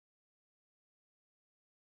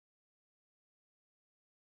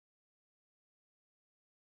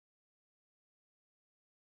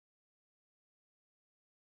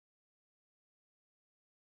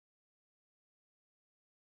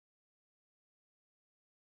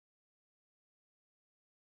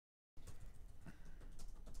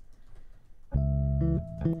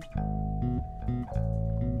Hey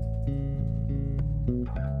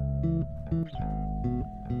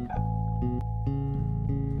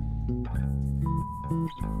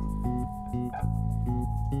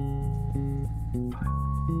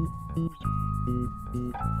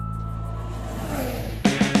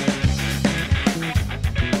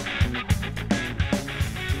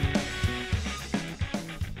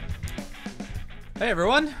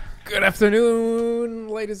everyone. Good afternoon,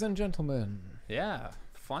 ladies and gentlemen. Yeah,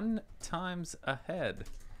 fun times ahead,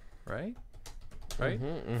 right? Right?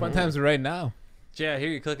 Fun times right now. Yeah, I hear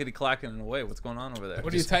you clickety clacking away. What's going on over there?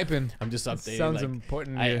 What are you typing? I'm just updating. Sounds like,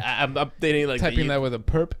 important. I'm updating like typing that with a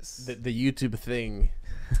purpose. the YouTube thing.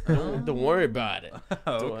 Don't worry about it.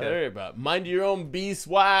 Don't worry about it. Mind your own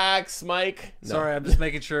beeswax, Mike. No. Sorry, I'm just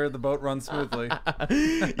making sure the boat runs smoothly.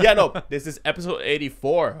 Yeah, no. This is episode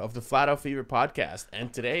 84 of the Flat Out Fever podcast,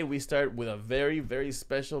 and today we start with a very, very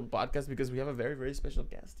special podcast because we have a very, very special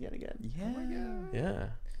guest yet again. Yeah. Oh my God. Yeah.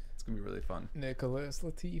 It's gonna be really fun. Nicholas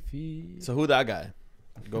Latifi. So who that guy?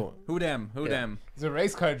 Go. Who dem? Who dem? He's a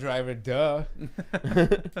race car driver, duh.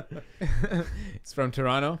 He's from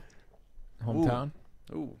Toronto. Hometown.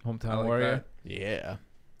 Ooh, Hometown I like warrior. Yeah.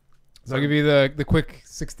 So I'll give you the quick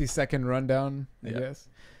 60-second rundown, I Yeah. guess.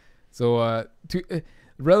 So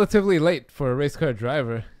relatively late for a race car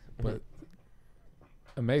driver, but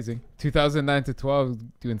amazing. 2009 to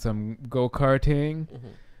 12, doing some go-karting.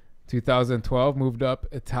 2012, moved up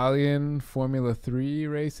Italian Formula 3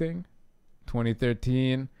 racing.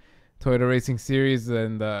 2013, Toyota Racing Series,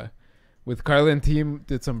 and with Carlin team,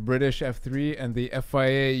 did some British F3 and the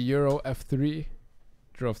FIA Euro F3.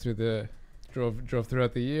 Drove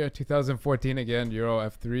throughout the year. 2014 again, Euro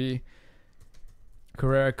F3,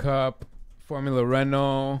 Carrera Cup, Formula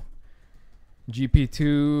Renault,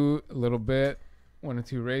 GP2 a little bit, 1 or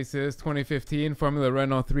 2 races. 2015 Formula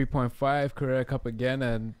Renault 3.5, Carrera Cup again,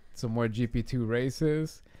 and some more GP2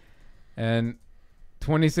 races. And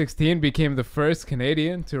 2016 became the first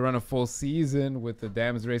Canadian to run a full season with the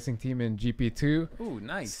Dams Racing team in GP2. Ooh,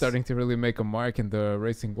 nice. Starting to really make a mark in the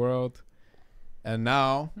racing world. And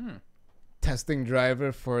now, testing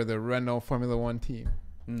driver for the Renault Formula 1 team.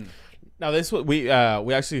 Now this we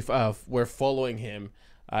actually were following him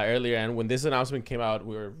earlier, and when this announcement came out,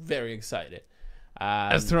 we were very excited.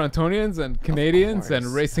 As Torontonians and Canadians and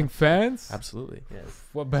racing fans, Absolutely, yes.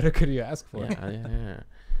 what better could you ask for? Yeah.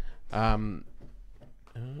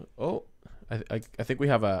 I think we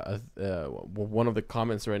have one of the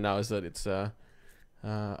comments right now is that it's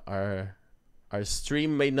our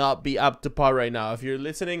stream may not be up to par right now. If you're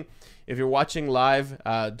listening, if you're watching live,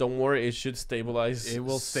 don't worry, it should stabilize. It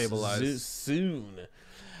will stabilize soon.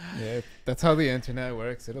 Yeah, that's how the internet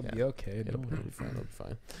works. It'll be okay. It'll be fine. It'll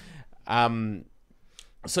be fine.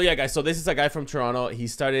 So yeah, guys. So this is a guy from Toronto. He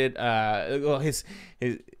started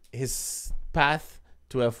his path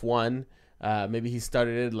to F1. Maybe he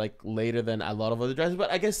started it like later than a lot of other drivers, but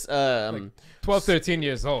I guess like 12, 13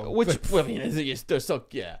 years old. Which well, I mean, they're still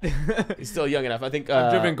he's still young enough. I think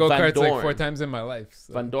I've driven go-karts like 4 times in my life.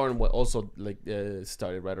 So. Van Dorn also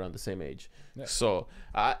started right around the same age. Yeah. So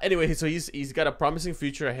anyway, so he's got a promising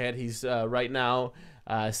future ahead. He's right now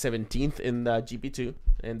 17th in the GP2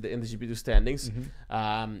 in the GP2 standings.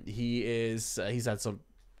 He's had some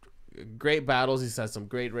great battles. He's had some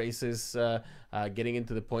great races, getting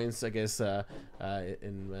into the points, I guess,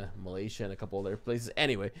 in Malaysia and a couple other places.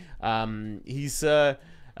 Anyway, he's a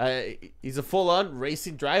full-on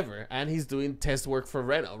racing driver, and he's doing test work for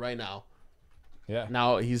Renault right now. Yeah.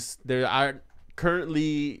 Now there are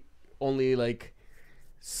currently only like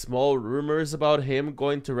small rumors about him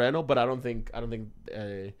going to Renault, but I don't think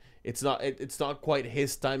it's not quite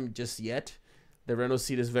his time just yet. The Renault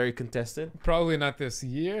seat is very contested. Probably not this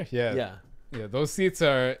year. Yeah. Yeah. Those seats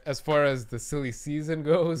are, as far as the silly season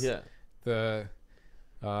goes, Yeah. the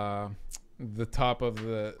top of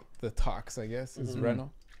the talks, I guess, is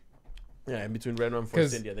Renault. Yeah, in between Renault and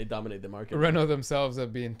Force India, they dominate the market. Renault themselves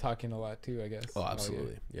have been talking a lot too, I guess. Oh,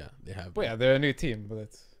 absolutely. Yeah, they have. But yeah, they're a new team, but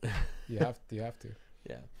it's you have to.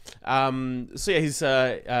 Yeah. So yeah, he's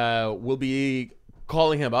we'll be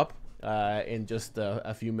calling him up in just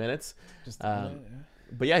a few minutes. Just a minute, yeah.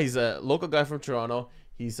 But yeah, he's a local guy from Toronto.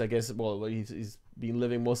 He's, I guess, well, he's been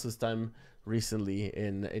living most of his time recently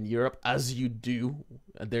in Europe, as you do.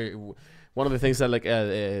 One of the things that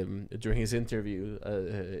during his interview,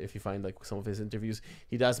 if you find like some of his interviews,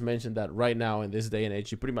 he does mention that right now in this day and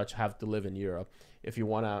age, you pretty much have to live in Europe if you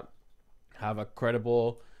want to have a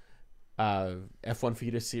credible F1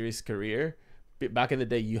 feeder series career. Back in the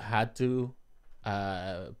day, you had to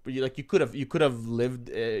But you could have lived,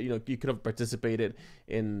 you could have participated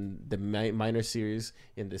in the minor series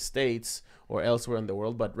in the States or elsewhere in the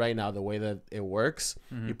world. But right now, the way that it works,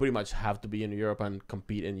 you pretty much have to be in Europe and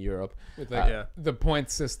compete in Europe. With the point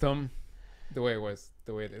system, the way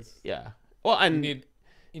it is. Yeah. Well, and you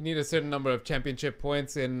need a certain number of championship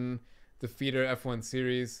points in the feeder F1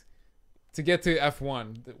 series to get to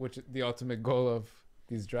F1, which is the ultimate goal of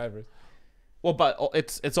these drivers. Well, but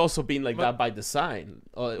it's also been like that by design.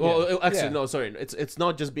 No, sorry. It's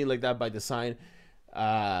not just been like that by design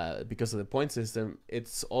because of the point system.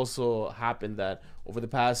 It's also happened that over the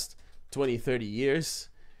past 20, 30 years,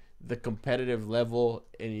 the competitive level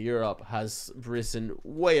in Europe has risen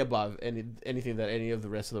way above anything that any of the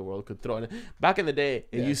rest of the world could throw. And back in the day,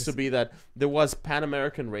 it used to be that there was Pan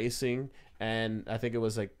American racing, and I think it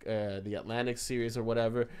was like the Atlantic Series or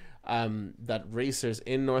whatever, that racers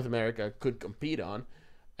in North America could compete on,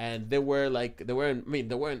 and they weren't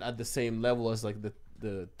at the same level as like the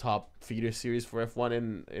top feeder series for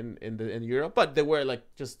F1 in Europe, but they were like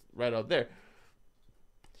just right out there.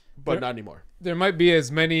 But not anymore. There might be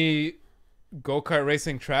as many go-kart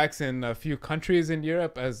racing tracks in a few countries in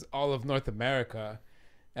Europe as all of North America,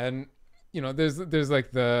 and there's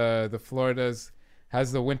like the Floridas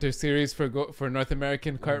has the winter series for North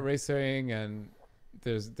American kart racing, and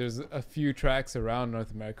there's a few tracks around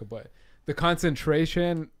North America, but the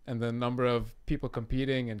concentration and the number of people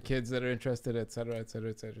competing and kids that are interested, et cetera, et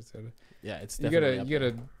cetera, et cetera, et cetera. Yeah, it's definitely you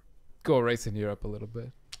gotta go race in Europe a little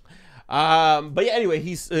bit. But yeah, anyway,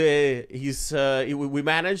 we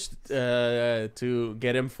managed to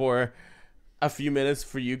get him for a few minutes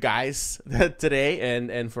for you guys today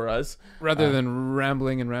and for us, rather than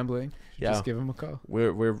rambling. Just give him a call.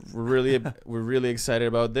 We're really excited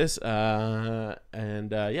about this, so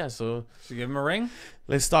should we give him a ring?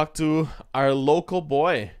 Let's talk to our local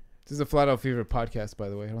boy. This is a Flat Out Fever podcast, by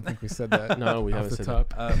the way. I don't think we said that. No, we haven't said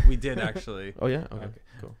top. that. We did actually. Oh yeah, okay,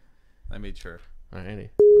 cool. I made sure. Alrighty.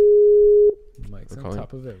 Mike's on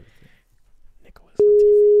top of everything. Nicholas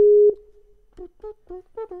Latifi.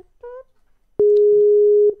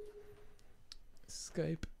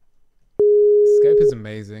 Skype is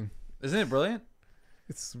amazing. Isn't it brilliant?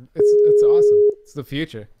 It's awesome. It's the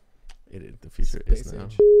future. It is. The future Space is now.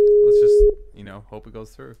 Let's age. just hope it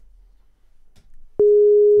goes through.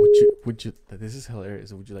 Would you? This is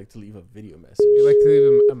hilarious. Would you like to leave a video message? Would you like to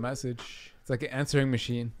leave him a message? It's like an answering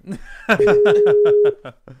machine. All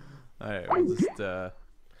right, we'll just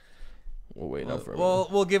We'll wait out for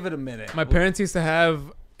we'll give it a minute. My parents used to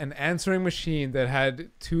have an answering machine that had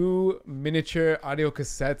 2 miniature audio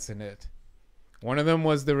cassettes in it. One of them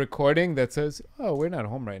was the recording that says, "Oh, we're not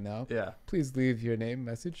home right now. Yeah. Please leave your name,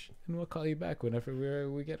 message, and we'll call you back whenever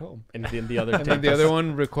we get home." And then the other, and then the other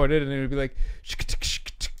one recorded, and it would be like,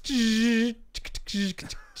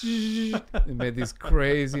 it made these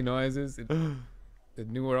crazy noises. It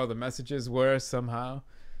knew where all the messages were somehow.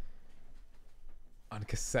 On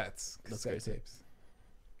cassettes, cassette tapes.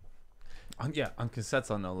 On cassettes,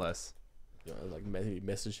 on no less. Like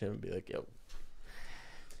message him and be like, "Yo."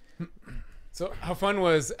 So how fun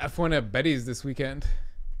was F1 at Betty's this weekend?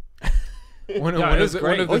 One it was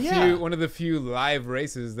great. One of the few live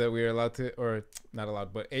races that we are allowed to, or not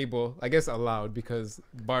allowed, but able, I guess allowed, because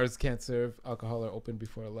bars can't serve alcohol or open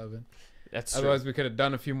before 11. That's Otherwise, true. we could have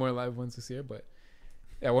done a few more live ones this year, but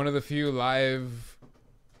yeah, one of the few live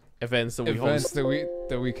events that we events host. that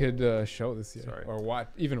we could show this year. Sorry. Or watch.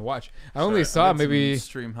 I Sorry, only saw got some maybe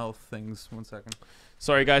stream health things. 1 second.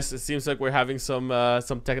 Sorry, guys. It seems like we're having some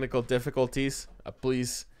technical difficulties.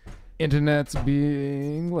 Please. Internet's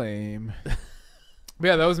being lame. But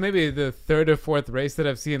yeah, that was maybe the 3rd or 4th race that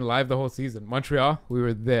I've seen live the whole season. Montreal, we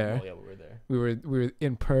were there. Oh yeah, we were there. We were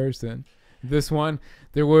in person. This one,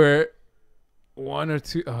 there were 1 or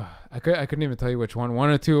 2. I couldn't even tell you which one. 1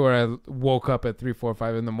 or 2 where I woke up at 3, 4,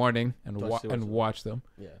 5 in the morning and watched them.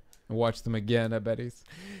 Yeah. And watched them again at Betty's.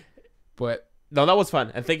 But no, that was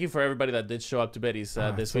fun, and thank you for everybody that did show up to Betty's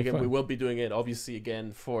this so weekend. fun. We will be doing it obviously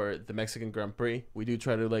again for the Mexican Grand Prix. We do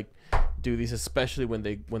try to do these, especially when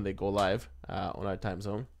they go live on our time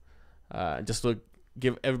zone, just to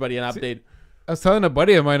give everybody an update. I was telling a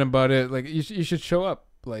buddy of mine about it. Like you should show up.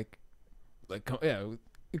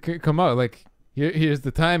 Come out. Like here's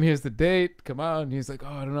the time, here's the date. Come out. And he's like,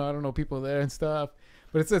 oh, I don't know people there and stuff.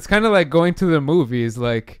 But it's kind of like going to the movies.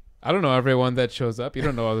 Like, I don't know everyone that shows up. You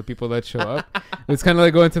don't know all the people that show up. It's kind of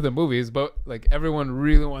like going to the movies, but like everyone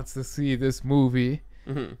really wants to see this movie.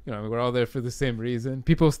 Mm-hmm. We're all there for the same reason.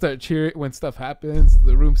 People start cheering when stuff happens.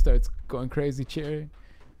 The room starts going crazy cheering.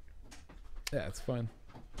 Yeah, it's fun.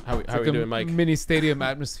 How It's are like we a doing, Mike? mini stadium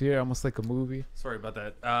atmosphere, almost like a movie. Sorry about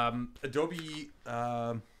that.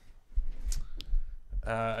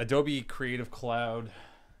 Adobe Creative Cloud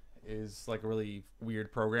is like a really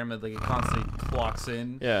weird program that like it constantly clocks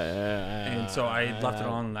in. Yeah. And so I left it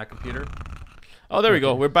on that computer. Oh, there we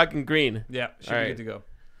go. We're back in green. Yeah, should All be right. good to go.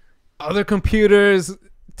 Other computers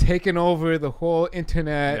taking over the whole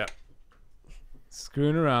internet, Yeah.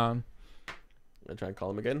 screwing around. I'm gonna try and call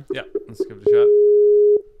him again. Yeah, let's give it a shot.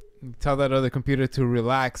 Tell that other computer to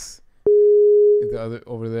relax.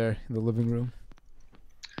 Over there in the living room.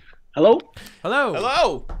 Hello? Hello.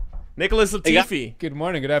 Hello, Nicholas Latifi. Good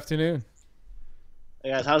morning. Good afternoon.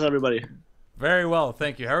 Hey guys, how's everybody? Very well,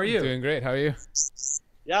 thank you. How are you? Doing great. How are you?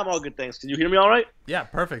 Yeah, I'm all good, thanks. Can you hear me all right? Yeah,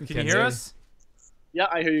 perfect. Can you can hear hear us? Yeah,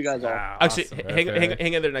 I hear you guys all. Actually, Awesome.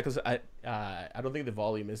 hang in there, Nicholas. I don't think the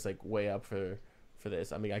volume is like way up for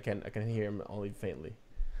this. I mean, I can hear him only faintly.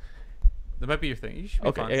 That might be your thing. You should be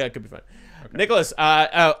Okay, fine. yeah, it could be fine. Okay. Nicholas,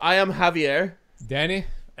 I am Javier, Danny?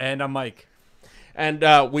 And I'm Mike.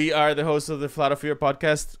 and we are the hosts of the Flat of Fear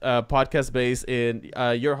podcast, podcast based in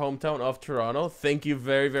your hometown of Toronto. Thank you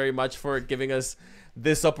very, very much for giving us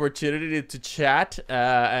this opportunity to chat,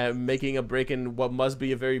 and making a break in what must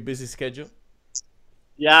be a very busy schedule.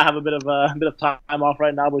 Yeah, I have a bit of time off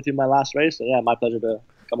right now between my last race. So yeah, my pleasure to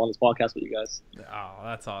come on this podcast with you guys. Oh,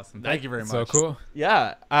 that's awesome. Thank you very much. So cool.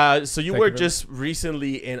 Yeah. So you Thank were you very just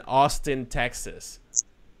recently in Austin, Texas.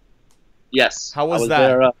 Yes. How I was that?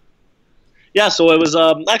 There, yeah, so it was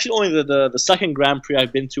actually only the second Grand Prix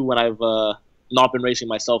I've been to when I've not been racing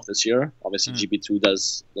myself this year. Obviously, GP2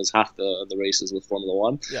 does half the races with Formula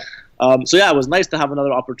One. Yeah. So yeah, it was nice to have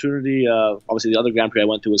another opportunity. Obviously, the other Grand Prix I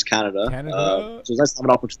went to was Canada. Canada. So it was nice to have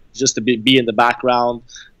an opportunity just to be in the background,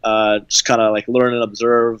 just kind of like learn and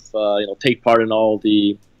observe. Take part in all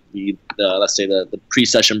the let's say the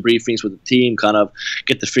pre-session briefings with the team. Kind of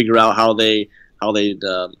get to figure out how they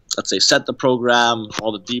let's say set the program,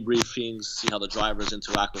 all the debriefings, see how the drivers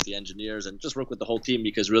interact with the engineers, and just work with the whole team,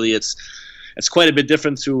 because really it's quite a bit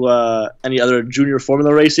different to any other junior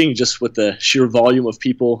Formula racing, just with the sheer volume of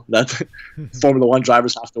people that Formula One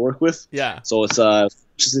drivers have to work with. Yeah. So it's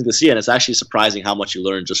interesting to see, and it's actually surprising how much you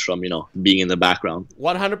learn just from being in the background.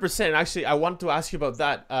 100%. Actually, I want to ask you about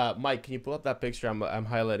that. Mike, can you pull up that picture? I'm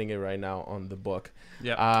highlighting it right now on the book.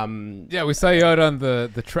 Yeah. Yeah, we saw you out on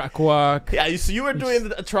the track walk. Yeah, so you were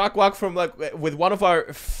doing a track walk from with one of our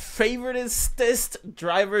favoriteest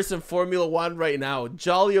drivers in Formula One right now,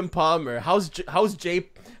 Julian Palmer. How's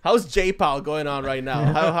J Pal going on right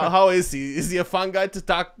now? How is he? Is he a fun guy to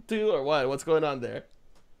talk to, or what? What's going on there?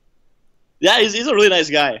 Yeah, he's a really nice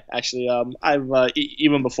guy, actually. I've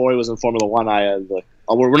even before he was in Formula One,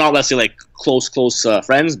 we're not, let's say, like close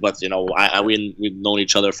friends, but we've known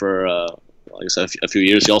each other for like I said, a few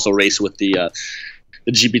years. He also raced with the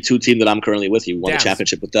GP2 team that I'm currently with. He won the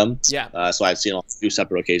championship with them. Yeah. So I've seen on a few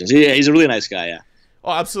separate occasions. Yeah, he's a really nice guy. Yeah.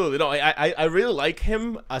 Oh, absolutely. No, I really like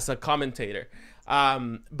him as a commentator.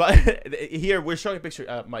 But here we're showing a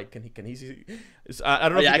picture. Mike, can he see? I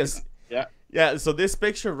don't know if you can. Yeah. Yeah, so this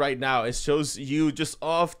picture right now, it shows you just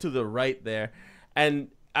off to the right there. And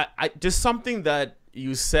I just something that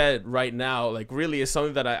you said right now, like really is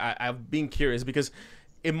something that I've been curious, because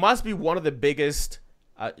it must be one of the biggest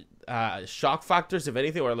shock factors, if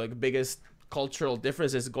anything, or like biggest cultural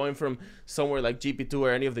differences going from somewhere like GP2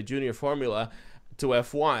 or any of the junior formula to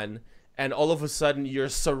F1. And all of a sudden you're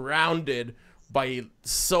surrounded by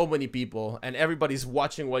so many people, and everybody's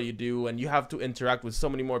watching what you do, and you have to interact with so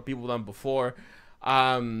many more people than before.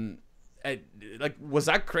 Was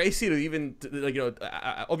that crazy to even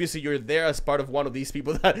obviously you're there as part of one of these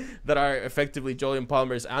people that are effectively Julian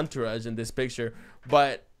Palmer's entourage in this picture,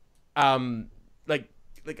 but how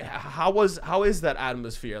is that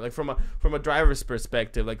atmosphere, like from a driver's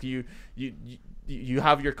perspective? Like you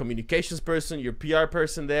have your communications person, your PR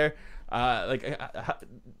person there,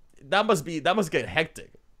 that must get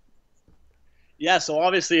hectic. Yeah, so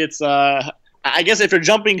obviously it's I guess if you're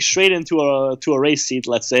jumping straight into a race seat,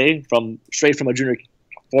 let's say, straight from a junior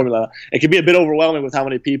formula, it can be a bit overwhelming with how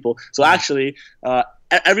many people. So actually,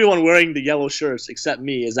 everyone wearing the yellow shirts except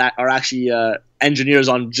me are actually engineers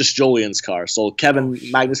on just Julian's car. So Kevin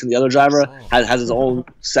Magnussen, the other driver, has his own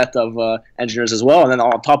set of engineers as well, and then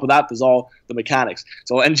on top of that, there's all the mechanics.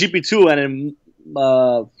 So in GP2 and in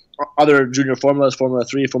other junior formulas, Formula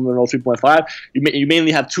 3, Formula Renault 3.5, you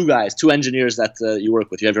mainly have two engineers that you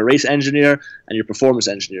work with. You have your race engineer and your performance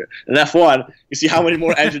engineer. In F1, you see how many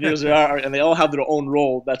more engineers there are, and they all have their own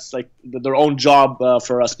role. That's like their own job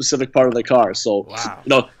for a specific part of the car. So,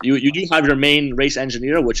 you do have your main race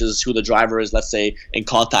engineer, which is who the driver is, let's say, in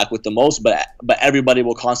contact with the most, but everybody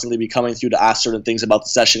will constantly be coming through to ask certain things about the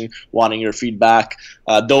session, wanting your feedback.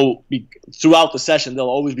 Throughout the session, they'll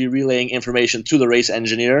always be relaying information to the race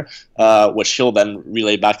engineer, which he'll then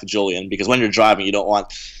relay back to Julian, because when you're driving, you don't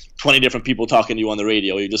want 20 different people talking to you on the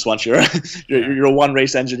radio. You just want your your one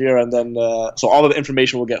race engineer, and then so all of the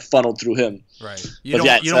information will get funneled through him. Right. You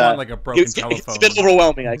don't want like a broken telephone. It's a bit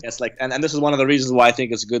overwhelming, I guess. Like, and this is one of the reasons why I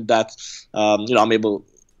think it's good that I'm able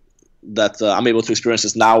to experience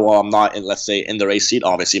this now while I'm not in, let's say, in the race seat.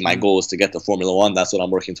 Obviously, my goal is to get to Formula One. That's what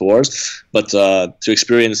I'm working towards. But to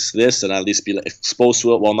experience this and at least be exposed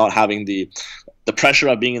to it while not having the pressure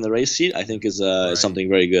of being in the race seat, I think is something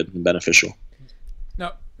very good and beneficial.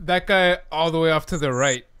 Now, that guy all the way off to the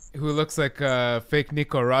right, who looks like fake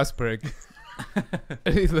Nico Rosberg,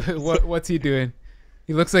 what's he doing?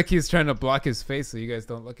 He looks like he's trying to block his face so you guys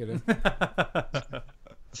don't look at him.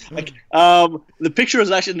 The picture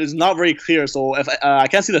is not very clear, so if I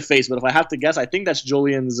can't see the face, but if I have to guess, I think that's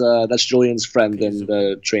Julian's friend and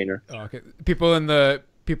the trainer. Oh, okay. People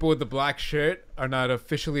with the black shirt are not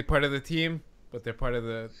officially part of the team, but they're part of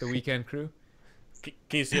the weekend crew. Can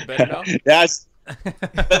you see it better now? Yes.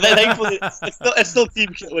 Thankfully, it's still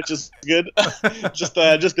team kit, which is good. just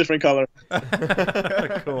different color.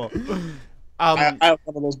 Cool. I have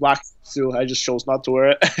one of those black too. I just chose not to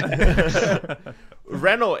wear it.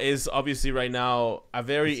 Renault is obviously right now a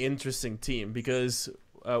very interesting team because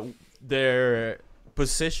their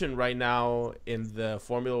position right now in the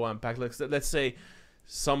Formula One pack. Let's say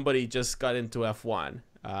somebody just got into F1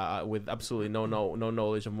 with absolutely no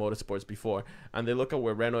knowledge of motorsports before, and they look at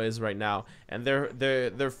where Renault is right now, and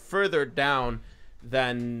they're further down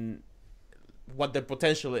than what the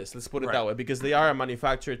potential is. Let's put it that way, because they are a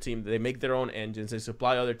manufacturer team. They make their own engines. They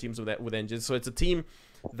supply other teams with engines. So it's a team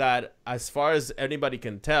that, as far as anybody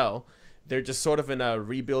can tell, they're just sort of in a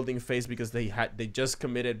rebuilding phase because they just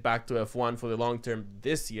committed back to F1 for the long term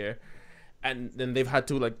this year, and then they've had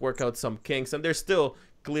to like work out some kinks, and they're still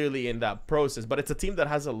clearly in that process. But it's a team that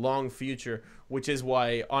has a long future, which is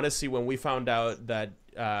why, honestly, when we found out that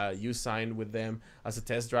you signed with them as a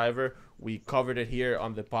test driver, we covered it here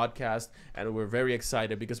on the podcast, and we're very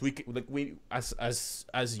excited because we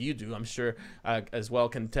as you do, I'm sure, as well,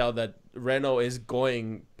 can tell that Renault is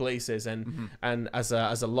going places, and and as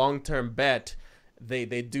a long-term bet, they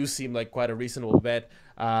do seem like quite a reasonable bet.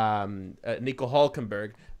 Nico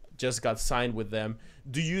Hülkenberg just got signed with them.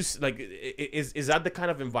 Do you like is that the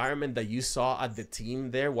kind of environment that you saw at the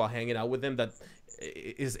team there while hanging out with them? That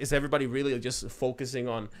is everybody really just focusing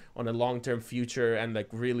on a long-term future, and like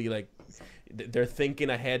really like they're thinking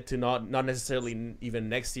ahead to not necessarily even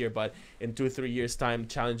next year, but in 2 or 3 years time,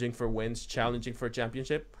 challenging for wins, challenging for a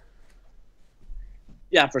championship?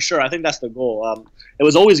 Yeah, for sure. I think that's the goal. It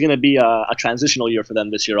was always going to be a transitional year for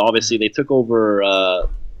them this year. Obviously, they took over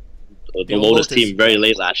the Lotus team very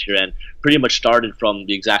late last year, and pretty much started from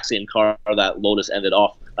the exact same car that Lotus ended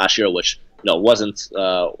off last year, which wasn't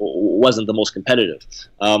the most competitive.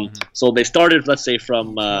 So they started, let's say,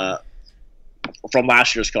 from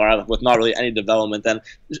last year's car with not really any development. And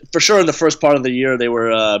for sure, in the first part of the year, they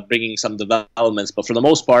were bringing some developments, but for the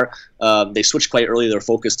most part, they switched quite early their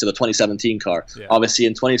focus to the 2017 car. Yeah. Obviously,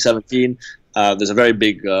 in 2017. There's a very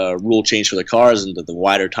big rule change for the cars, and the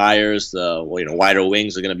wider tires, the wider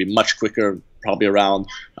wings are going to be much quicker, probably around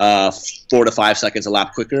 4 to 5 seconds a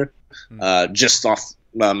lap quicker, just off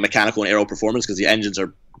mechanical and aero performance, because the engines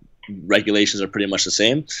regulations are pretty much the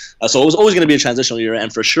same. So it was always going to be a transitional year,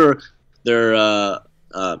 and for sure they're a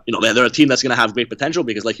team that's going to have great potential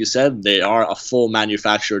because, like you said, they are a full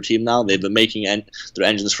manufacturer team now. They've been making their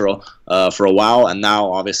engines for a while, and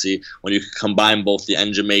now obviously when you combine both the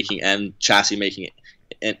engine making and chassis making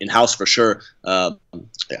in house, for sure, for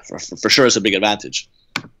sure, it's a big advantage.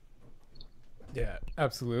 Yeah,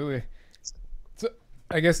 absolutely. So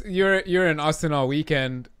I guess you're in Austin all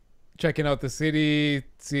weekend, checking out the city,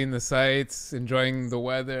 seeing the sights, enjoying the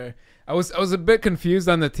weather. I was a bit confused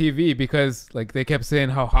on the TV because like they kept saying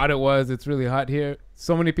how hot it was. It's really hot here.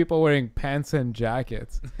 So many people wearing pants and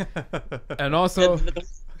jackets, and also.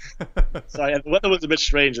 Sorry, the weather was a bit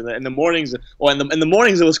strange in the mornings. Well, in the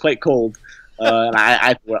mornings it was quite cold, and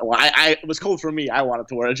it was cold for me. I wanted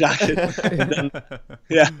to wear a jacket. And then,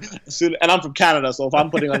 and I'm from Canada, so if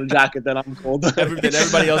I'm putting on a jacket, then I'm cold.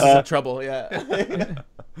 Everybody else is in trouble. Yeah.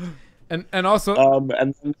 and also.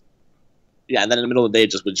 yeah, and then in the middle of the day,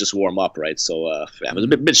 it would just warm up, right? So yeah, it was a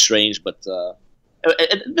bit strange, but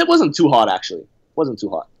it wasn't too hot actually. It wasn't too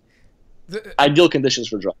hot. Ideal conditions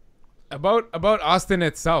for driving. About Austin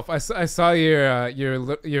itself, I saw your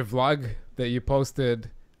vlog that you posted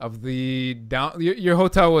of the your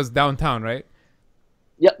hotel was downtown, right?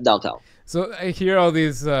 Yep, downtown. So I hear all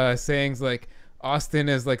these sayings like Austin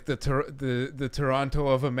is like the Toronto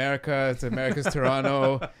of America. It's America's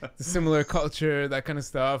Toronto. It's a similar culture, that kind of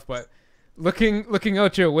stuff. But looking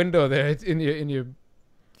out your window there in your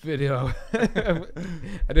video, I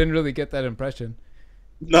didn't really get that impression.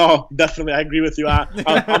 No, definitely, I agree with you.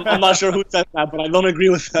 I'm not sure who said that, but I don't agree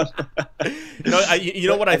with them. You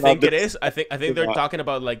know what I think it is? I think they're talking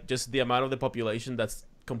about like just the amount of the population that's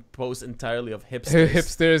composed entirely of hipsters.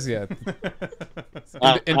 Hipsters, yeah.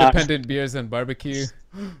 Independent beers and barbecue.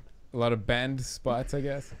 A lot of band spots, I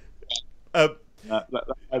guess. That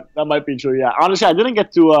might be true. Yeah, honestly, I didn't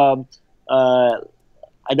get to.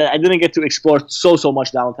 I didn't get to explore so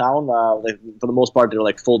much downtown. Like, for the most part, they were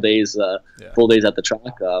like full days at the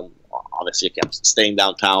track. Obviously, I kept staying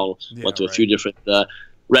downtown. Went to a few different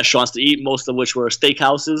restaurants to eat, most of which were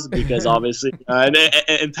steakhouses, because obviously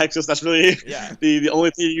in Texas, that's really the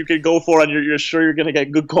only thing you can go for, and you're sure you're gonna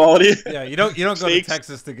get good quality. Yeah, you don't go to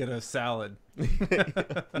Texas to get a salad.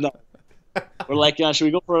 No. We're like, should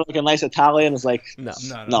we go for like a nice Italian? It's like, no,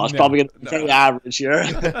 it's probably gonna be very average here.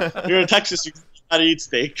 You're in Texas, you gotta eat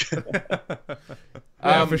steak.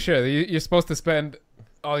 Yeah, for sure. You're supposed to spend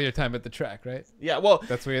all your time at the track, right? Yeah, well,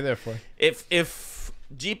 that's what you're there for. If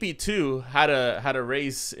GP2 had a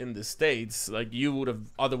race in the States, like, you would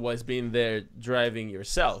have otherwise been there driving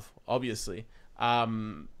yourself, obviously.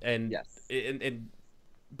 But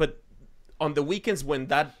on the weekends when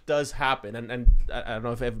that does happen, and I don't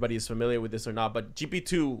know if everybody is familiar with this or not, but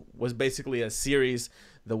GP2 was basically a series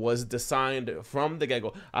that was designed from the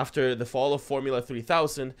get-go. After the fall of Formula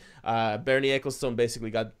 3000, Bernie Ecclestone basically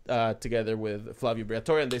got together with Flavio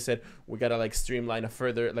Briatore, and they said, we gotta like streamline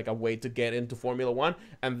a way to get into Formula 1,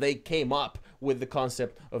 and they came up with the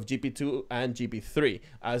concept of GP2 and GP3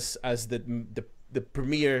 as the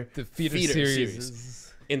premier feeder series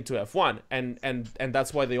into F1, and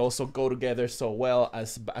that's why they also go together so well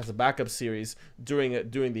as a backup series during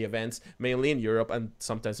the events, mainly in Europe and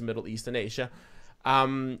sometimes in Middle East and Asia.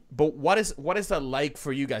 But what is that like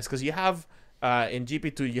for you guys? Because you have in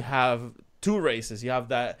GP2 you have two races. You have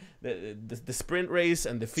the sprint race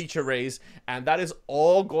and the feature race, and that is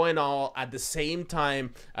all going on at the same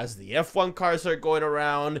time as the F1 cars are going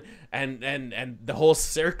around, and the whole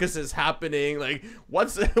circus is happening. Like,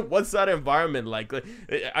 what's that environment like?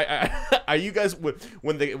 Are you guys,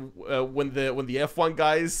 when the F1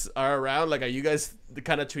 guys are around, like, are you guys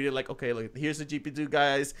kind of treated like, okay, like, here's the GP2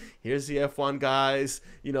 guys, here's the F1 guys,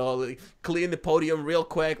 you know, like, clean the podium real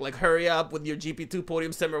quick, like, hurry up with your GP2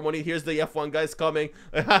 podium ceremony, here's the F1 guys coming?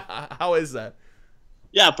 How is that?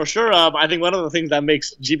 Yeah, for sure. I think one of the things that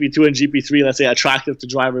makes GP2 and GP3, let's say, attractive to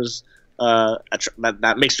drivers,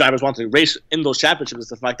 that makes drivers want to race in those championships, is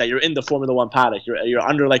the fact that you're in the Formula 1 paddock. You're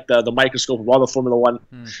under like the microscope of all the Formula 1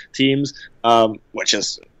 teams, which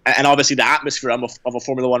is, and obviously the atmosphere of a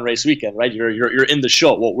Formula 1 race weekend, right? You're in the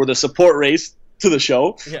show. Well, we're the support race to the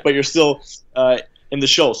show, but you're still in the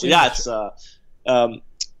show. So yeah, it's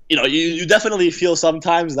you know, you definitely feel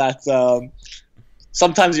sometimes that.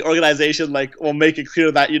 Sometimes the organization will make it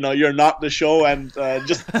clear that, you know, you're not the show, and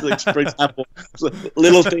just like, for example,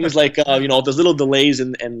 little things like you know, there's little delays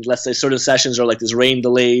and let's say certain sessions, or like there's rain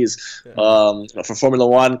delays you know, for Formula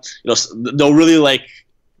 1, you know, they'll really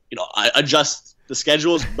you know, adjust the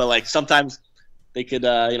schedules, but like sometimes they could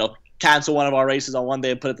you know, cancel one of our races on one day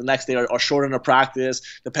and put it the next day, or shorten a practice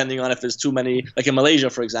depending on if there's too many. Like in Malaysia,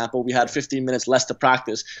 for example, we had 15 minutes less to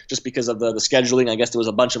practice just because of the scheduling. I guess there was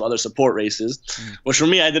a bunch of other support races, which for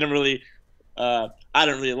me I didn't really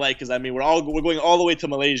like, because I mean we're going all the way to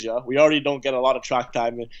Malaysia. We already don't get a lot of track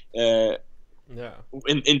time in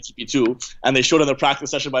GP2, and they shortened the practice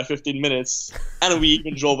session by 15 minutes, and we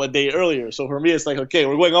even drove a day earlier. So for me, it's like, okay,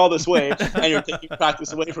 we're going all this way, and you're taking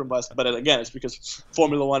practice away from us. But again, it's because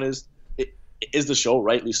Formula 1 is the show,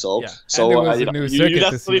 rightly so. Yeah. So you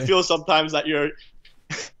definitely feel sometimes that you're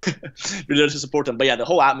there to support them. But yeah, the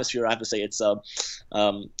whole atmosphere, I have to say, it's you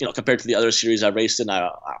know, compared to the other series I've raced in,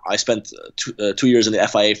 I spent 2 years in the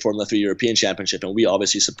FIA Formula 3 European Championship, and we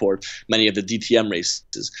obviously support many of the DTM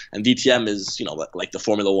races. And DTM is, you know, like the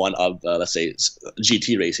Formula 1 of let's say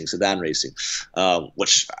GT racing, sedan racing,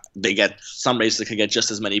 which they get, some races that can get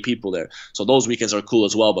just as many people there. So those weekends are cool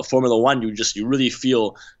as well. But Formula 1, you really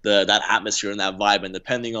feel that atmosphere and that vibe. And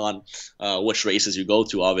depending on which races you go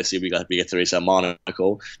to, obviously we get to race at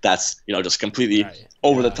Monaco. that's just completely Right.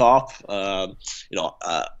 over the top.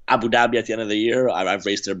 Abu Dhabi at the end of the year, I've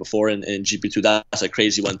raced there before in GP2. That's a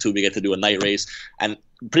crazy one too. We get to do a night race, and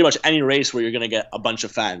pretty much any race where you're gonna get a bunch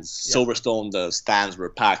of fans. Silverstone, the stands were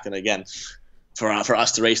packed, and again, for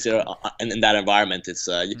us to race there in that environment, it's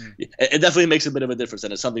it definitely makes a bit of a difference,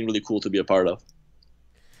 and it's something really cool to be a part of.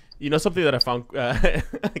 Something that I found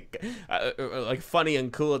like funny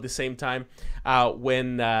and cool at the same time,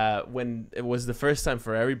 when it was the first time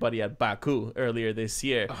for everybody at Baku earlier this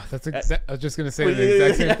year. Oh, that's I was just gonna say the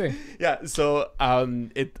exact same thing. Yeah. So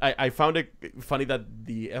I found it funny that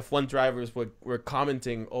the F1 drivers were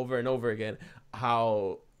commenting over and over again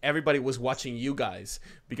how everybody was watching you guys,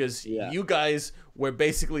 because you guys were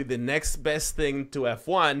basically the next best thing to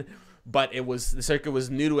F1. But the circuit was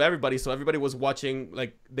new to everybody, so everybody was watching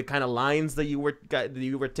like the kind of lines that you were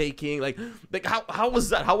taking. Like how was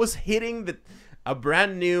that? How was hitting a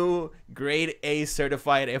brand new Grade A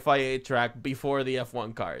certified FIA track before the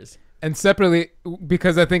F1 cars? And separately,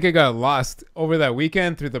 because I think it got lost over that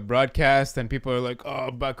weekend through the broadcast, and people are like, "Oh,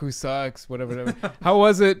 Baku sucks," whatever. How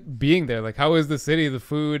was it being there? Like, how was the city, the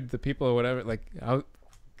food, the people, or whatever? Like,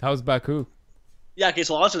 how's Baku? Yeah, okay,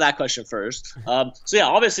 so I'll answer that question first. So yeah,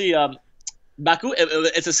 obviously, Baku,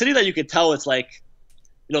 it's a city that you could tell it's like,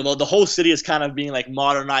 the whole city is kind of being like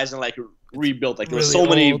modernized and like rebuilt. Like there were so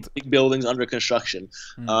many big buildings under construction.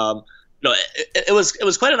 It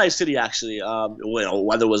was quite a nice city actually.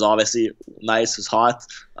 Weather was obviously nice, it was hot.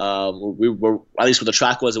 We were, at least where the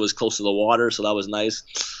track was, it was close to the water, so that was nice.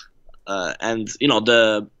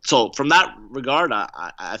 So from that regard,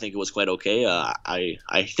 I think it was quite okay. I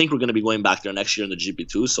think we're going to be going back there next year in the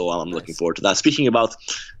GP2, so I'm looking forward to that. Speaking about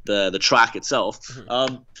the track itself,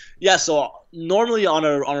 so normally on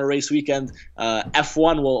a race weekend,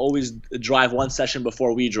 F1 will always drive one session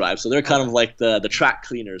before we drive, so they're kind of like the track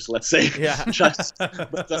cleaners, let's say. Yeah.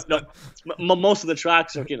 But, most of the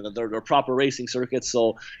tracks are they're proper racing circuits,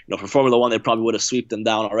 so for Formula One they probably would have swept them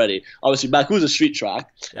down already. Obviously, Baku's a street track,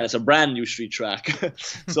 and it's a brand new street track,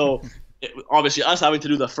 so. Obviously, us having to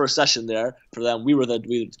do the first session there for them, we were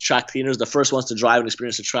the track cleaners, the first ones to drive and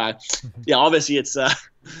experience the track. Yeah, obviously it's it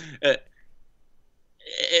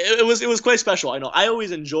was quite special. I know I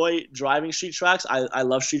always enjoy driving street tracks. I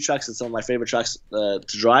love street tracks. It's some of my favorite tracks to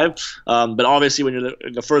drive. But obviously, when you're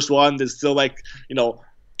the first one, there's still like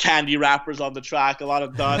candy wrappers on the track, a lot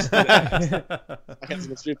of dust. It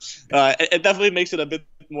definitely makes it a bit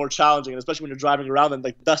more challenging, especially when you're driving around and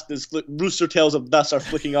like rooster tails of dust are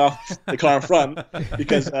flicking off the car in front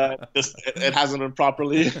because it hasn't been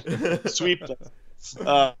properly swept.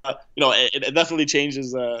 It definitely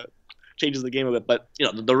changes the game a bit. But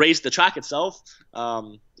the track itself,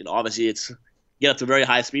 obviously it's get up to very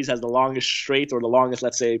high speeds, has the longest straight, or the longest,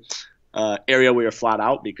 let's say, area where you're flat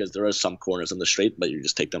out, because there are some corners in the straight, but you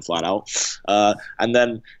just take them flat out. And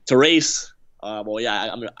then to race,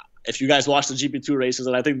 if you guys watch the GP2 races,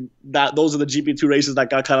 and I think that those are the GP2 races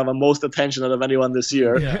that got kind of the most attention out of anyone this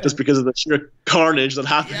year, just because of the sheer carnage that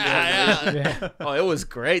happened. Yeah. Oh, it was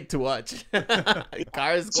great to watch.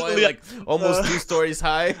 Cars going like almost 2 stories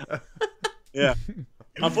high. Yeah.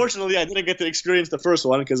 Unfortunately, I didn't get to experience the first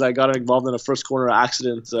one because I got involved in a first corner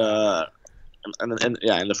accident. In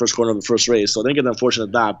the first corner of the first race, so I didn't get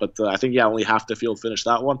unfortunate that, but I think only half the field finished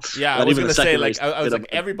that one. Yeah, I was gonna say like I was like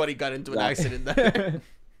everybody got into an accident there.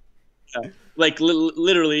 Like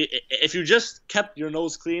literally, if you just kept your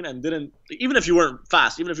nose clean and didn't, even if you weren't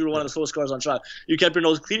fast, even if you were one of the slowest cars on track, you kept your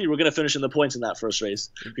nose clean, you were gonna finish in the points in that first race,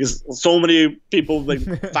 because so many people like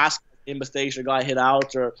fast mistakes or got hit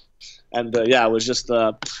out, it was just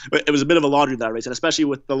it was a bit of a laundry that race, and especially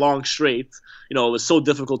with the long straight, it was so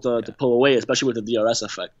difficult to pull away, especially with the DRS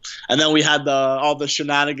effect. And then we had all the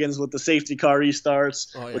shenanigans with the safety car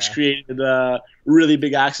restarts, which created really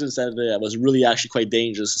big accidents that was really actually quite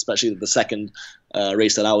dangerous, especially the second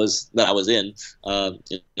race that I was in.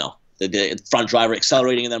 The front driver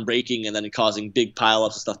accelerating and then braking and then causing big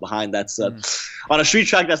pileups and stuff behind. That's on a street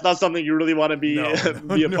track. That's not something you really want to be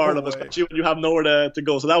a part of, especially when you have nowhere to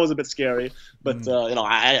go. So that was a bit scary. But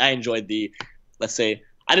I enjoyed let's say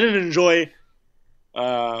I didn't enjoy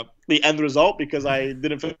the end result because I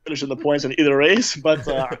didn't finish in the points in either race. But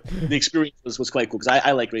the experience was quite cool because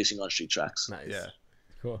I like racing on street tracks. Nice. Yeah.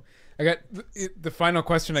 Cool. I got the final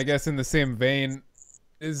question, I guess, in the same vein.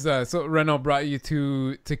 Is so Renault brought you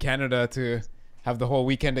to Canada to have the whole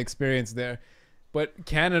weekend experience there, but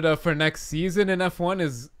Canada for next season in F1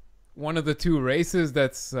 is one of the 2 races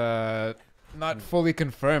that's not fully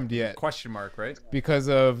confirmed yet. Question mark, right? Because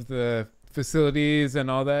of the facilities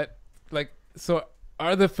and all that. Like, so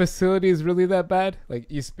are the facilities really that bad? Like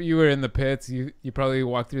you were in the pits, you probably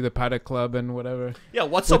walked through the paddock club and whatever. Yeah,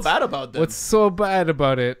 what's so bad about them? What's so bad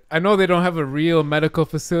about it? I know they don't have a real medical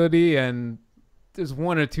facility, and there's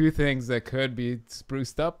one or two things that could be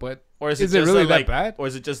spruced up, but or is it just really that, that bad? Or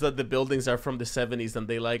is it just that the buildings are from the 70s and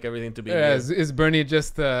they like everything to be Yeah, new? is Bernie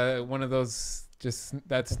just one of those just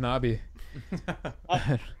that snobby?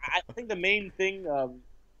 I think the main thing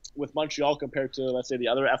with Montreal compared to, let's say, the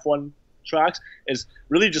other F1 tracks is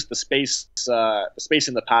really just the space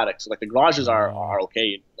in the paddock. So like the garages are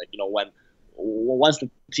okay. Like, you know, once the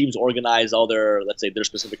teams organize all their, let's say, their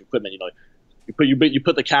specific equipment, you know, you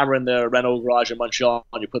put the camera in the Renault garage in Montreal,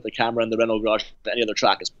 and you put the camera in the Renault garage at any other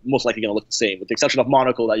track, it's most likely going to look the same, with the exception of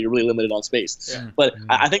Monaco, that you're really limited on space. Yeah. But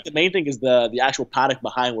I think the main thing is the actual paddock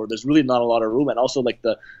behind, where there's really not a lot of room, and also like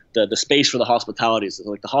the space for the hospitalities. So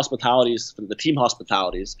like the hospitalities, the team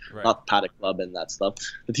hospitalities, Right. not the paddock club and that stuff.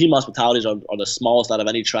 The team hospitalities are the smallest out of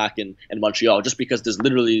any track in Montreal, just because there's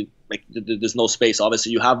literally like there's no space.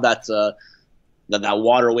 Obviously, you have that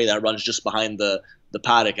waterway that runs just behind the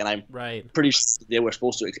paddock, and I'm Right. pretty sure they were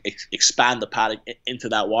supposed to expand the paddock into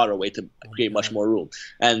that waterway to create much more room.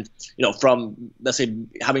 And you know, from, let's say,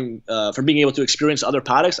 having from being able to experience other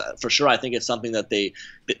paddocks, for sure, I think it's something that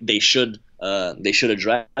they should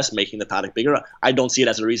address, making the paddock bigger. I don't see it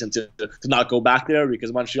as a reason to not go back there,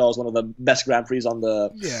 because Montreal is one of the best Grand Prix on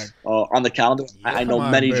the calendar. I know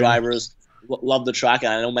many drivers love the track,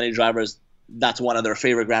 and I know many drivers, that's one of their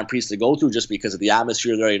favorite Grand Prix to go to, just because of the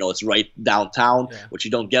atmosphere there. You know, it's right downtown, which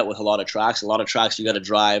you don't get with a lot of tracks. A lot of tracks you got to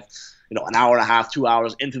drive, you know, an hour and a half, 2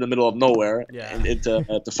 hours into the middle of nowhere, and into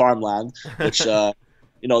farmland, which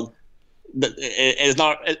you know, it's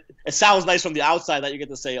not. It sounds nice from the outside that you get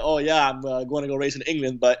to say, "Oh yeah, I'm going to go race in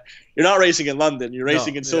England," but you're not racing in London. You're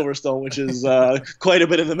racing in Silverstone, which is quite a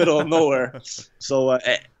bit in the middle of nowhere. So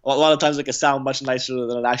a lot of times it can sound much nicer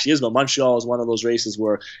than it actually is. But Montreal is one of those races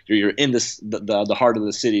where you're in the heart of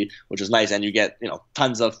the city, which is nice, and you get, you know,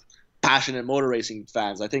 tons of passionate motor racing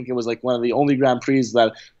fans. I think it was like one of the only Grand Prix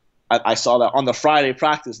that I saw that on the Friday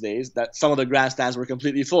practice days that some of the grandstands were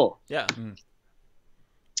completely full. Yeah.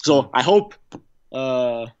 So I hope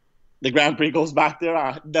the Grand Prix goes back there.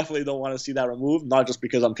 I definitely don't want to see that removed, not just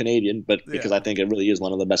because I'm Canadian, but because I think it really is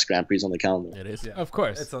one of the best Grand Prix on the calendar. It is. Yeah. Of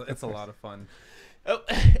course. It's a lot of fun.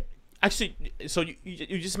 Actually, so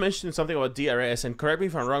you just mentioned something about DRS, and correct me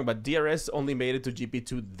if I'm wrong, but DRS only made it to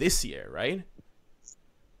GP2 this year, right?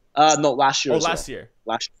 No, last year. Last year.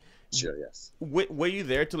 Last year, yes. Were you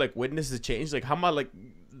there to like witness the change? Like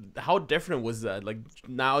how different was that? Like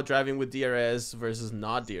now driving with DRS versus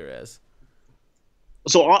not DRS.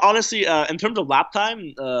 So honestly, in terms of lap time,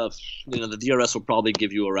 you know, the DRS will probably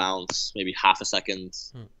give you around maybe half a second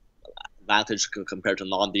advantage compared to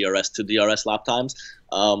non-DRS to DRS lap times.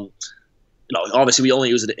 You know, obviously we only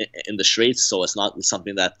use it in the straights, so it's not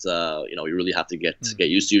something that you know, you really have to get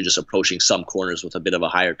used to. You're just approaching some corners with a bit of a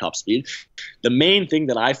higher top speed. The main thing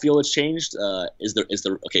that I feel has changed is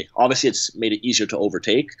the okay. Obviously, it's made it easier to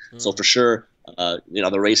overtake. So for sure, you know,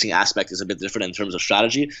 the racing aspect is a bit different in terms of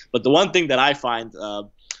strategy. But the one thing that I find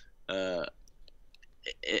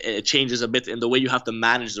it changes a bit in the way you have to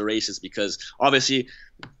manage the races, because obviously,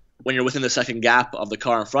 when you're within the second gap of the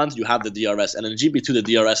car in front, you have the DRS, and in GP2 the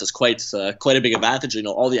DRS is quite a big advantage. You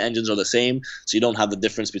know, all the engines are the same, so you don't have the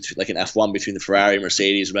difference between, like in F1, between the Ferrari,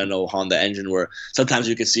 Mercedes, Renault, Honda engine, where sometimes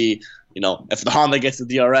you can see, you know, if the Honda gets the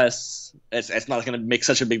DRS, it's not going to make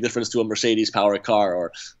such a big difference to a Mercedes powered car,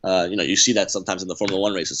 or you know, you see that sometimes in the Formula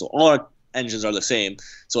 1 races. So all our engines are the same,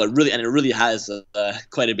 so it really has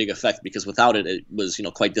quite a big effect, because without it, it was, you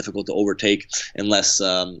know, quite difficult to overtake unless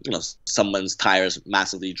you know, someone's tires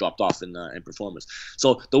massively dropped off in performance.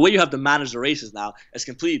 So the way you have to manage the races now is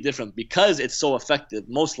completely different, because it's so effective.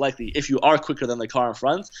 Most likely, if you are quicker than the car in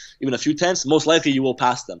front, even a few tenths, most likely you will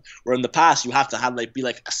pass them. Where in the past, you have to have be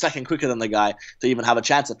like a second quicker than the guy to even have a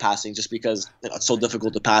chance of passing, just because, you know, it's so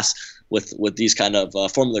difficult to pass with these kind of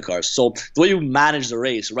formula cars. So the way you manage the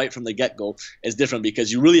race right from the get-go is different,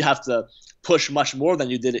 because you really have to push much more than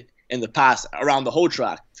you did in the past around the whole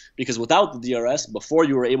track. Because without the DRS, before,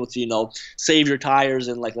 you were able to, you know, save your tires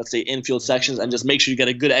in, like, let's say, infield sections, and just make sure you get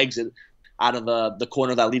a good exit out of the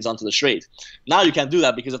corner that leads onto the straight. Now you can't do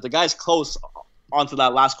that, because if the guy's close onto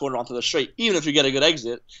that last corner onto the straight, even if you get a good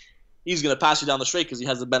exit, he's going to pass you down the straight because he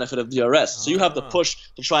has the benefit of DRS. So you have to push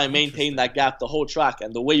to try and maintain that gap the whole track.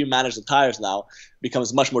 And the way you manage the tires now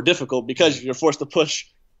becomes much more difficult, because you're forced to push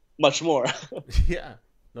much more. Yeah,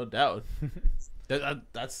 no doubt.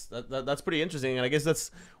 That's pretty interesting, and I guess that's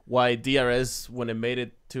why DRS, when it made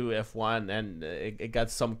it to F1, and it got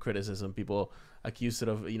some criticism, people accused it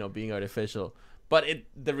of, you know, being artificial. but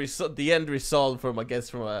the end result from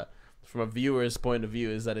a viewer's point of view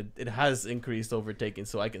is that it has increased overtaking,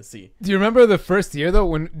 so I can see. Do you remember the first year though,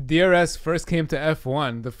 when DRS first came to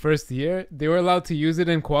F1? The first year they were allowed to use it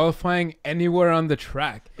in qualifying anywhere on the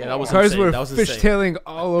track. Yeah, that was cars insane. were That was insane. fishtailing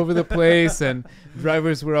all over the place, and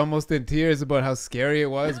drivers were almost in tears about how scary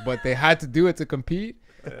it was. But they had to do it to compete.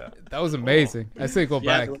 Yeah. That was amazing. I say go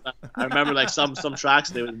back. I remember like some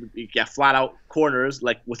tracks they would get flat out corners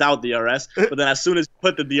like without DRS, but then as soon as you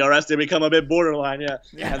put the DRS, they become a bit borderline. Yeah.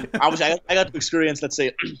 And obviously I got to experience, let's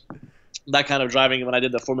say, that kind of driving when I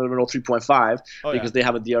did the Formula Renault 3.5 because they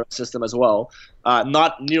have a DRS system as well.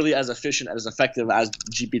 Not nearly as efficient and as effective as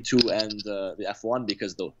GP2 and the F1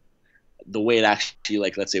 because the way it actually,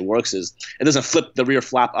 like, let's say, works is it doesn't flip the rear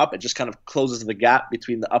flap up. It just kind of closes the gap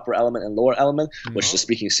between the upper element and lower element, which, just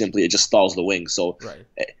speaking simply, it just stalls the wing. So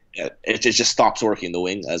it just stops working the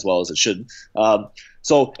wing as well as it should.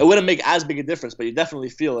 So it wouldn't make as big a difference, but you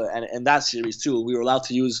definitely feel it. And in that series, too, we were allowed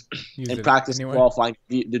to use in practice qualifying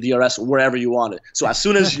the DRS wherever you wanted. So as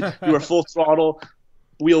soon as you were full throttle,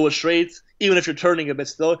 wheel was straight, even if you're turning a bit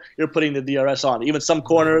still, you're putting the DRS on. Even some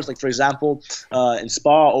corners, like for example, in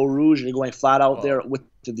Spa, Eau Rouge, you're going flat out there with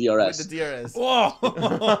the DRS. With the DRS.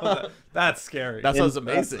 Whoa, that's scary. That sounds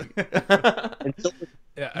amazing.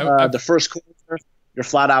 The first corner, you're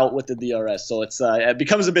flat out with the DRS, so it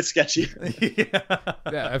becomes a bit sketchy.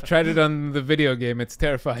 Yeah, I've tried it on the video game. It's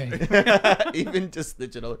terrifying. Even just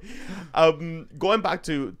digital. Going back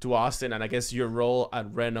to Austin, and I guess your role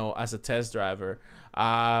at Renault as a test driver.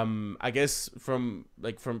 I guess from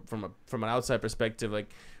an outside perspective, like,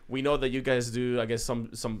 we know that you guys do, I guess,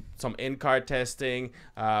 some in-car testing.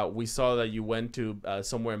 We saw that you went to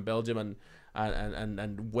somewhere in Belgium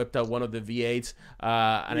and whipped out one of the V8s.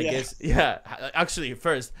 And I guess, actually,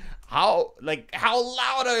 first, how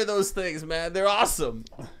loud are those things, man? They're awesome.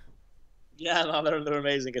 Yeah, no, they're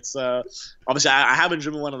amazing. It's obviously I haven't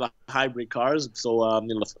driven one of the hybrid cars, so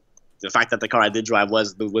the fact that the car I did drive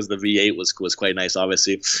was the V8 was quite nice.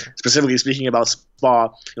 Obviously, specifically speaking about Spa,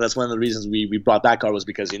 that's one of the reasons we brought that car was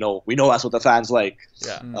because we know that's what the fans like.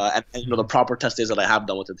 And the proper test days that I have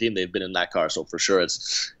done with the team, they've been in that car, so for sure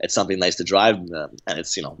it's something nice to drive, and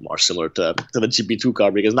it's more similar to the GP2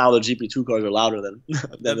 car, because now the GP2 cars are louder than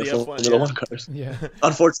the Formula 1 cars. Yeah,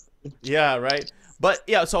 unfortunately. Yeah, right. But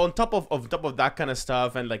yeah, so on top of that kind of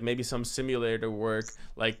stuff, and like maybe some simulator work,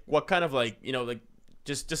 like what kind of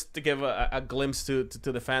just to give a glimpse to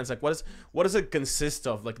the fans, like what does it consist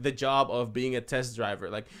of, like the job of being a test driver?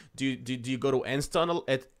 Like do you go to Enstone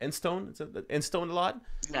a lot?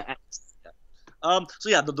 Yeah. So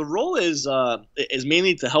yeah, the role is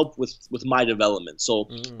mainly to help with my development. So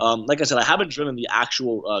like I said, I haven't driven the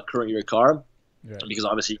actual current year car. Yeah. Because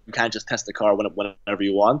obviously you can't just test the car whenever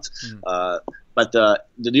you want. But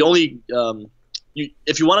the only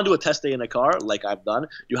if you want to do a test day in a car, like I've done,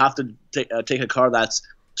 you have to take a car that's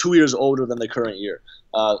 2 years older than the current year.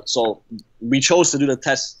 So we chose to do the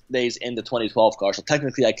test days in the 2012 car. So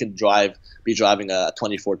technically I could be driving a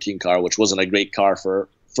 2014 car, which wasn't a great car for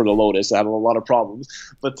the Lotus. I have a lot of problems.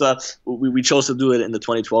 But we chose to do it in the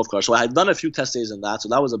 2012 car. So I had done a few test days in that. So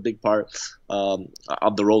that was a big part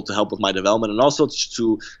of the role to help with my development, and also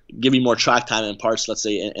to give me more track time and parts, let's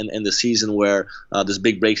say, in the season where there's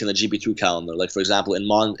big breaks in the GP2 calendar. Like, for example,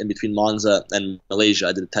 in between Monza and Malaysia,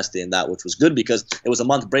 I did a test day in that, which was good because it was a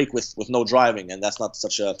month break with no driving, and that's not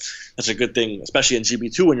such a good thing, especially in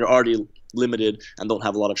GP2 when you're already limited and don't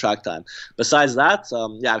have a lot of track time. Besides that,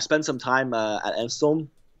 I've spent some time at Enstone.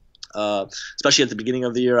 Especially at the beginning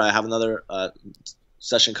of the year, I have another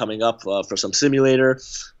session coming up for some simulator,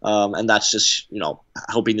 and that's just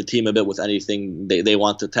helping the team a bit with anything they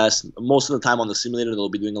want to test. Most of the time on the simulator, they'll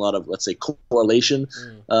be doing a lot of, let's say, correlation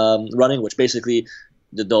running, which basically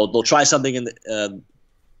they'll try something in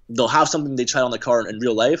they'll have something they tried on the car in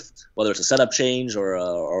real life, whether it's a setup change or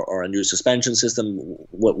a new suspension system,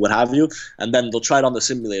 what have you, and then they'll try it on the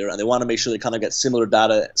simulator, and they want to make sure they kind of get similar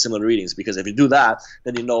data, similar readings, because if you do that,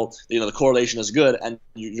 then the correlation is good, and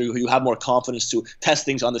you have more confidence to test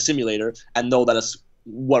things on the simulator and know that it's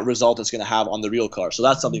what result it's going to have on the real car. So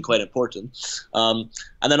that's something quite important. And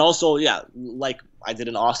then also, like I did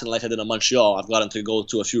in Austin, like I did in Montreal, I've gotten to go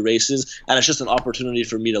to a few races, and it's just an opportunity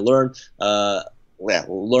for me to learn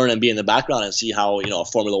and be in the background and see how a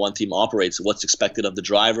Formula One team operates, what's expected of the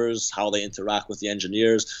drivers, how they interact with the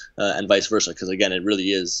engineers, and vice versa. Because again, it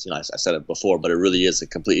really is, I said it before, but it really is a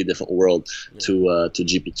completely different world to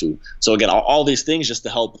GP2. So again, all these things just to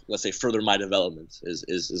help, let's say, further my development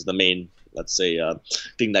is the main, let's say,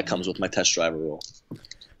 thing that comes with my test driver role.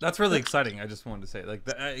 That's really exciting. I just wanted to say, like,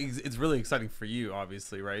 it's really exciting for you,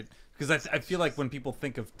 obviously, right? Because I feel like when people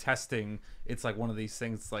think of testing, it's like one of these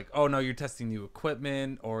things like, oh no, you're testing new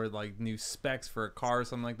equipment or like new specs for a car or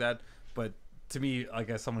something like that. But to me, like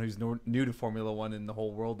as someone who's new to Formula One and the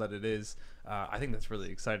whole world that it is, I think that's really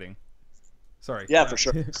exciting. Sorry. Yeah, for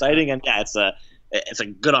sure, exciting, and yeah, it's a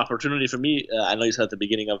good opportunity for me. I know you said at the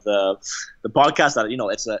beginning of the podcast that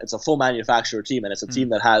it's a full manufacturer team, and it's a team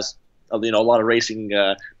that has a lot of racing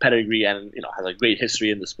pedigree and has a great history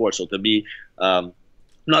in the sport. So to be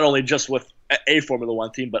not only just with a Formula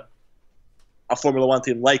One team, but a Formula One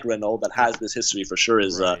team like Renault that has this history for sure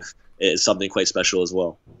is something quite special as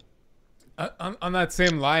well. On that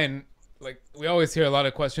same line, like we always hear a lot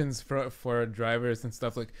of questions for drivers and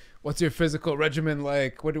stuff like, what's your physical regimen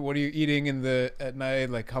like? What are you eating at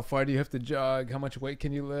night? Like how far do you have to jog? How much weight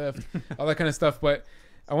can you lift? All that kind of stuff. But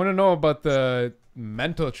I want to know about the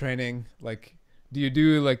mental training. Like, do you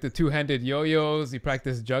do like the two-handed yo-yos? You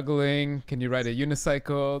practice juggling? Can you ride a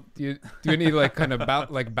unicycle? Do you do any like kind of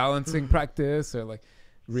balancing practice or like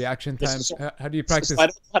reaction times? How do you practice? So I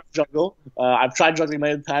don't know how to juggle. I've tried juggling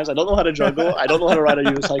many times. I don't know how to juggle. I don't know how to ride a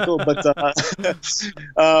unicycle. But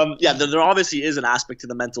yeah, there obviously is an aspect to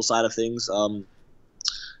the mental side of things.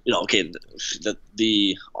 Okay,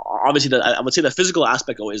 obviously I would say the physical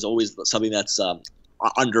aspect is always something that's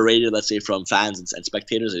underrated, let's say, from fans and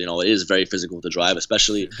spectators. It is very physical to drive,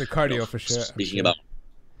 especially the cardio for sure. Speaking about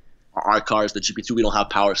our cars, the GP2, we don't have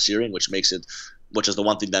power steering, which is the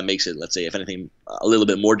one thing that makes it, let's say, if anything, a little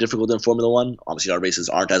bit more difficult than Formula One. Obviously, our races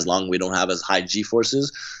aren't as long. We don't have as high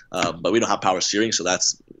G-forces, but we don't have power steering, so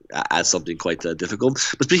that's adds something quite difficult.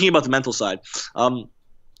 But speaking about the mental side,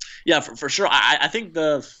 yeah, for sure, I think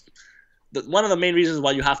one of the main reasons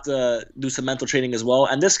why you have to do some mental training as well,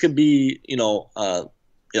 and this could be,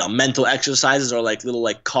 mental exercises or like little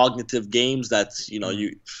like cognitive games that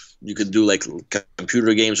you could do, like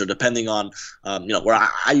computer games, or depending on where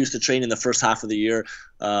I used to train in the first half of the year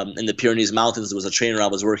in the Pyrenees Mountains. There was a trainer I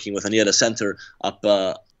was working with, and he had a center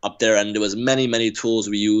up there, and there was many tools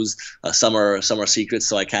we used. Some are secrets,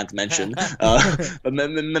 so I can't mention. But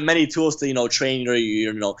many tools to train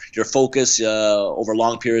your focus over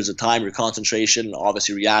long periods of time, your concentration.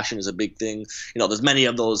 Obviously, reaction is a big thing. There's many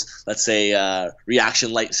of those, let's say,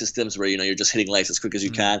 reaction light systems where you're just hitting lights as quick as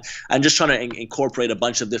you can, and just trying to incorporate a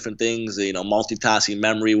bunch of different things. Multitasking,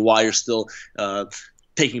 memory, while you're still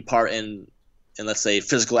taking part in let's say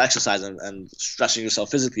physical exercise and stretching yourself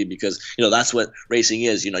physically, because that's what racing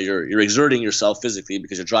is. You're exerting yourself physically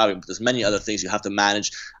because you're driving, but there's many other things you have to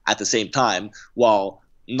manage at the same time while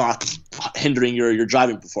not hindering your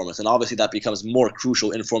driving performance. And obviously that becomes more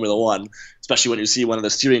crucial in Formula One, especially when you see one of the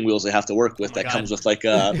steering wheels they have to work with comes with like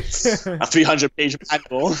a 300-page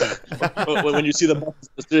manual. When you see the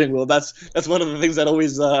steering wheel, that's one of the things that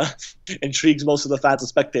always intrigues most of the fans and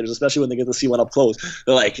spectators, especially when they get to see one up close.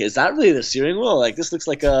 They're like, is that really the steering wheel? Like, this looks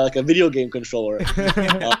like a video game controller.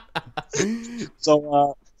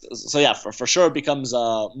 So yeah, for sure it becomes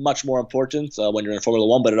much more important when you're in Formula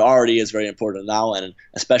One, but it already is very important now, and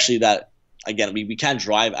especially that, again, we can't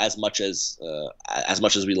drive as much as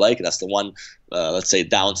we like. That's the one, let's say,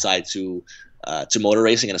 downside to motor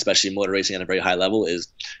racing, and especially motor racing at a very high level, is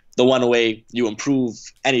the one way you improve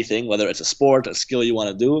anything, whether it's a sport, a skill you want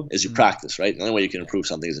to do, is you practice, right? The only way you can improve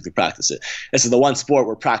something is if you practice it. This is the one sport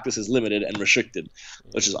where practice is limited and restricted,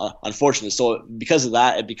 which is unfortunate. So because of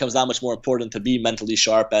that, it becomes that much more important to be mentally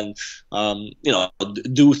sharp and,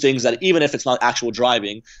 do things that, even if it's not actual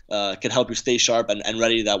driving, can help you stay sharp and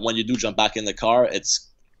ready, that when you do jump back in the car, it's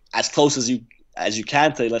as close as you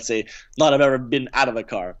can to, let's say, not have ever been out of a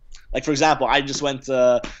car. Like, for example, I just went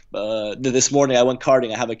this morning. I went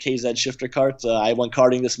karting. I have a KZ shifter kart. I went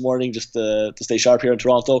karting this morning just to stay sharp here in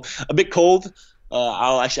Toronto. A bit cold.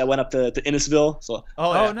 I went up to Innisville. So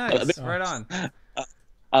nice. Right on.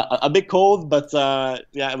 A bit cold, but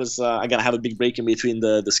yeah, it was. Again, I have a big break in between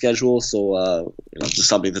the schedule, so just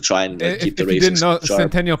something to try and keep the racing. If you didn't know, sharp.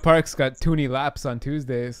 Centennial Park's got toony laps on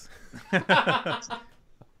Tuesdays. I'm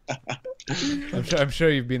sure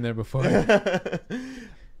you've been there before.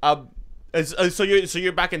 So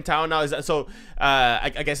you're back in town now. Is that so? I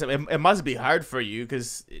guess it must be hard for you,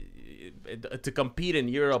 because to compete in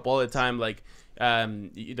Europe all the time, like,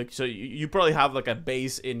 so you probably have like a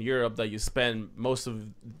base in Europe that you spend most of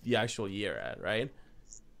the actual year at, right?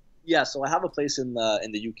 Yeah, so I have a place in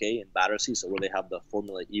the UK in Battersea, so where they have the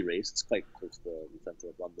Formula E race. It's quite close to the center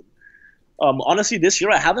of London. Honestly, this year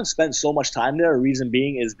I haven't spent so much time there. Reason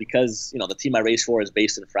being is because the team I race for is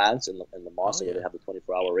based in France, in Le Mans, where they have the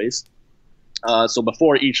 24-hour race. So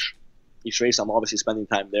before each each race, I'm obviously spending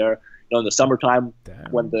time there. In the summertime,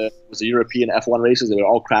 Damn. when it was the European F1 races, they were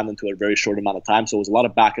all crammed into a very short amount of time. So it was a lot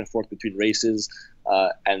of back and forth between races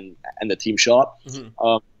and the team shop.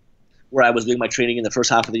 Where I was doing my training in the first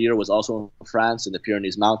half of the year was also in France in the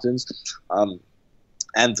Pyrenees Mountains.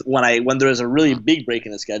 And when there is a really big break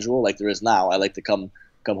in the schedule, like there is now, I like to come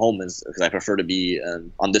home because I prefer to be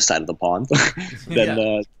on this side of the pond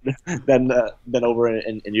than over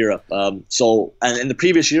in Europe. So, and in the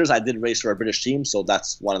previous years, I did race for a British team, so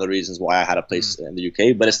that's one of the reasons why I had a place in the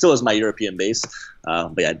UK. But it still is my European base.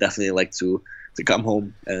 But yeah, I definitely like to come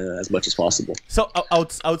home as much as possible. So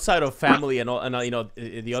outside of family and all, and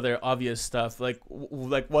the other obvious stuff, like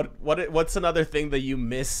what's another thing that you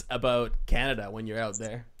miss about Canada when you're out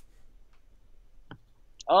there?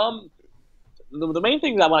 The main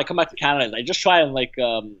thing that when I come back to Canada is I just try and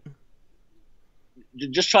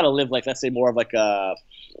just try to live like, let's say, more of like a,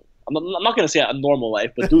 I'm not going to say a normal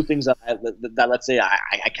life, but do things that let's say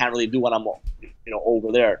I can't really do when I'm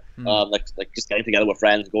over there. Like just getting together with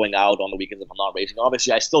friends, going out on the weekends if I'm not racing.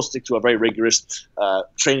 Obviously, I still stick to a very rigorous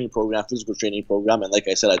training program, physical training program, and like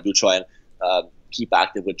I said, I do try and keep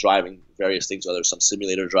active with driving various things, whether it's some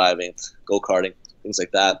simulator driving, go-karting, things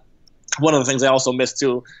like that. One of the things I also miss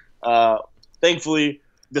too, thankfully,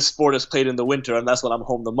 this sport is played in the winter, and that's when I'm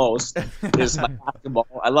home the most, is my basketball.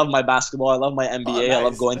 I love my basketball. I love my NBA. Oh, nice. I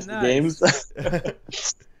love going to the games.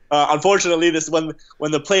 Unfortunately,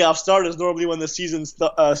 when the playoffs start is normally when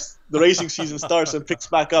the racing season starts and picks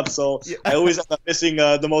back up. So I always end up missing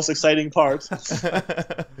the most exciting part.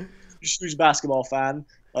 Huge basketball fan.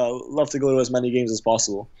 Love to go to as many games as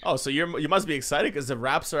possible. Oh, so you must be excited because the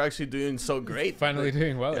Raps are actually doing so great. Finally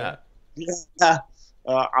doing well. Yeah.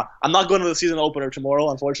 I'm not going to the season opener tomorrow,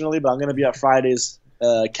 unfortunately, but I'm going to be at Friday's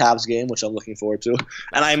Cavs game, which I'm looking forward to.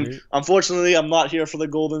 And unfortunately, I'm not here for the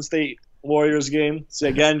Golden State Warriors game. So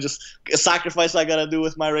again, just a sacrifice I got to do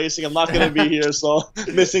with my racing. I'm not going to be here, so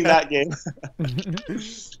missing that game.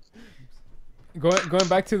 Going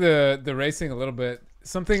back to the racing a little bit,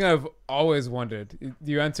 something I've always wondered.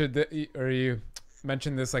 You answered or you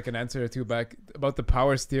mentioned this like an answer or two back about the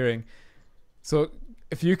power steering. So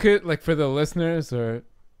if you could, like, for the listeners or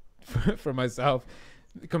for myself,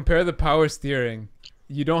 compare the power steering.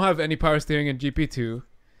 You don't have any power steering in GP2.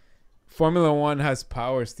 Formula One has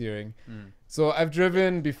power steering. So I've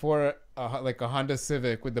driven before like a Honda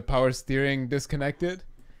Civic with the power steering disconnected.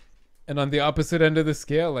 And on the opposite end of the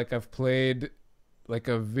scale, like I've played like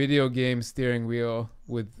a video game steering wheel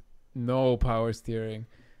with no power steering.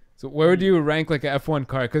 So where would you rank like a F1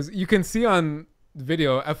 car? Because you can see on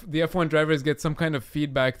video the F1 drivers get some kind of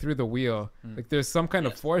feedback through the wheel. Like there's some kind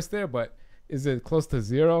of force there, but is it close to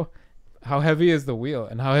zero? How heavy is the wheel,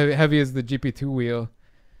 and how heavy is the GP2 wheel?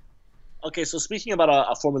 Okay, so speaking about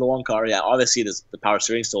a Formula One car, yeah, obviously there's the power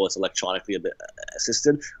steering, so it's electronically a bit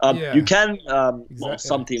assisted. You can, well,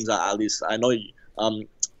 some teams at least, I know,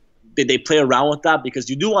 they play around with that because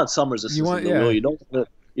you do want some resistance in the wheel. You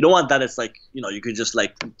don't want that. It's like, you could just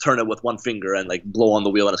like turn it with one finger and like blow on the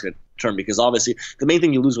wheel and it's going to turn, because obviously the main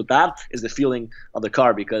thing you lose with that is the feeling of the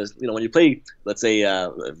car, because, when you play, let's say,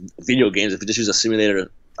 video games, if you just use a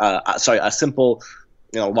simulator, a simple,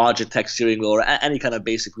 Logitech steering wheel or any kind of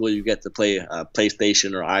basic wheel you get to play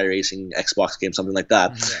PlayStation or iRacing, Xbox game, something like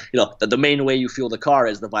that. The main way you feel the car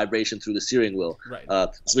is the vibration through the steering wheel. Right.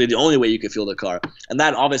 It's really the only way you can feel the car, and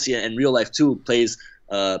that obviously in real life too plays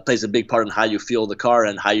a big part in how you feel the car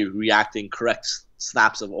and how you react in correct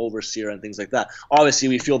snaps of oversteer and things like that. Obviously,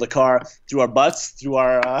 we feel the car through our butts, through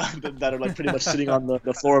our that are like pretty much sitting on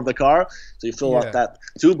the floor of the car. So you feel like that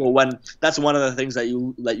too. But that's one of the things that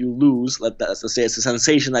you lose. Let's say it's a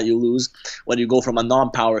sensation that you lose when you go from a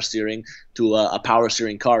non-power steering to a power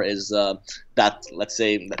steering car is that, let's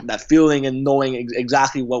say, that feeling and knowing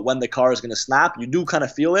exactly when the car is going to snap. You do kind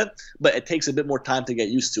of feel it, but it takes a bit more time to get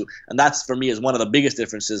used to. And that's, for me, is one of the biggest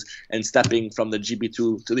differences in stepping from the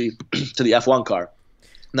GP2 to the F1 car.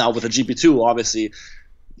 Now, with the GP2, obviously,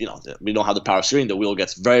 we don't have the power steering. The wheel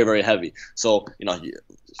gets very, very heavy. So,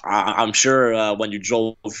 I'm sure when you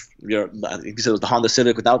drove I think you said it was the Honda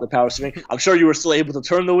Civic without the power steering, I'm sure you were still able to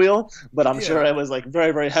turn the wheel, but I'm sure it was like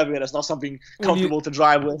very, very heavy, and it's not something comfortable to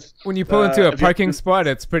drive with. When you pull into a parking spot,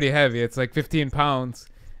 it's pretty heavy. It's like 15 pounds.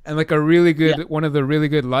 And like a really good, one of the really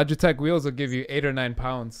good Logitech wheels will give you 8 or 9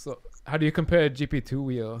 pounds. So how do you compare a GP2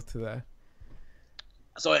 wheel to that?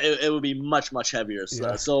 So it would be much, much heavier.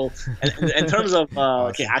 So in terms of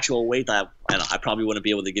actual weight, I probably wouldn't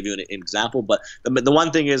be able to give you an example. But the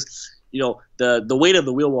one thing is, the weight of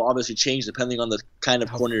the wheel will obviously change depending on the kind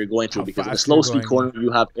of corner you're going through. Because in a slow speed corner,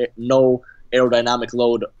 you have no aerodynamic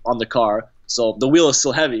load on the car. So the wheel is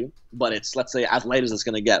still heavy, but it's, let's say, as light as it's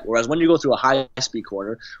going to get. Whereas when you go through a high-speed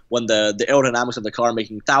corner, when the aerodynamics of the car are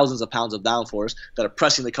making thousands of pounds of downforce that are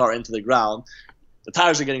pressing the car into the ground, the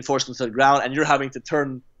tires are getting forced into the ground, and you're having to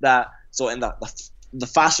turn that. So in the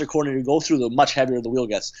faster corner you go through, the much heavier the wheel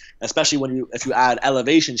gets. Especially if you add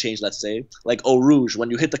elevation change, let's say, like Eau Rouge,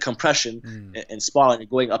 when you hit the compression in Spa and you're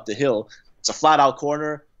going up the hill, it's a flat-out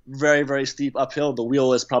corner, very, very steep uphill. The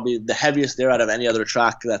wheel is probably the heaviest there out of any other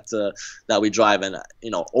track that we drive, and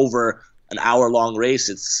over an hour-long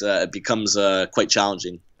race, it becomes quite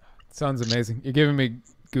challenging. Sounds amazing. You're giving me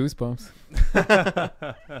goosebumps.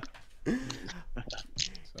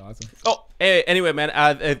 Awesome. Oh, anyway, man.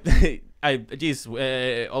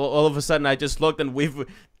 All of a sudden I just looked, and we've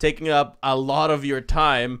taken up a lot of your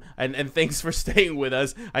time, and thanks for staying with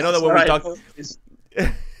us. I know that when we talked.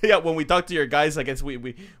 Yeah, when we talked to your guys, I guess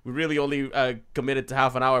we really only committed to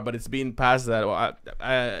half an hour, but it's been past that.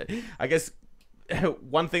 I guess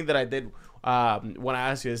one thing that I did want to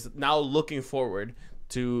ask you is, now looking forward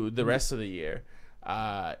to the rest of the year,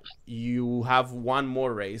 you have one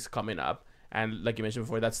more race coming up, and like you mentioned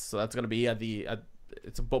before, that's going to be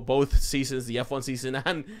it's both seasons, the F1 season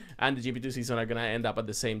and the GP2 season are going to end up at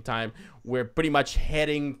the same time. We're pretty much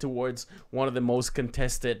heading towards one of the most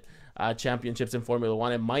contested championships in Formula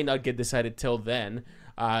One. It might not get decided till then.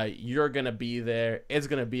 You're gonna be there. It's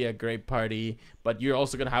gonna be a great party, but you're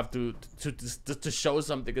also gonna have to show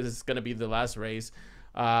something, because it's gonna be the last race.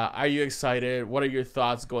 Are you excited? What are your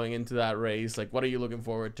thoughts going into that race? Like, what are you looking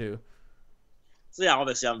forward to? So yeah,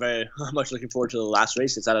 obviously I'm very much looking forward to the last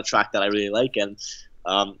race. It's at a track that I really like, and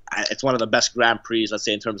it's one of the best Grand Prix, let's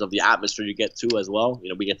say, in terms of the atmosphere you get to as well.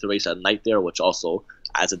 We get to race at night there, which also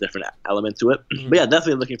adds a different element to it. But yeah,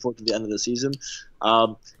 definitely looking forward to the end of the season.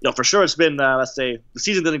 For sure, it's been, let's say, the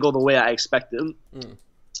season didn't go the way I expected.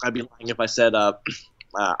 I'd be lying if I said I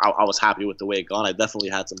was happy with the way it gone. I definitely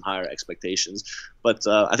had some higher expectations. But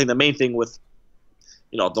I think the main thing with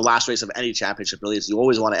the last race of any championship really is you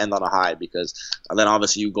always want to end on a high, because then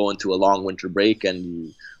obviously you go into a long winter break,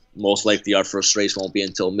 and most likely our first race won't be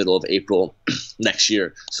until middle of April next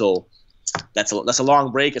year. So that's a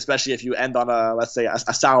long break, especially if you end on let's say a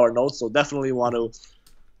sour note. So definitely want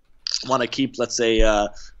to keep, let's say,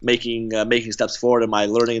 making steps forward in my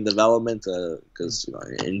learning and development, because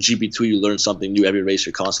in GP2 you learn something new every race.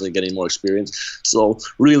 You're constantly getting more experience, so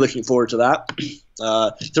really looking forward to that.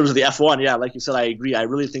 In terms of the F1, yeah, like you said, I agree. I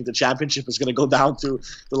really think the championship is going to go down to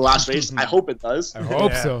the last race. I hope it does. I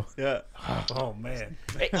hope so. Yeah. Oh man.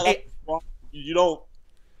 You don't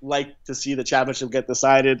like to see the championship get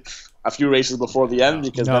decided a few races before the end,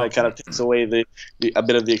 because then it kind of takes away a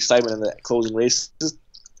bit of the excitement in the closing races.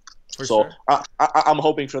 So sure. I'm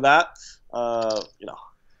hoping for that, and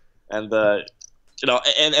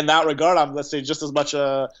in that regard, I'm, let's say, just as much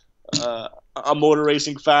a motor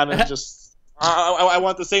racing fan, and just I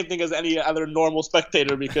want the same thing as any other normal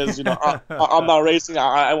spectator, because I'm not racing.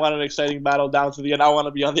 I want an exciting battle down to the end. I want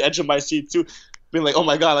to be on the edge of my seat too, being like, oh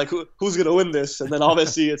my god, like who's gonna win this? And then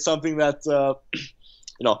obviously it's something that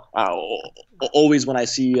always when I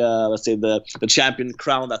see, let's say, the champion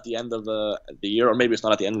crowned at the end of the year, or maybe it's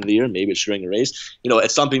not at the end of the year, maybe it's during a race,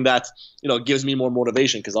 it's something that, gives me more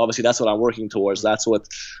motivation, because obviously that's what I'm working towards. That's what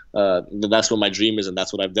my dream is, and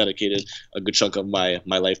that's what I've dedicated a good chunk of my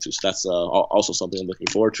life to. So that's also something I'm looking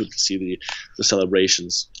forward to see the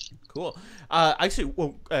celebrations. Cool. Actually,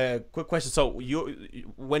 quick question. So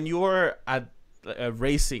when you're at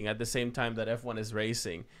racing at the same time that F1 is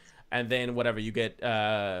racing, and then whatever you get,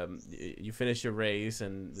 you finish your race,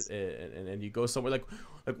 and you go somewhere. Like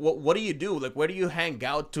what do you do? Like, where do you hang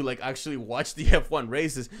out to actually watch the F1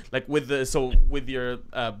 races? Like with your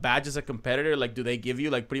badge as a competitor, do they give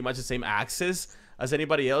you pretty much the same access as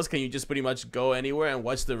anybody else? Can you just pretty much go anywhere and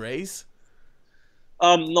watch the race?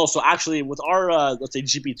 No. So actually, with our let's say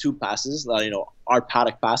GP2 passes, our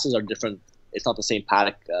paddock passes are different. It's not the same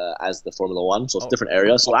paddock as the Formula One, so it's different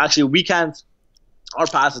areas. So actually, we can't. Our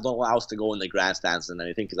passes don't allow us to go in the grandstands and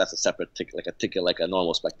anything, because that's a separate ticket, like a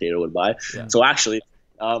normal spectator would buy. Yeah. So actually,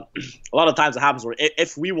 a lot of times it happens where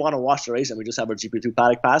if we want to watch the race and we just have our GP2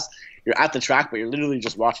 paddock pass, you're at the track, but you're literally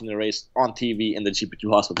just watching the race on TV in the GP2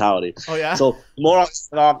 hospitality. Oh yeah. So more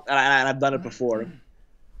often, and I've done it before.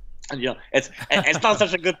 And it's not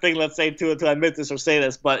such a good thing, let's say, to admit this or say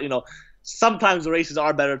this, but sometimes the races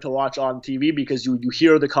are better to watch on TV, because you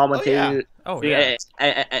hear the commentator,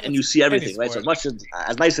 and you see everything, right? So as much as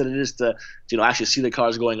nice as it is to actually see the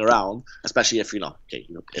cars going around, especially if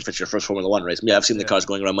if it's your first Formula One race. I've seen the cars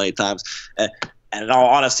going around many times, and in all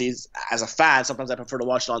honesty, as a fan, sometimes I prefer to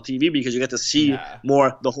watch it on TV, because you get to see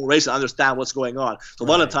more the whole race and understand what's going on. So a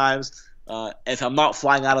lot of times, if I'm not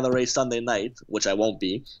flying out of the race Sunday night, which I won't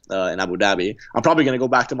be in Abu Dhabi, I'm probably going to go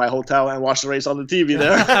back to my hotel and watch the race on the TV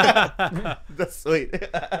there. That's sweet.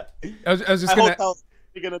 I was just My gonna. hotel's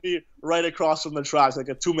going to be right across from the tracks, like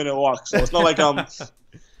a 2-minute walk. So it's not like I'm just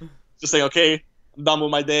saying, okay, I'm done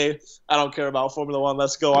with my day. I don't care about Formula One.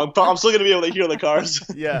 Let's go. I'm still going to be able to hear the cars.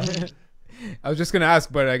 Yeah. I was just gonna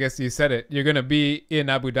ask, but I guess you said it. You're gonna be in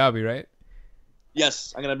Abu Dhabi, right?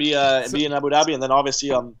 Yes, I'm going to be in Abu Dhabi, and then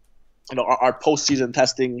obviously our postseason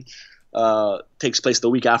testing takes place the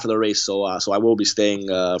week after the race, so I will be staying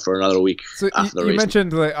for another week So after the you race.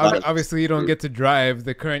 mentioned like obviously you don't get to drive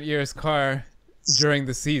the current year's car during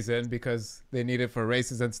the season because they need it for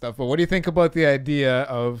races and stuff. But what do you think about the idea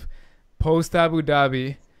of post Abu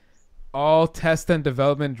Dhabi, all test and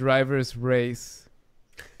development drivers race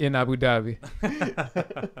in Abu Dhabi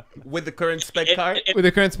With the current spec car? with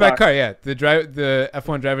the current spec car? Yeah, the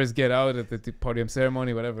F1 drivers get out at the podium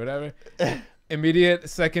ceremony, whatever. Immediate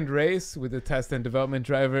second race with the test and development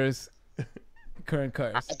drivers, current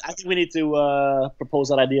cars. I think we need to propose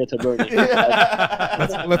that idea to Bernie.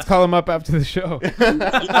 Let's call him up after the show.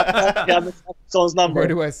 Yeah, someone's number. Where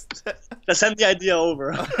do I? Just send the idea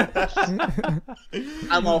over.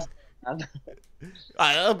 I'm all.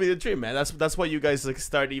 That'll be the dream, man. That's why you guys like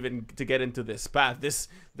start even to get into this path, this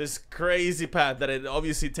crazy path that it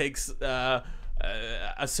obviously takes a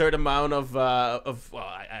certain amount of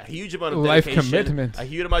a huge amount of life dedication, commitment, a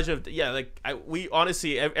huge amount of we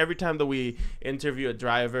honestly every time that we interview a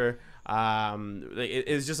driver,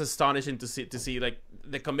 it's just astonishing to see like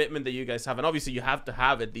the commitment that you guys have, and obviously you have to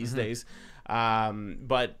have it these days.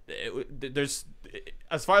 But there's,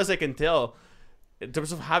 as far as I can tell, in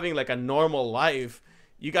terms of having like a normal life,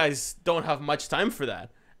 you guys don't have much time for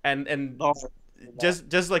that. And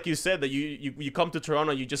just like you said, that you come to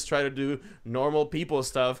Toronto, you just try to do normal people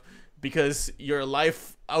stuff because your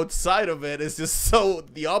life outside of it is just so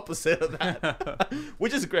the opposite of that,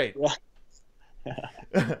 which is great.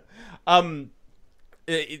 I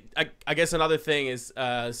guess another thing is,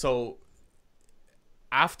 so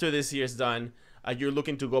after this year's done, you're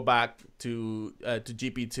looking to go back to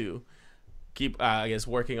GP2. Keep I guess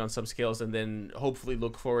working on some skills, and then hopefully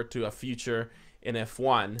look forward to a future in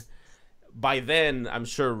F1. By then, I'm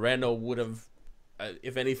sure Renault would have,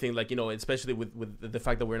 if anything, like, you know, especially with the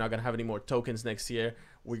fact that we're not going to have any more tokens next year,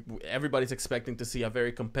 everybody's expecting to see a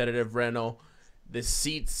very competitive Renault. The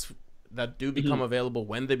seats that do become available,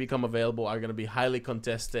 when they become available, are going to be highly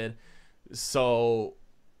contested. So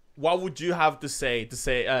what would you have to say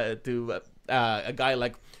to a guy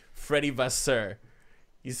like Freddy Vasseur?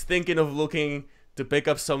 He's thinking of looking to pick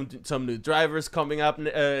up some new drivers coming up, in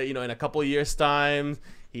a couple of years' time.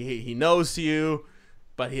 He knows you,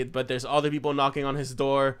 but there's other people knocking on his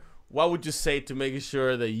door. What would you say to making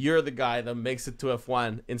sure that you're the guy that makes it to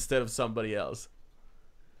F1 instead of somebody else?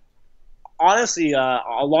 Honestly, a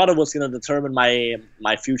lot of what's going to determine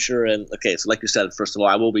my future, and okay, so like you said, first of all,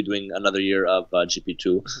 I will be doing another year of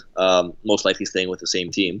GP2, most likely staying with the same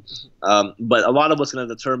team. But a lot of what's going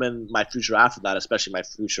to determine my future after that, especially my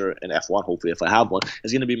future in F1, hopefully if I have one,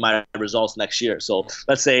 is going to be my results next year. So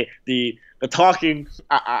let's say the talking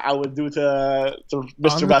I would do to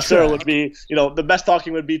Mr. Vasseur would be, the best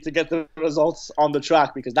talking would be to get the results on the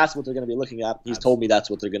track, because that's what they're going to be looking at. He's told me that's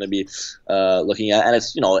what they're going to be looking at, and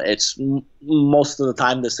it's most of the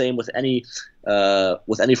time the same with any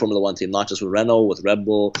Formula One team, not just with Renault, with Red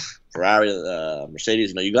Bull, Ferrari,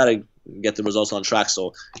 Mercedes. You got to get the results on track.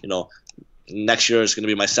 So next year is going to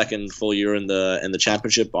be my second full year in the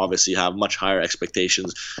championship. Obviously, have much higher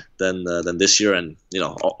expectations than this year, and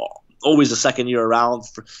always the second year around.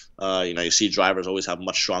 You see drivers always have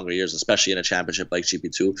much stronger years, especially in a championship like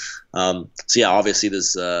GP2. So yeah, obviously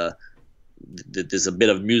there's a bit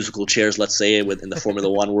of musical chairs, let's say, in the Formula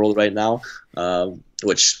One world right now,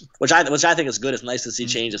 which I think is good. It's nice to see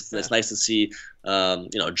change. It's nice to see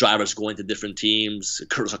drivers going to different teams,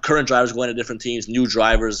 current drivers going to different teams, new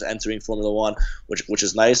drivers entering Formula One, which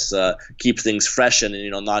is nice. Keeps things fresh, and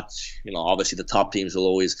not obviously the top teams will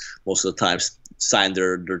always most of the time sign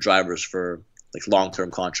their drivers for like long-term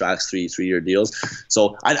contracts, three-year deals.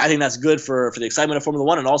 So I think that's good for the excitement of Formula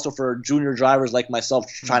One, and also for junior drivers like myself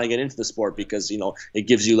trying to get into the sport, because it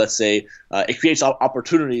gives you, let's say, it creates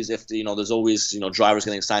opportunities if there's always drivers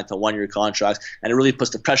getting signed to one-year contracts, and it really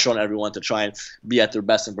puts the pressure on everyone to try and be at their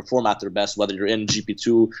best and perform at their best, whether you're in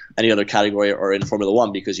GP2, any other category, or in Formula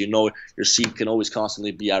One, because your seat can always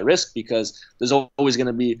constantly be at risk, because there's always going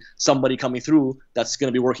to be somebody coming through that's going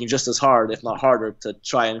to be working just as hard, if not harder, to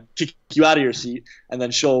try and kick you out of your seat and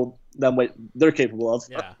then show them what they're capable of.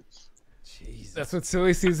 Yeah. Jesus. That's what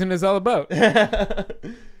silly season is all about. What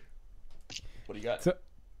do you got?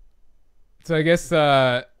 So I guess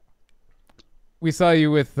we saw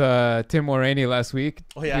you with Tim Mulroney last week.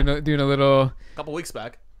 Oh, yeah. Doing a little A couple weeks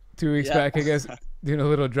back. 2 weeks back, I guess, doing a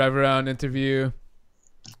little drive around interview.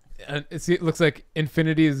 And it looks like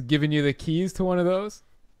Infinity is giving you the keys to one of those.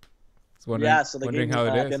 So So they wondering gave how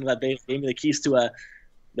me, it is. they gave me the keys to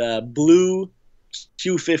the blue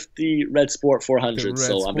Q50 Red Sport 400. The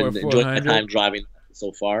So Red I've been Sport enjoying my 400. time driving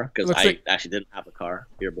so far because Looks I like- actually didn't have a car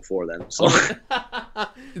here before then. So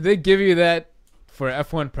Did they give you that for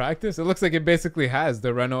F1 practice? It looks like it basically has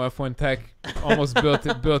the Renault F1 tech almost built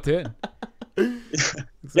in. Looks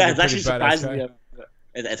yeah, like a it's pretty actually badass surprisingly car.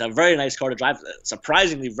 it's a very nice car to drive.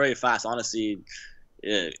 Surprisingly very fast, honestly.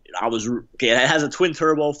 It has a twin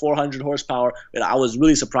turbo, 400 horsepower, and I was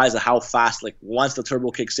really surprised at how fast. Like once the turbo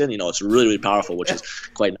kicks in, it's really, really powerful, which is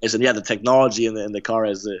quite nice. And yeah, the technology in the car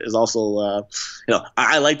is also,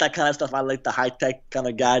 I like that kind of stuff. I like the high tech kind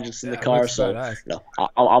of gadgets in the it car. looks So badass.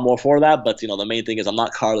 I'm more for that. But the main thing is I'm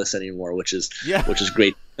not carless anymore, which is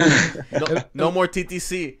great. No more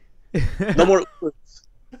TTC. No more.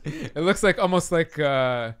 It looks like almost like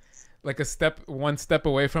one step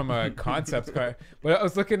away from a concept car. But I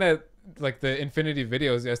was looking at like the Infinity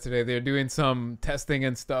videos yesterday. They're doing some testing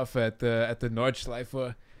and stuff at the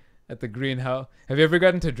Nordschleife at the Green Hell. Have you ever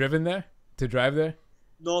gotten to drive there?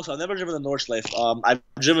 No, so I've never driven the Nordschleife. I've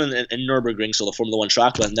driven in Nürburgring, so the Formula One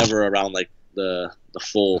track, but never around like the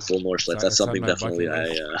full Nordschleife. It's That's on something my definitely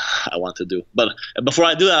bucket I want to do. But before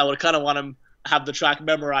I do that, I would kind of want to have the track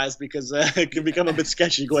memorized because it can become a bit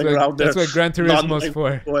sketchy going around there. That's what Gran Turismo's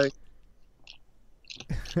for.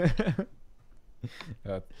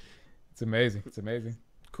 It's amazing. It's amazing.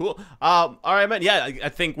 Cool. All right, man. Yeah, I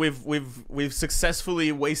think we've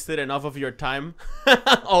successfully wasted enough of your time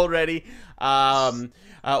already. We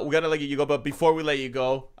gotta let you go, but before we let you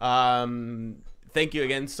go, thank you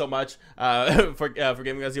again so much for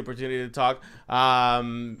giving us the opportunity to talk.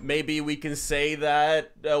 Maybe we can say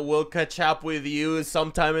that we'll catch up with you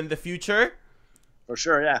sometime in the future. For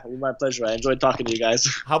sure, yeah, it was my pleasure. I enjoyed talking to you guys.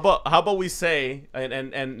 How about we say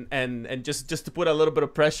and just to put a little bit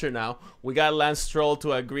of pressure now, we got Lance Stroll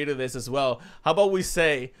to agree to this as well. How about we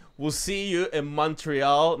say we'll see you in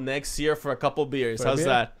Montreal next year for a couple beers? How's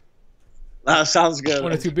that? Sounds good.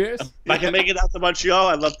 1 or 2 beers? If I can make it out to Montreal,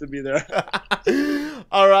 I'd love to be there.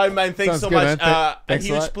 All right, man. Thanks Sounds so good, much. man. A Thanks a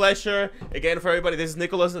huge lot. pleasure again for everybody. This is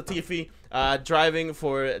Nicholas Latifi, driving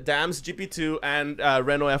for Dam's GP2 and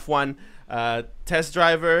Renault F1, test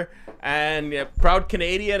driver and proud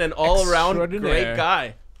Canadian and all around great Extraordinaire.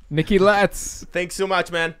 guy. Nicky Latz. Thanks so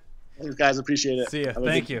much, man. Thanks, guys. Appreciate it. See ya. Have a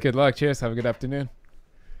Thank good- you. Good luck. Cheers. Have a good afternoon.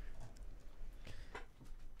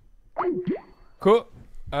 Cool.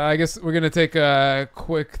 I guess we're gonna take a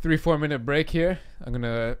quick 3-4 minute break here. I'm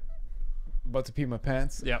about to pee my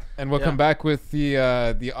pants. Yeah. And we'll Yeah. come back with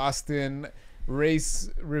the Austin race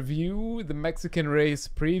review, the Mexican race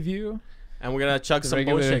preview, And we're gonna chug The some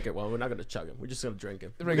regular- bone shaker. Well, we're not gonna chug it. We're just gonna drink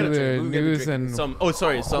it. the We're gonna regular drink it. We're gonna news drink it. and some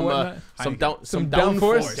whatnot. some downforce.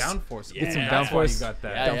 downforce. Downforce. Get some That's why downforce. you got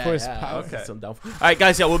that. Yeah, Downforce yeah, power. okay. Some downforce. All right,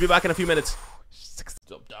 guys. Yeah, we'll be back in a few minutes.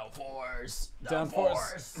 Some downforce.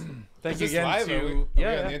 Downforce. Thank Is you this again live? to Are we on the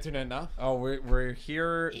yeah. internet now? Oh, we're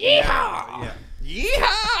here. Yeehaw! Yeah.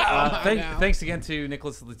 Yeah. Thanks again to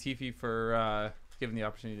Nicholas Latifi for giving the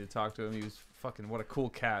opportunity to talk to him. He was fucking what a cool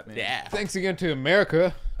cat, man. Yeah. Thanks again to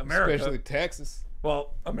America, America. especially Texas.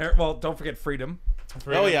 Well, don't forget freedom.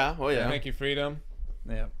 Oh yeah. Oh yeah. Thank you, freedom.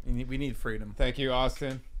 Yeah. We need freedom. Thank you,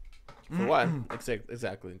 Austin, For what?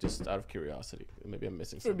 Exactly. Just out of curiosity. Maybe I'm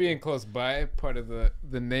missing for something. being close by, part of the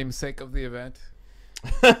namesake of the event.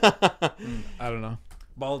 I don't know.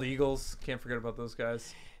 Bald Eagles. Can't forget about those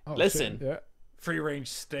guys. Oh, Listen. shit, yeah. Free range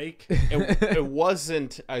steak. it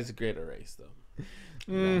wasn't as great a race though.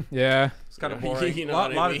 Yeah. It's kind of boring. You know lot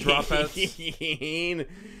what I of mean? dropouts.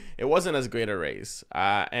 It wasn't as great a race,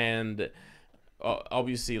 and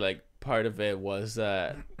obviously, like part of it was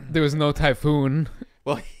There was no typhoon.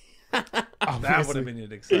 well, That would Obviously. have been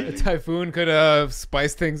A exciting. typhoon could have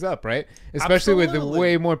spiced things up, right? Especially with Absolutely.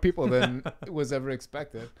 way more people than was ever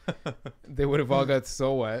expected. They would have all got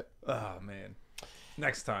so wet. Oh man.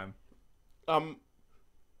 Next time. How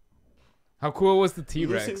cool was the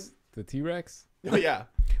T-Rex? Losing- The T-Rex? oh yeah,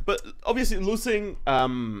 but obviously losing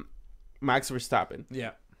Max Verstappen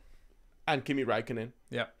Yeah. and Kimi Raikkonen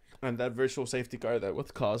Yeah. and that virtual safety car that was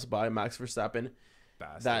caused by Max Verstappen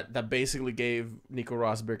Bastard. that basically gave Nico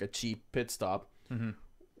Rosberg a cheap pit stop Mhm.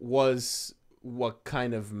 was what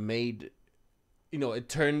kind of made, it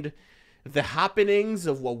turned the happenings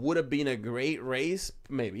of what would have been a great race,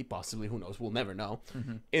 maybe, possibly, who knows, we'll never know,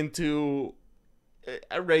 into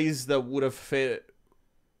a race that would have fit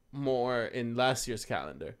more in last year's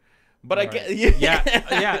calendar. But I Right. get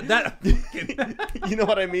Yeah, that you know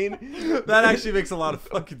what I mean. that actually makes a lot of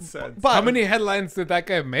fucking sense. But How many headlines did that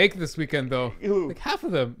guy make this weekend, though? Who? Like half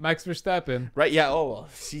of them. Max Verstappen, Right? Yeah. Oh, well,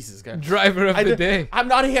 Jesus, God. driver of the day. I'm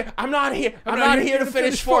not here. I'm not here to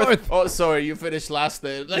finish fourth. Oh, sorry, you finished last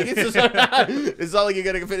then. Like it's just, it's not like you're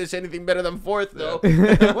gonna finish anything better than fourth, though.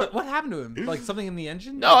 what happened to him? Like something in the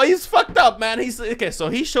engine? No, he's fucked up, man. He's okay. So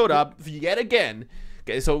he showed up yet again.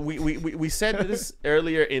 Okay, so we said this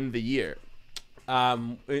earlier in the year.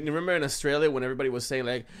 And remember in Australia when everybody was saying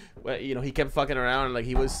like, well, you know, he kept fucking around and like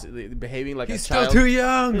he was behaving like He's a still child. too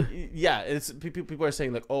young. Yeah, it's people are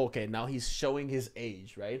saying like, oh, okay, now he's showing his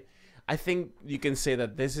age, right? I think you can say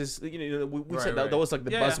that this is, you know, we Right, said right. that was like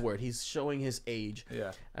the Yeah, yeah. buzzword. He's showing his age.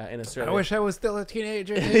 Yeah. In I Australia. wish I was still a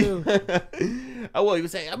teenager too. Oh well, he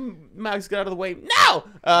was saying, Max, get out of the way now.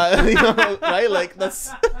 You know, right? Like that's.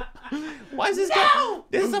 Why is this guy?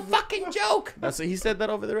 This is a fucking joke. That's he said that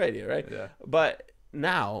over the radio, right? Yeah. But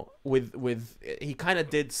now with he kind of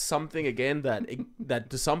did something again that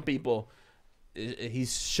to some people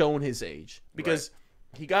he's shown his age because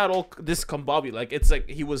he got all discombobulated. Like it's like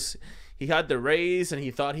he had the race and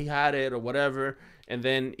he thought he had it or whatever, and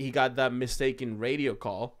then he got that mistaken radio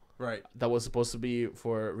call. Right. That was supposed to be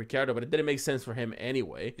for Ricciardo, but it didn't make sense for him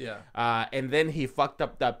anyway. Yeah. And then he fucked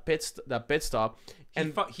up that pit stop.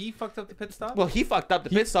 And He fucked up the pit stop? well, he fucked up the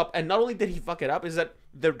pit stop, and not only did he fuck it up, is that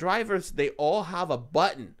the drivers they all have a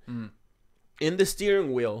button in the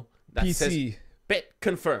steering wheel that says PC. pit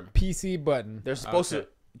confirm. PC button. They're supposed to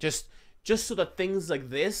just so that things like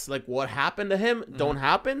this, like what happened to him, don't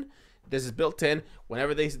happen. This is built in.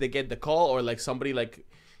 Whenever they get the call or like somebody like,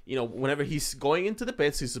 you know, whenever he's going into the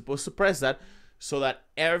pits, he's supposed to press that so that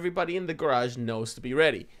everybody in the garage knows to be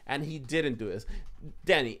ready. And he didn't do this.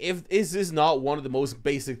 Danny, is this not one of the most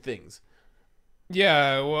basic things?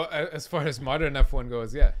 Yeah, well, as far as modern F1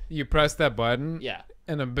 goes, yeah. You press that button, Yeah.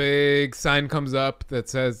 and a big sign comes up that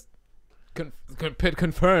says pit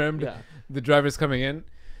confirmed. Yeah. The driver's coming in.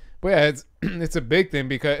 But yeah, it's it's a big thing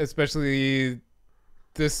because especially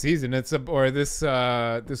this season, this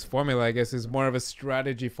formula, I guess, is more of a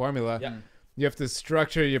strategy formula. Yeah. You have to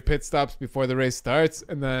structure your pit stops before the race starts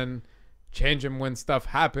and then change them when stuff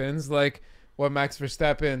happens, like what Max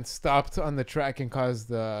Verstappen stopped on the track and caused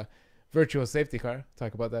the virtual safety car.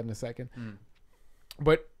 Talk about that in a second.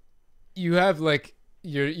 But you have like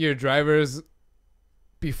your drivers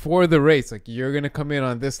before the race, like you're gonna come in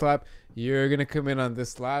on this lap, you're gonna come in on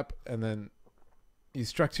this lap, and then you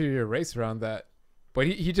structure your race around that. But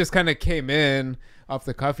he just kind of came in off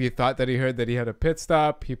the cuff. He thought that he heard that he had a pit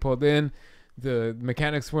stop. He pulled in. The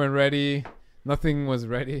mechanics weren't ready. Nothing was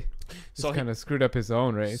ready. So Just kind of screwed up his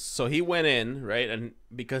own race. So he went in, right? And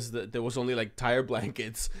because there was only like tire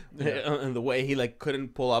blankets in the way, he like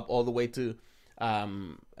couldn't pull up all the way to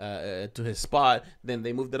his spot. Then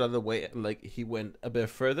they moved it other way. Like he went a bit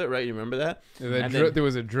further, right? You remember that? And there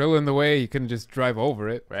was a drill in the way. You couldn't just drive over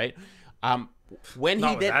it. Right? When Not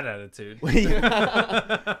he with did that attitude.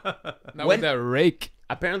 Not with that rake.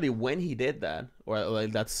 Apparently when he did that, or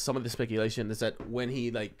like that's some of the speculation, is that when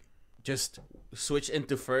he like just switched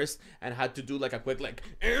into first and had to do like a quick like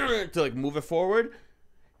to like move it forward,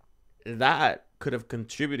 that could have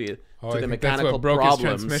contributed to the mechanical problems his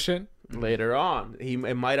transmission later on. He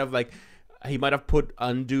might have put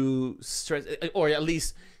undue stress, or at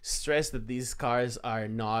least stress that these cars are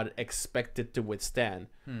not expected to withstand,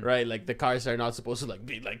 right? Like the cars are not supposed to like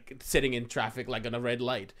be like sitting in traffic like on a red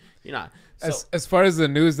light, you know. So, as far as the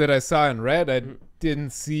news that I saw and read, I didn't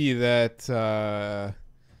see that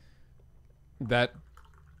that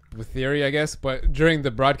theory, I guess. But during the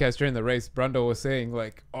broadcast, during the race, Brundle was saying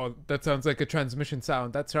like, "Oh, that sounds like a transmission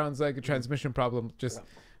sound. That sounds like a transmission problem," just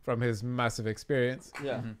from his massive experience.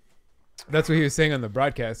 yeah. That's what he was saying on the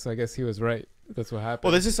broadcast. So I guess he was right. That's what happened.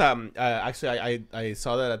 Well, this is actually I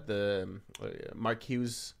saw that at the Mark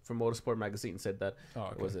Hughes from Motorsport magazine said that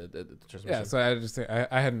okay. was it the transmission. Yeah, so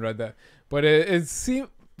I hadn't read that, but it seemed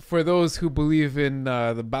for those who believe in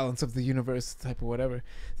the balance of the universe type of whatever,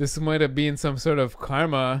 this might have been some sort of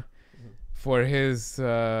karma for his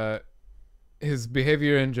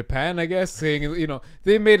behavior in Japan, I guess, saying, you know,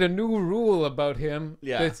 they made a new rule about him.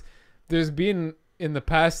 Yeah. There's been in the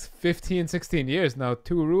past 15, 16 years now,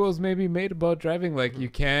 2 rules maybe made about driving. Like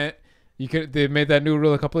they made that new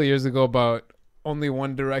rule a couple of years ago about only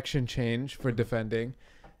one direction change for defending.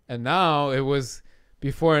 And now it was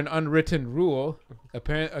before an unwritten rule,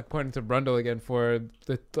 according to Brundle again, for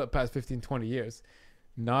the past 15, 20 years.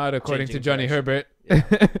 Not according Changing to Johnny direction.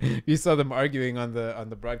 Herbert. You saw them arguing on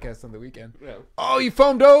the broadcast on the weekend. Yeah. Oh, you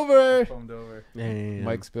foamed over. Foamed over. Damn.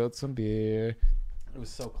 Mike spilled some beer. It was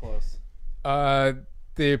so close.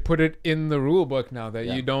 they put it in the rule book now that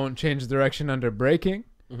you don't change direction under braking,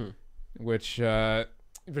 which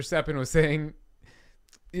Verstappen was saying.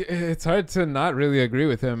 It's hard to not really agree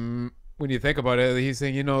with him when you think about it. He's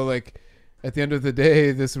saying, like, at the end of the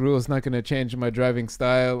day, this rule is not going to change my driving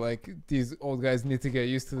style. Like, these old guys need to get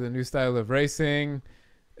used to the new style of racing.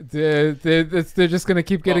 They're just going to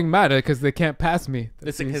keep getting mad because they can't pass me.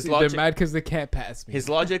 They're mad because they can't pass me. His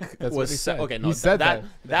logic was okay. No, he said that.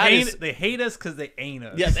 They hate us because they ain't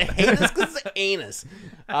us. Yeah, they hate us because they ain't us.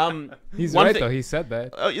 He's right though. He said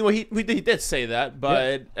that. He did say that,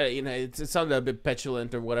 but it sounded a bit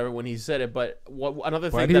petulant or whatever when he said it. But another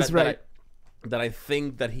thing that I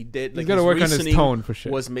think that he did, like, he's got to work on his tone for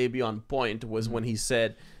sure, was maybe on point. Was when he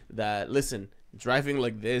said that, listen, driving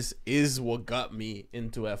like this is what got me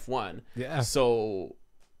into F1. Yeah. So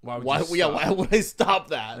why would I stop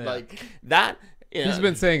that? Yeah. Like that. He's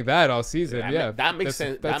been saying that all season. That makes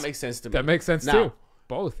sense. That makes sense to me. That makes sense now, too.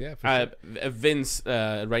 Both, yeah. For sure. Vince,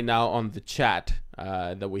 right now on the chat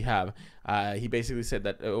that we have, he basically said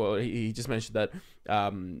that. He just mentioned that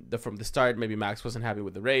from the start, maybe Max wasn't happy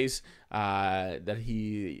with the race. That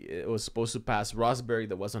he was supposed to pass Rosberg,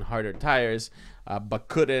 that was on harder tires, but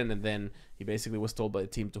couldn't, and then he basically was told by the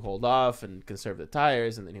team to hold off and conserve the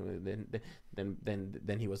tires, and then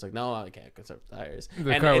he was like, no, I can't conserve the tires.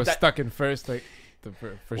 The car was stuck in first, like the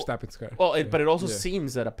Verstappen's car. Well, but it also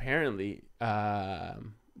seems that apparently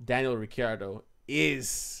Daniel Ricciardo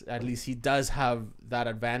is, at least he does have that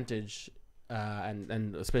advantage,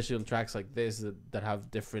 and especially on tracks like this that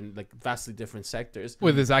have different, like vastly different sectors.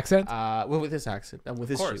 With his accent? With his accent and with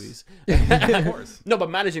his chilies. Of course. No, but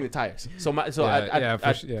managing the tires.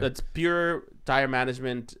 That's pure tire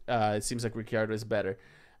management. It seems like Ricciardo is better.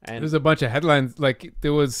 And there's a bunch of headlines, like it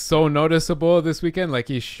was so noticeable this weekend. Like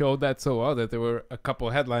he showed that so well that there were a couple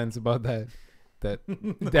headlines about that. That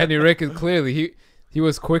Danny Rick is clearly he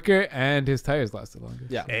was quicker and his tires lasted longer.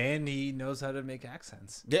 Yeah, and he knows how to make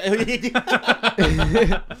accents.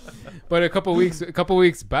 But a couple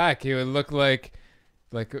weeks back, he would look like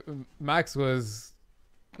Max was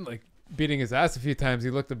like beating his ass a few times. He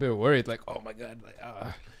looked a bit worried, like, oh my god, like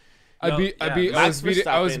I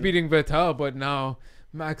was beating Vettel, but now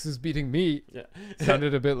Max is beating me. Yeah.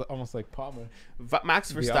 Sounded a bit almost like Palmer.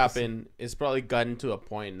 Max Verstappen is probably gotten to a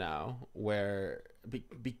point now where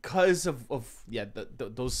because of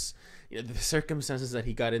those the circumstances that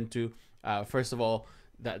he got into, first of all,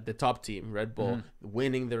 that the top team, Red Bull,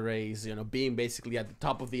 winning the race, being basically at the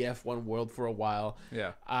top of the F1 world for a while.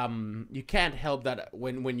 Yeah. You can't help that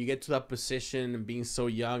when you get to that position and being so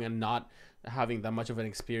young and not having that much of an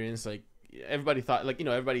experience, like everybody thought, like,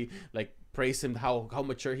 everybody like praised him how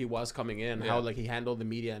mature he was coming in, how like he handled the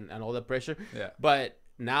media and all the pressure. Yeah. But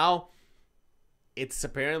now it's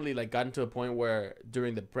apparently like gotten to a point where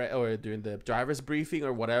during the driver's briefing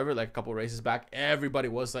or whatever, like a couple races back, everybody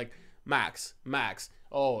was like, Max,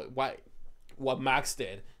 oh, what Max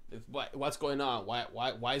did, what's going on,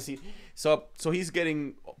 why is he so he's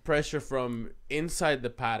getting pressure from inside the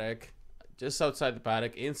paddock, just outside the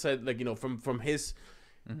paddock, inside, like, from his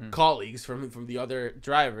colleagues, from the other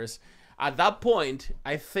drivers. At that point,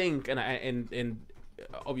 I think, and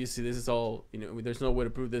obviously this is all, there's no way to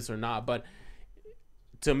prove this or not, but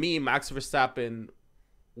to me, Max Verstappen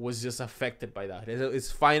was just affected by that.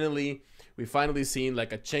 We finally seen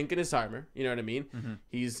like a chink in his armor. You know what I mean? Mm-hmm.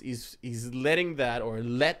 He's letting that, or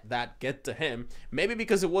let that get to him. Maybe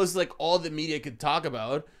because it was like all the media could talk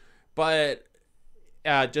about, but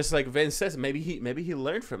just like Vince says, maybe he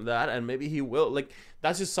learned from that, and maybe he will. Like,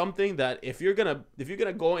 that's just something that if you're gonna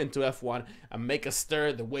go into F1 and make a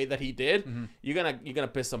stir the way that he did, you're gonna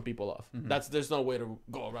piss some people off. There's no way to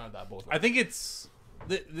go around that both ways. I think it's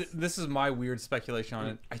this is my weird speculation on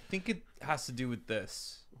it. I think it has to do with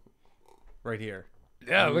this right here.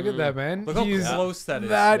 Yeah, look at that, man. Look how close that is.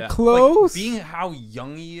 That close. Like, being how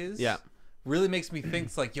young he is. Yeah. Really makes me think,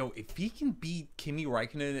 it's like, yo, if he can beat Kimi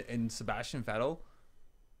Räikkönen and Sebastian Vettel,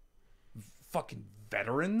 fucking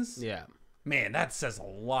veterans, man, that says a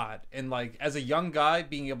lot. And like, as a young guy,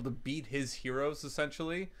 being able to beat his heroes,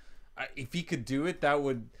 essentially, if he could do it, that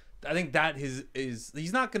would, I think that is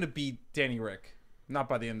he's not going to beat Danny Rick, not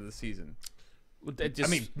by the end of the season.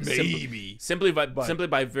 Maybe simply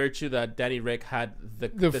by virtue that Danny Rick had the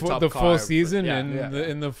top full car season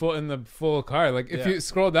in the full car. Like, if you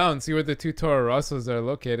scroll down, see where the two Toro Rossos are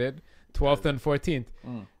located, 12th and 14th.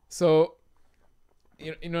 So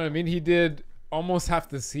you know what I mean. He did almost half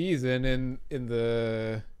the season in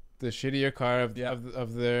the shittier car of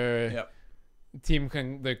their team,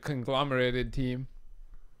 the conglomerated team.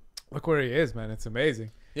 Look where he is, man. It's amazing.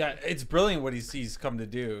 Yeah, it's brilliant what he's come to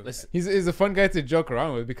do. He's a fun guy to joke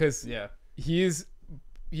around with, because he's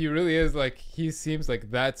he really is like, he seems like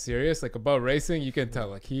that serious, like about racing. You can tell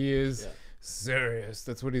like he is serious.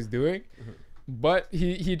 That's what he's doing. But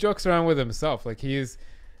he jokes around with himself. Like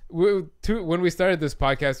when we started this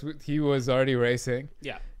podcast, he was already racing.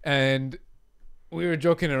 Yeah. And we were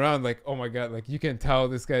joking around like, oh my God, like you can tell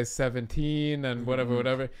this guy's 17 and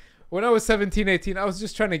whatever. When I was 17, 18, I was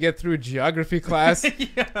just trying to get through geography class.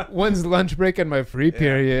 When's lunch break and my free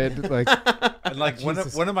period? Like, and like when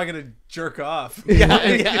am I gonna jerk off? Yeah.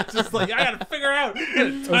 It's just like I gotta figure out,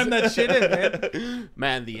 time that shit in, man.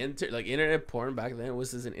 Man, the internet porn back then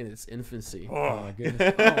was in its infancy. oh my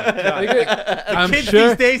goodness. Oh my God. I'm Kids sure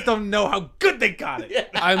these days don't know how good they got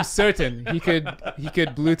it. I'm certain he could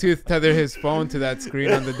Bluetooth tether his phone to that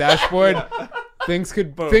screen on the dashboard. Things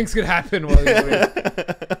could happen while he's waiting.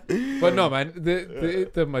 But no, man,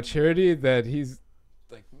 the maturity that he's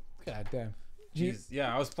like, God damn. Jeez,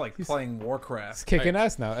 yeah, I was like playing Warcraft. He's kicking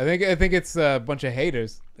ass now. I think it's a bunch of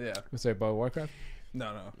haters. Yeah. I'm sorry about Warcraft.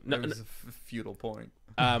 No. It was a futile point.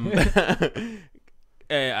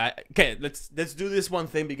 Okay, let's do this one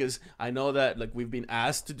thing, because I know that like we've been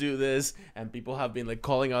asked to do this and people have been like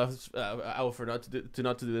calling us out for not to do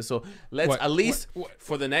this. So let's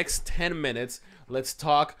for the next 10 minutes, let's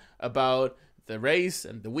talk about the race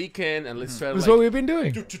and the weekend, and let's try to That's like, what we've been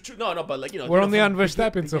doing. No, but like, you know, We're only on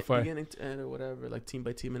Verstappen so far. Beginning to end or whatever, like team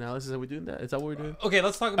by team analysis. Are we doing that? Is that what we're doing? Okay,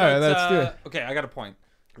 let's talk about. All right, let's do it. Okay, I got a point.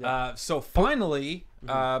 Yeah. So finally,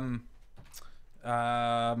 Hamilton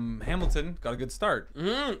got a good start.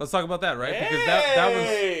 Let's talk about that, right? Because that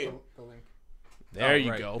was. There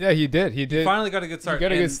you right. go. Yeah, he did. He Finally got a good start. He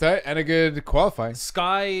got a good start and a good qualifying.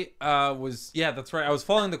 Sky was that's right. I was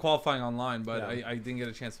following the qualifying online, but I didn't get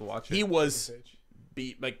a chance to watch it. He was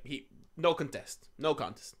no contest.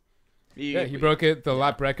 He broke the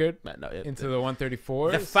lap record into the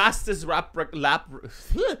 134. The fastest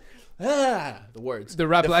the words. The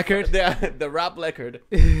rap record. The rap record.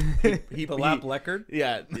 The lap record.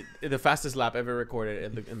 Yeah, the fastest lap ever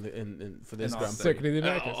recorded in for this Grand Prix. Circuit of the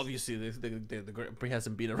Americas. Obviously, the Grand Prix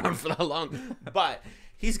hasn't been around for that long, but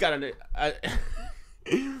he's got an.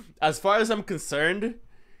 As far as I'm concerned,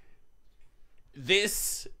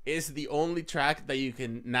 this is the only track that you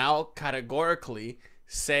can now categorically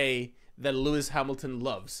say that Lewis Hamilton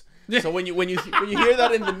loves. So when you hear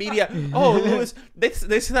that in the media, oh, Lewis, they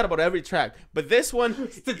say that about every track, but this one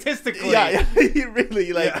statistically, he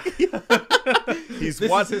really this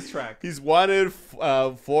is his track. He's won it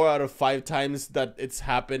 4 out of 5 times that it's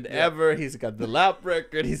happened ever. He's got the lap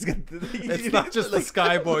record. He's got it's not just the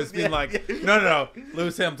Sky Boys being like, no,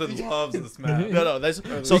 Lewis Hamilton loves this map. No, that's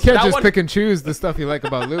so you can't just pick and choose the stuff you like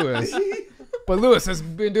about Lewis. But Lewis has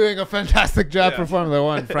been doing a fantastic job for Formula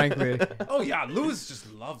One, frankly. Oh yeah, Lewis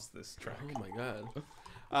just loves this track. Oh my God.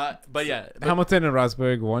 But yeah, Hamilton and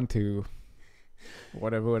Rosberg 1-2,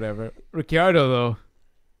 whatever. Ricciardo though,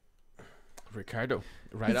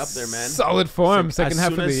 right up there, man. Solid form, second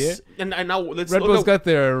half of the year. And now let's Red Bull's got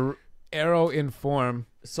their arrow in form.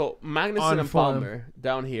 So Magnussen and Palmer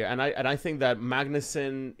down here, and I think that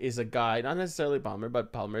Magnussen is a guy, not necessarily Palmer,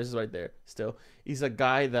 but Palmer is right there still. He's a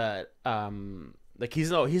guy that like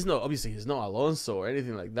he's no obviously he's no Alonso or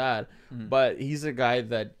anything like that, but he's a guy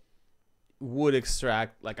that would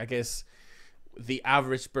extract, like, I guess, the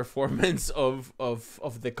average performance of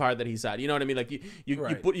the car that he's at. You know what I mean? Like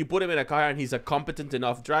you put him in a car and he's a competent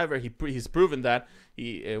enough driver. He's proven that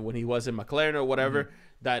when he was in McLaren or whatever,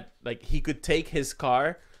 that like he could take his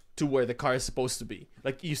car to where the car is supposed to be.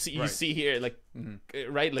 Like you see here, like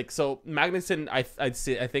right, like so Magnussen, I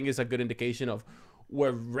think is a good indication of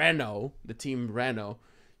where Renault, the team Renault,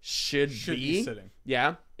 should be sitting.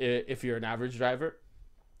 Yeah, if you're an average driver.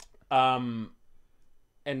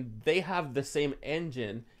 And they have the same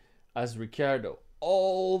engine as Ricciardo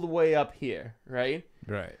all the way up here, right?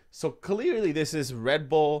 Right. So clearly this is Red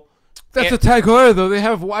Bull. That's a Tagore, though. They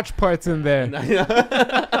have watch parts in there.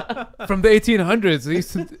 From the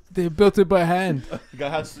 1800s. They built it by hand.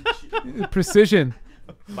 Precision.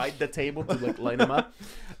 Bite the table to like line them up.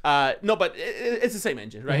 No, but it's the same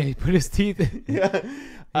engine, right? Yeah, he put his teeth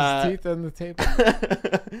teeth on the table.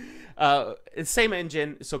 It's same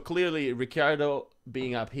engine. So clearly Ricciardo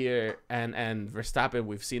being up here and Verstappen,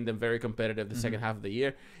 we've seen them very competitive the second half of the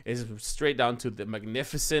year, is straight down to the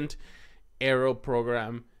magnificent aero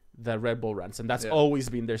program that Red Bull runs, and that's always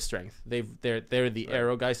been their strength. They're the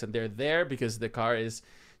aero guys, and they're there because the car is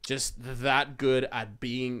just that good at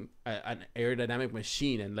being an aerodynamic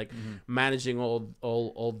machine and like managing all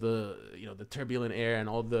the the turbulent air and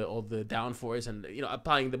all the downforce and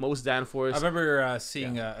applying the most downforce. I remember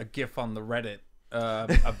seeing a GIF on the Reddit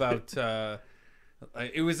about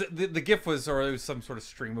It was the GIF was, or it was some sort of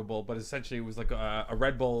streamable, but essentially it was like a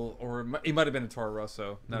Red Bull, or it might have been a Toro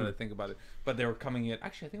Rosso. Now that I think about it, but they were coming in.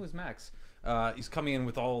 Actually, I think it was Max. He's coming in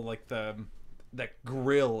with all like that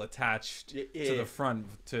grill attached to the front.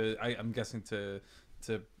 I'm guessing to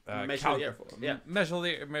measure the airflow. Yeah, measure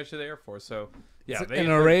the airflow. So yeah, an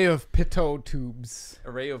array of pitot tubes.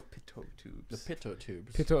 Array of pitot tubes. The pitot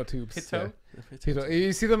tubes. Pitot tubes. Pitot. Yeah. Pitot.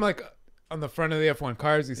 You see them like on the front of the F1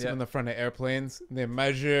 cars. You see them on the front of airplanes. They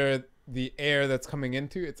measure the air that's coming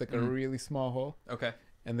into. It's like a really small hole. Okay.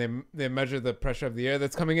 And they measure the pressure of the air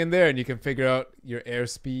that's coming in there, and you can figure out your air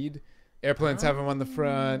speed. Airplanes have them on the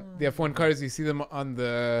front. The F1 cars, you see them on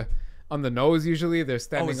the nose usually. They're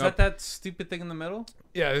standing up. Oh, is that stupid thing in the middle?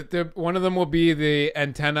 Yeah, one of them will be the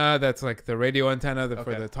antenna that's like the radio antenna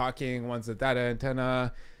for the talking. One's the data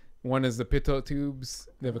antenna. One is the pitot tubes.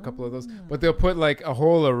 They have a couple of those. But they'll put like a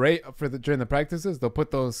whole array during the practices. They'll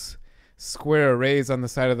put those square arrays on the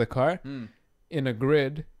side of the car in a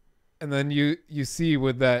grid. And then you see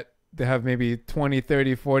with that, they have maybe 20,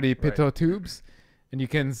 30, 40 pitot tubes. And you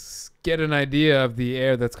can get an idea of the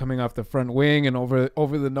air that's coming off the front wing and over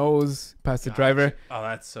the nose past the driver. Oh,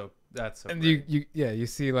 that's so. And great. you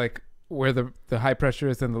see like where the high pressure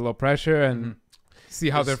is and the low pressure, and see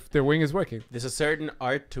how their wing is working. There's a certain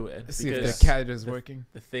art to it. See if the CAD is working.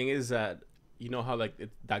 The thing is that you know how like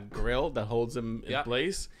that grill that holds them in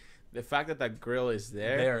place. The fact that grill is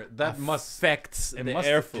there that affects the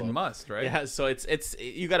airflow. It must, right? Yeah, so it's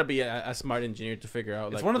you got to be a smart engineer to figure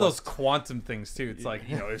out. It's like one of those quantum things too. It's like,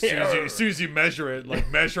 you know, as soon as you measure it, like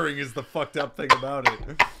measuring is the fucked up thing about it.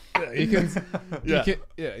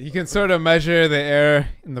 You can sort of measure the air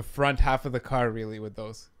in the front half of the car really with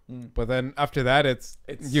those. But then after that, it's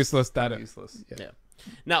useless data. Useless. Yeah.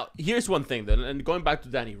 Now here's one thing then, and going back to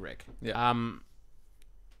Danny Rick. Yeah.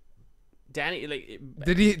 Danny, like,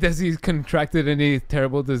 has he contracted any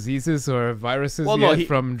terrible diseases or viruses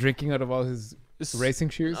from drinking out of all his racing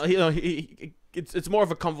shoes? You know, it's more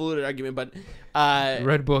of a convoluted argument, but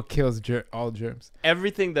Red Bull kills all germs.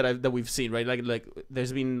 Everything that we've seen, right? Like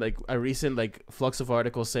there's been like a recent like flux of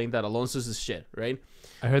articles saying that Alonso's is shit, right?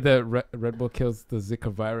 I heard that Red Bull kills the Zika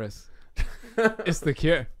virus. It's the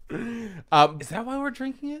cure. Is that why we're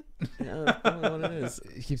drinking it? Yeah, I don't know what it is.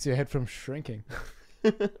 It keeps your head from shrinking.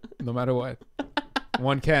 No matter what,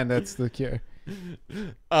 one can. That's the cure.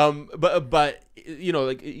 But you know,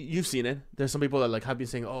 like you've seen it. There's some people that like have been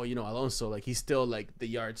saying, oh, you know, Alonso, like he's still like the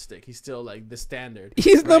yardstick. He's still like the standard.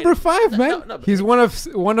 He's number 5, man. No, he's one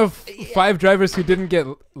of 5 drivers who didn't get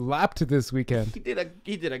lapped this weekend. He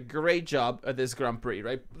did a great job at this Grand Prix,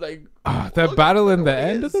 right? Like that battle in the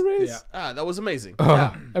end of the race. Yeah. That was amazing.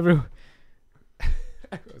 It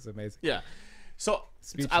was amazing. Yeah. So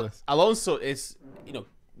speechless. Alonso is, you know,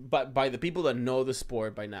 but by the people that know the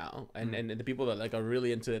sport by now, and the people that like are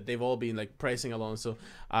really into it, they've all been like praising Alonso.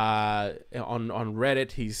 On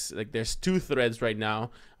Reddit, he's like, there's 2 threads right now,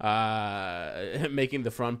 making the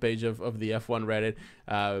front page of the F1 Reddit.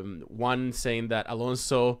 One saying that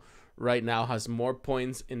Alonso right now has more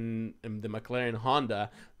points in the McLaren Honda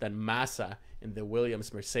than Massa in the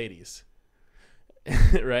Williams Mercedes.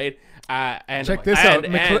 Right? And check this out.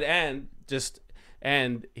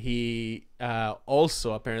 And he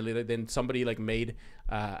also apparently then somebody like made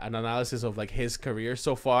an analysis of like his career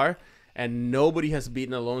so far, and nobody has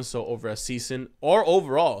beaten Alonso over a season or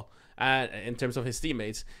overall in terms of his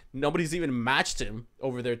teammates. Nobody's even matched him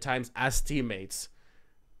over their times as teammates.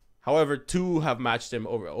 However, 2 have matched him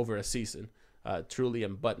over a season, Trulli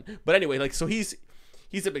and Button. But anyway, like, so he's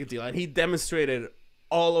a big deal, and he demonstrated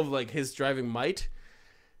all of like his driving might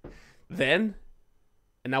then.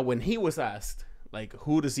 And now when he was asked, like,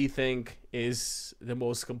 who does he think is the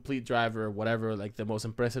most complete driver or whatever, like the most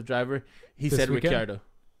impressive driver, he said Ricciardo.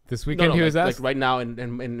 This weekend he was asked? Like right now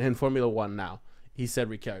in Formula 1 now, he said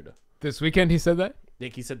Ricciardo. This weekend he said that?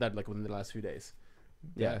 Like he said that like within the last few days.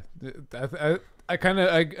 Yeah. I kind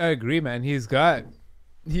of agree, man. He's the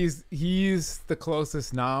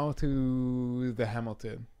closest now to the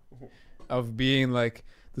Hamilton of being like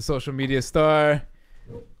the social media star.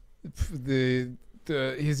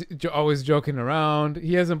 He's always joking around.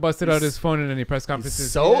 He hasn't busted out his phone in any press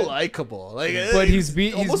conferences. So likable, like, but he's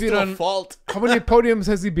been on fault. How many podiums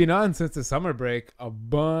has he been on since the summer break? A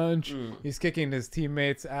bunch. He's kicking his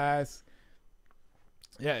teammates' ass.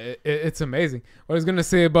 Yeah, it's amazing. What I was gonna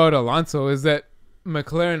say about Alonso is that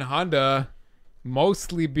McLaren Honda,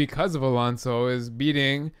 mostly because of Alonso, is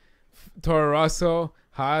beating Toro Rosso,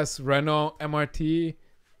 Haas, Renault, MRT.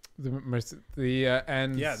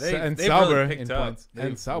 and Yeah, and they've Sauber really in picked up. points. They've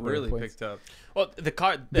And Sauber really in points. picked up. Well,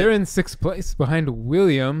 They're in 6th place behind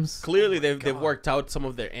Williams. clearly they've worked out some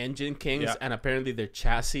of their engine kinks, Yeah. and apparently their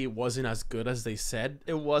chassis wasn't as good as they said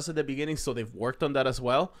it was at the beginning. So they've worked on that as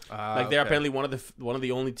well. Like they're Okay. apparently one of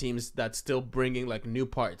the only teams that's still bringing like new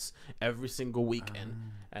parts every single week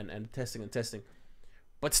and testing.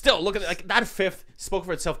 But still, look at like that 5th spoke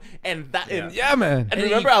for itself, and that Yeah. Yeah, man. and And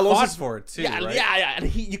remember he Alonso fought for it too, yeah, right? yeah,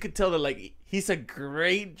 and you could tell that like he's a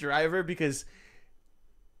great driver because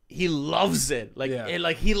he loves it. Like Yeah.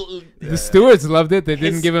 The stewards loved it. They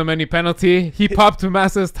didn't His- give him any penalty. He popped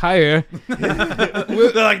Massa's tire.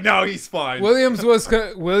 They're like, no, he's fine.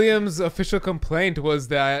 Williams' official complaint was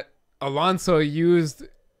that Alonso used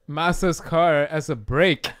Massa's car as a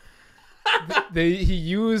brake. He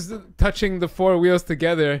used touching the 4 wheels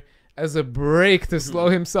together as a brake to slow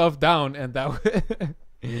himself down, and that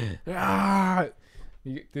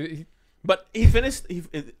But he finished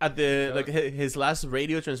at the like his last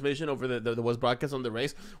radio transmission over the was broadcast on the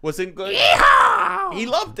race wasn't good. He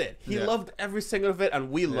loved it. He Yeah. loved every single of it,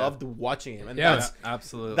 and we loved watching him. And Yeah. that's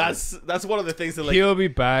Absolutely. that's one of the things that like he'll be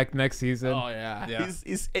back next season. oh yeah, Yeah.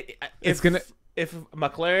 if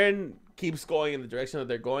McLaren keeps going in the direction that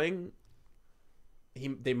they're going,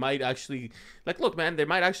 they might actually like look, man, they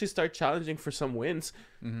might actually start challenging for some wins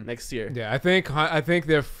next year. Yeah, I think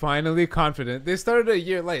they're finally confident. They started a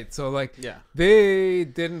year late, so like Yeah. they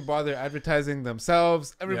didn't bother advertising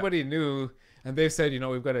themselves. Everybody knew, and they said,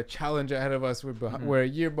 we've got a challenge ahead of us. We're a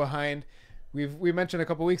year behind. We mentioned a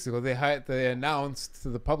couple weeks ago they announced to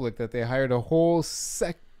the public that they hired a whole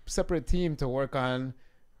separate team to work on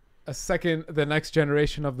the next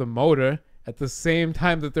generation of the motor at the same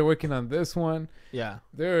time that they're working on this one. Yeah.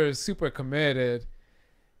 They're super committed,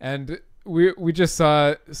 and we just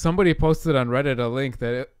saw somebody posted on Reddit a link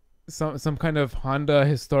that some kind of Honda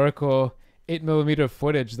historical 8mm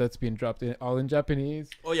footage that's being dropped all in Japanese.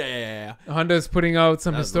 Oh yeah. Honda's putting out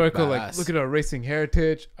some That historical look like badass. look at our racing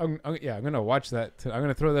heritage. I'm gonna watch that. I'm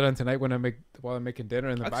gonna throw that on tonight while I'm making dinner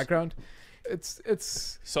in the That's- background.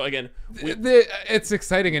 It's So again, it's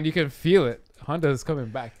exciting, and you can feel it. Honda is coming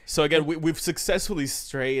back. we've successfully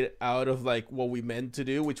strayed out of like what we meant to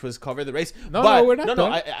do, which was cover the race. No, But, we're not No,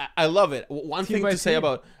 done. I love it. One Team thing by to say team.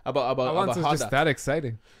 about Alonso's Honda. just that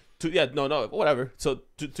exciting. Whatever. So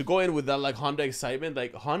to go in with that like Honda excitement,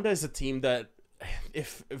 like Honda is a team that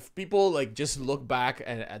if people like just look back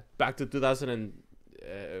back to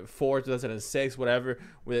 2004, 2006, whatever,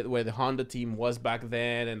 where the Honda team was back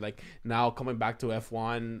then, and like now coming back to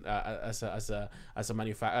F1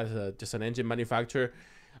 just an engine manufacturer,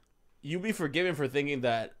 you'd be forgiven for thinking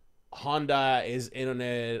that Honda is in on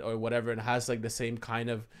it or whatever and has like the same kind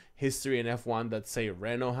of history in F1 that say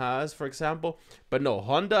Renault has, for example. But no,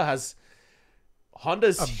 Honda's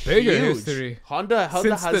A bigger huge. history. Honda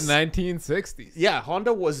Since has the 1960s. yeah,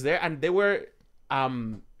 Honda was there, and they were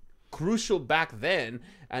crucial back then,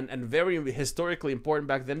 and very historically important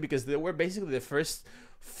back then, because they were basically the first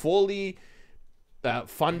fully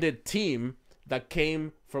funded team that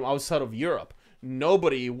came from outside of Europe.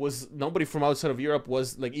 Nobody from outside of Europe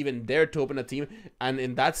was like even there to open a team, and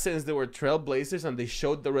in that sense they were trailblazers, and they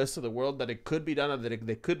showed the rest of the world that it could be done, and that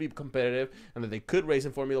they could be competitive, and that they could race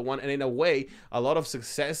in Formula One. And in a way, a lot of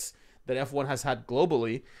success that F1 has had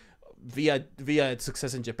globally via its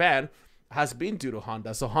success in Japan has been due to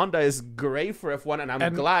Honda. So Honda is great for F1, and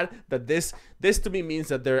I'm glad that this to me means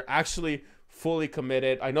that they're actually fully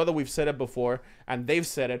committed. I know that we've said it before and they've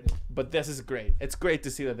said it, but this is great. It's great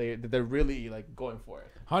to see that they're really like going for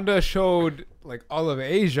it. Honda showed like all of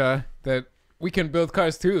Asia that we can build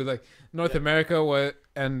cars too. Like North America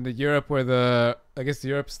and Europe, where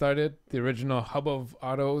Europe started, the original hub of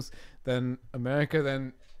autos, then America,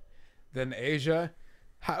 then Asia.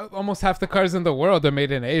 Almost half the cars in the world are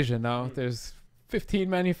made in Asia now. There's 15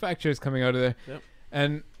 manufacturers coming out of there. Yep.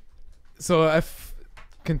 And so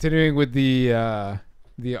continuing with the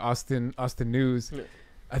Austin news, Yeah.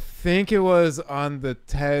 I think it was on the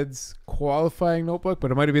Ted's qualifying notebook,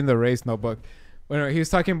 but it might have been the race notebook. When he was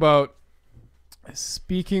talking about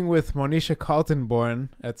speaking with Monisha Kaltenborn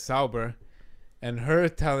at Sauber, and her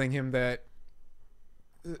telling him that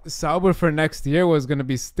Sauber for next year was going to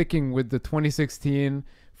be sticking with the 2016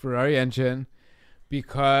 Ferrari engine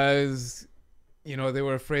because, they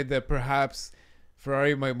were afraid that perhaps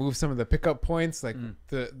Ferrari might move some of the pickup points, like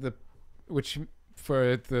which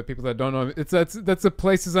for the people that don't know, that's the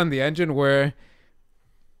places on the engine where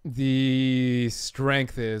the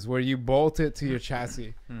strength is, where you bolt it to your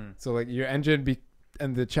chassis. So like your engine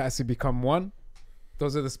and the chassis become one.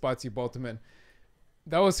 Those are the spots you bolt them in.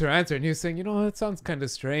 that was her answer, and he was saying, that sounds kind of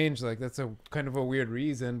strange. Like that's a kind of a weird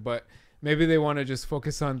reason, but maybe they want to just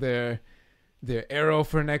focus on their aero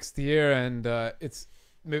for next year, and it's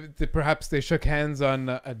maybe perhaps they shook hands on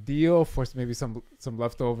a deal for maybe some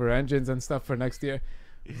leftover engines and stuff for next year.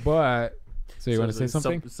 But so you want to say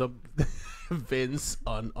something? Some Vince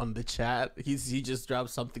on the chat, he just dropped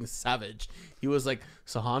something savage. He was like,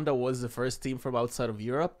 so Honda was the first team from outside of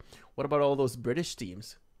Europe. What about all those British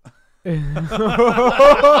teams?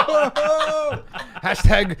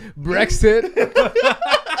 Hashtag Brexit.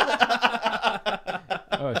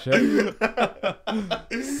 Oh shit!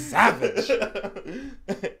 Savage.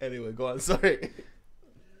 Anyway, go on. Sorry.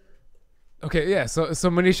 Okay, yeah. So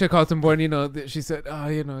Manisha Kaltenborn, she said,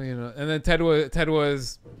 and then Ted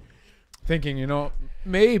was thinking,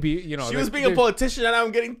 maybe, she was being a politician, and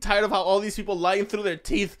I'm getting tired of how all these people lying through their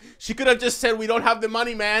teeth. She could have just said, "We don't have the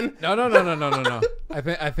money, man." No.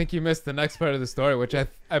 I think you missed the next part of the story, which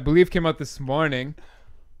I believe came out this morning.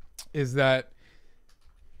 Is that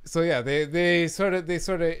so? Yeah, they sort of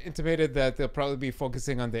intimated that they'll probably be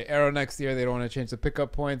focusing on the aero next year. They don't want to change the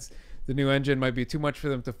pickup points. The new engine might be too much for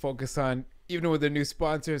them to focus on, even with their new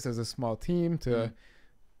sponsors as a small team to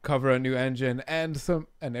cover a new engine and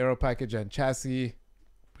an aero package and chassis,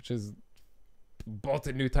 which is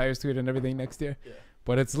bolted new tires to it and everything next year. Yeah.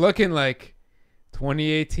 But it's looking like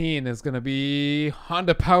 2018 is going to be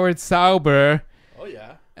Honda powered Sauber. Oh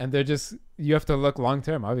yeah. And you have to look long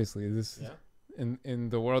term, obviously. In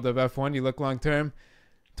the world of F1, you look long term.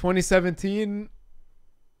 2017,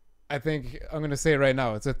 I think I'm going to say right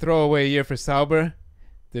now, it's a throwaway year for Sauber.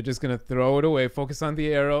 They're just going to throw it away, focus on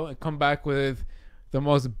the aero, and come back with the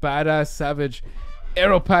most badass, savage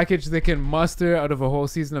aero package they can muster out of a whole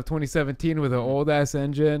season of 2017 with an old-ass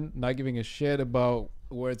engine, not giving a shit about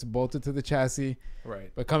where it's bolted to the chassis. Right.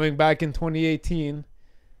 But coming back in 2018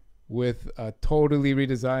 with a totally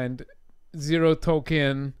redesigned,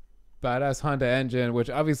 zero-token, badass Honda engine, which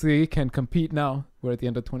obviously can compete now. We're at the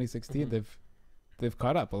end of 2016. Mm-hmm. They've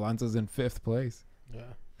caught up. Alonso's in 5th place.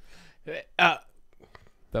 Yeah.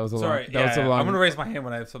 That was a Sorry, long. That was a long. I'm gonna raise my hand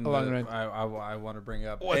when I have something that I want to bring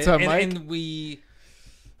up. What's up, Mike? And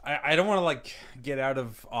I don't want to get out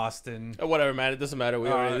of Austin. Whatever, man. It doesn't matter.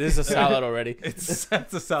 This is a salad already. It's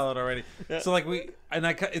a salad already. Yeah. So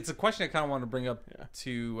it's a question I kind of want to bring up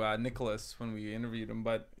to Nicholas when we interviewed him,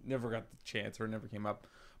 but never got the chance or it never came up.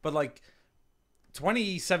 But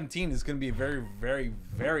 2017 is going to be a very, very,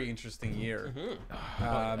 very interesting year.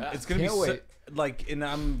 Mm-hmm. It's going to be and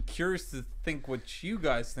I'm curious to think what you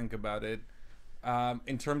guys think about it,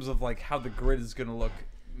 in terms of how the grid is going to look,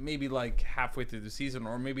 maybe halfway through the season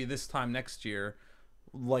or maybe this time next year.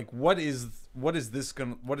 What is this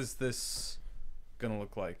gonna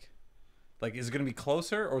look like? Is it gonna be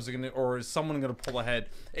closer, or is someone gonna pull ahead?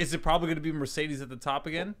 Is it probably gonna be Mercedes at the top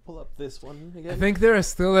again? Pull up this one again. I think there are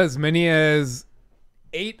still as many as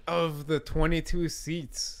 8 of the 22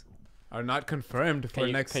 seats are not confirmed for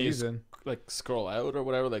next season. Scroll out or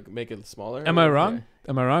whatever, make it smaller. Am I wrong?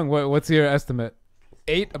 Am I wrong? What's your estimate?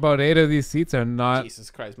 About 8 of these seats are not.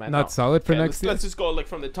 Jesus Christ, man! Not solid for next year. Let's just go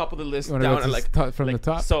from the top of the list down and from the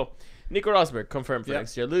top. So Nico Rosberg confirmed for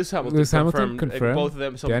next year. Lewis Hamilton confirmed. Both of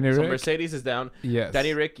them. So Mercedes is down. Yes.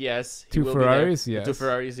 Danny Rick, yes. 2 Ferraris, yes. 2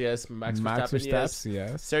 Ferraris, yes. Max Verstappen,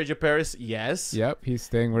 yes. Sergio Perez, yes. Yep, he's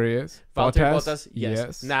staying where he is. Valtteri Bottas,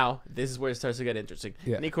 yes. Now this is where it starts to get interesting.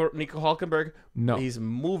 Yeah. Nico Hülkenberg, no, he's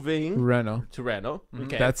moving to Renault. Mm-hmm.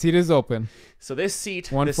 Okay. That seat is open. So this seat,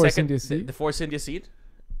 the Force India seat.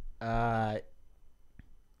 The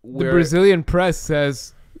Brazilian press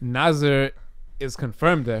says Nasser is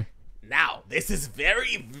confirmed there. Now, this is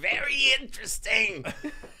very, very interesting.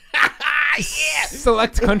 Yeah.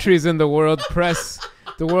 Select countries in the world press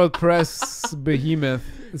behemoth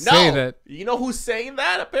say that. You know who's saying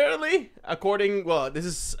that, apparently? This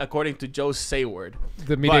is according to Joe Sayward.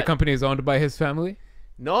 The media company is owned by his family?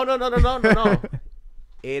 No.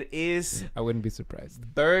 It is... I wouldn't be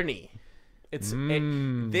surprised. Bernie.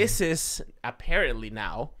 This is apparently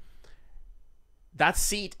now... That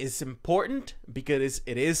seat is important because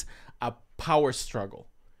it is a power struggle,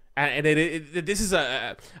 and this is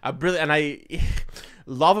a brilliant. And I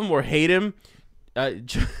love him or hate him.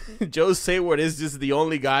 Joe Sayward is just the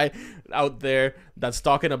only guy out there that's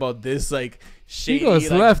talking about this shady. He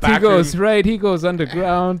goes left, he goes right, he goes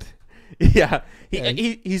underground. Yeah,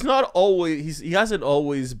 he's not always. He hasn't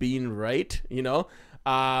always been right,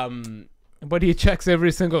 But he checks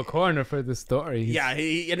every single corner for the story. He's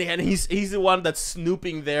the one that's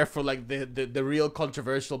snooping there for the real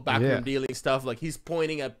controversial backroom dealing stuff. He's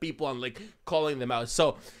pointing at people and calling them out.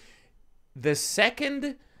 So the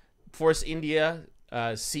second Force India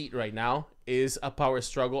seat right now is a power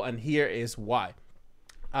struggle, and here is why.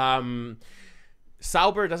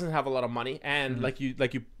 Sauber doesn't have a lot of money, and like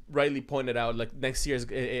you rightly pointed out, like next year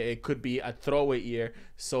it could be a throwaway year,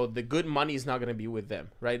 so the good money is not going to be with them,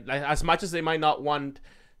 right? Like, as much as they might not want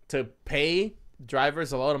to pay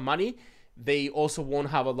drivers a lot of money, they also won't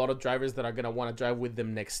have a lot of drivers that are going to want to drive with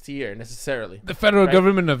them next year necessarily. The federal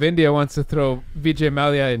government of India wants to throw Vijay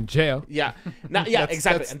Mallya in jail. Yeah, now, yeah,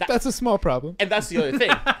 exactly. That's a small problem. And that's the other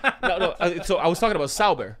thing. So I was talking about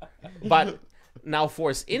Sauber, but now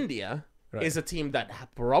Force India is a team that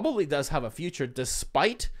probably does have a future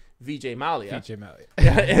despite Vijay Mallya.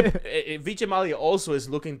 Vijay Mallya also is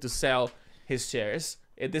looking to sell his shares.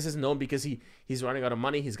 This is known because he's running out of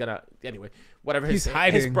money. He's gonna whatever his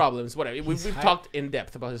problems. Whatever we've talked in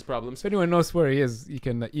depth about his problems. If anyone knows where he is, you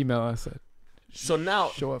can email us at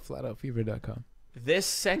show@flatoutfever.com. This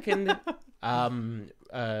second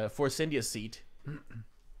Force India seat,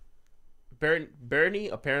 Bernie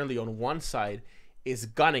apparently on one side is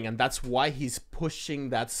gunning, and that's why he's pushing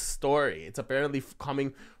that story. It's apparently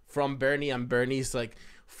coming from Bernie and Bernie's like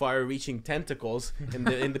far-reaching tentacles in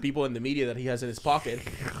the people in the media that he has in his pocket.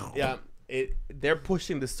 Yeah, they're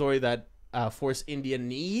pushing the story that Force India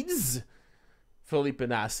needs Felipe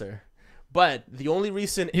Nasser, but the only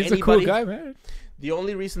reason he's a cool guy, man. The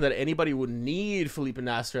only reason that anybody would need Felipe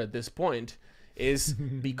Nasser at this point is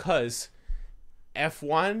because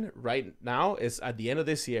F1 right now is at the end of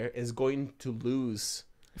this year is going to lose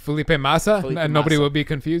Felipe Massa, and nobody will be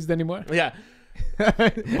confused anymore. Yeah.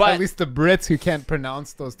 But at least the Brits who can't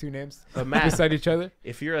pronounce those two names beside each other.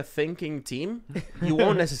 If you're a thinking team, you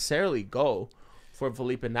won't necessarily go for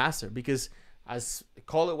Felipe Nasser because, as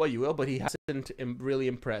call it what you will, but he hasn't really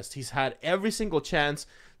impressed. He's had every single chance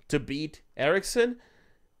to beat Ericsson,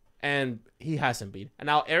 and he hasn't been. And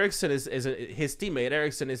now Ericsson is his teammate.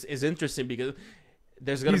 Ericsson is interesting because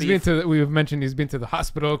there's going to be... we've mentioned he's been to the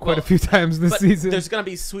hospital quite a few times this season. There's going to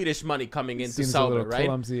be Swedish money coming into Sauber, right?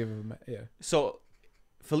 Clumsy of him, yeah. So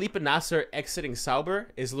Felipe Nasser exiting Sauber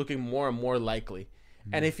is looking more and more likely.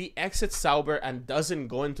 And if he exits Sauber and doesn't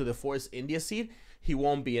go into the Force India seat, he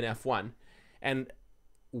won't be in F1. And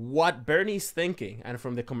what Bernie's thinking, and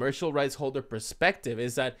from the commercial rights holder perspective,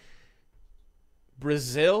 is that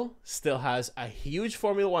Brazil still has a huge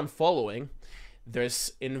Formula One following.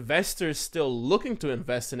 There's investors still looking to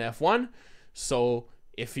invest in F1. So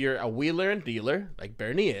if you're a wheeler and dealer, like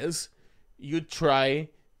Bernie is, you try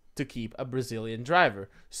to keep a Brazilian driver.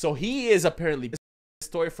 So he is apparently a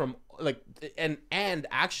story from like and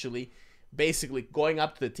actually basically going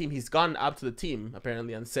up to the team. He's gone up to the team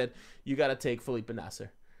apparently and said, you got to take Felipe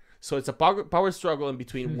Nasser. So it's a power struggle in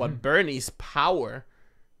between what Bernie's power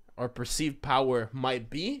or perceived power might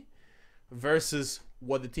be versus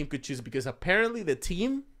what the team could choose, because apparently the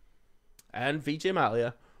team and Vijay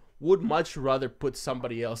Mallya would much rather put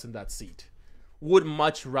somebody else in that seat. Would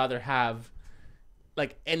much rather have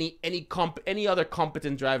like any other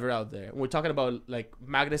competent driver out there. And we're talking about like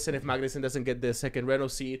Magnussen. If Magnussen doesn't get the second Renault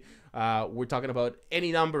seat, we're talking about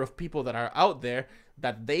any number of people that are out there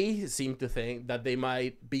that they seem to think that they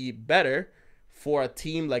might be better for a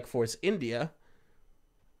team like Force India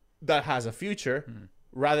that has a future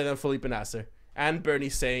rather than Felipe Nasser. And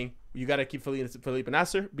Bernie's saying, you got to keep Felipe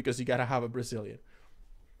Nasser because you got to have a Brazilian.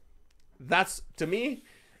 That's, to me,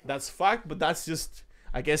 that's fact, but that's just,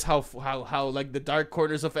 I guess, how like the dark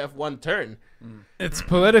corners of F1 turn. It's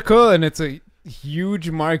political, and it's a huge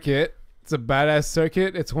market. It's a badass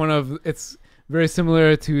circuit. It's very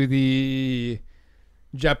similar to the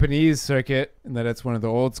Japanese circuit in that it's one of the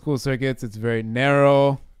old school circuits. It's very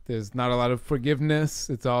narrow. There's not a lot of forgiveness.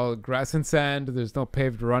 It's all grass and sand. There's no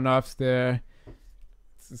paved runoffs there.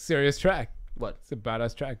 It's a serious track. What? It's a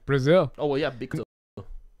badass track. Brazil. Oh, well, yeah, because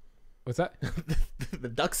what's that? the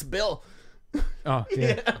Ducks Bill. Oh,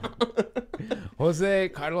 yeah. Jose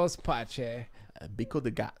Carlos Pache. Bico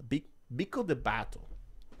de Battle.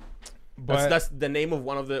 But That's the name of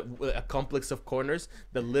one of a complex of corners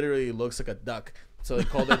that literally looks like a duck. So they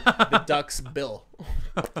called it the Ducks Bill.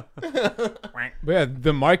 But yeah,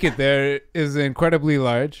 the market there is incredibly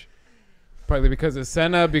large. Partly because of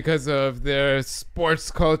Senna, because of their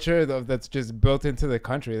sports culture that's just built into the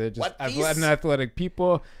country. They're just athletic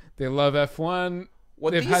people. They love F1.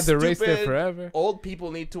 They've had the race there forever. Old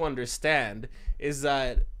people need to understand is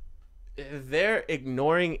that they're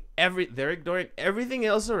ignoring everything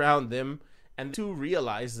else around them, and to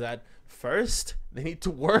realize that first they need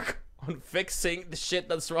to work on fixing the shit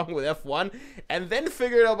that's wrong with F1, and then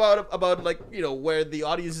figure about like, you know, where the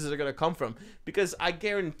audiences are gonna come from. Because I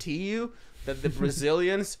guarantee you that the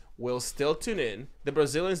Brazilians will still tune in. The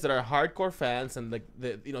Brazilians that are hardcore fans and like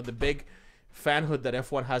the big fanhood that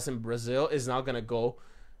F1 has in Brazil is now gonna go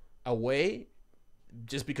away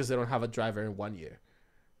just because they don't have a driver in 1 year.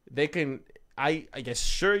 They can, I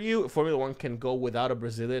assure you, Formula One can go without a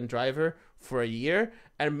Brazilian driver for a year,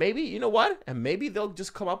 and maybe, you know what? And maybe they'll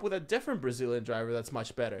just come up with a different Brazilian driver that's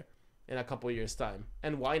much better in a couple of years' time.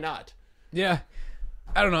 And why not? Yeah,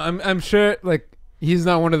 I don't know. I'm sure like he's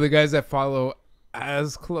not one of the guys that follow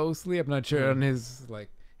as closely. I'm not sure on his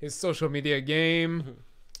social media game.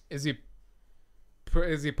 Is he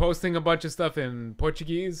posting a bunch of stuff in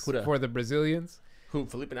Portuguese for the Brazilians? Who,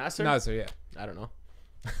 Felipe Nasser? Nasser, yeah. I don't know.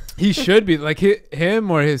 He should be like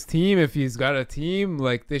him or his team, if he's got a team,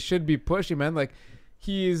 like they should be pushing, man. Like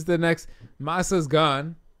he's the next. Massa's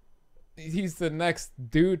gone. He's the next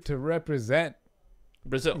dude to represent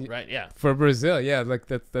Brazil, right? Yeah. For Brazil, yeah. Like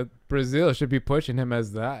that Brazil should be pushing him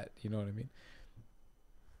as that. You know what I mean?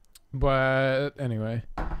 But anyway,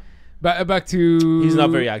 back to. He's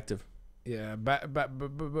not very active. Yeah, so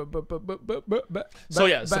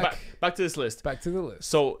back to this list. Back to the list.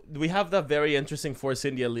 So we have that very interesting Force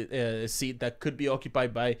India seat that could be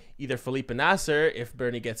occupied by either Felipe Nasser if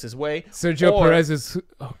Bernie gets his way. Sergio Perez is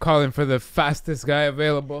calling for the fastest guy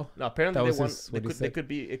available. No, apparently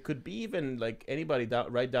it could be even like anybody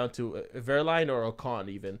right down to Verline or Ocon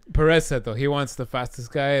even. Perez said though he wants the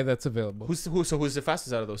fastest guy that's available. Who's the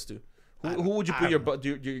fastest out of those two? Who would you put your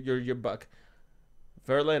buck?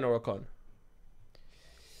 Verlaine or Ocon?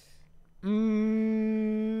 I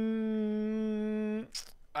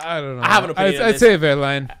don't know. I have an opinion. I'd say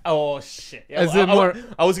Verlaine. Oh shit! Yeah,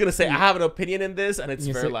 I was gonna say I have an opinion in this, and it's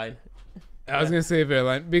Verlaine. I was gonna say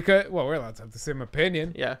Verlaine because we're allowed to have the same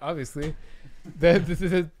opinion. Yeah, obviously.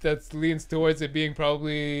 That leans towards it being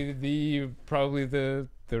probably the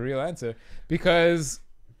real answer because.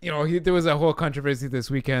 You know, there was a whole controversy this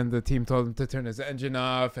weekend. The team told him to turn his engine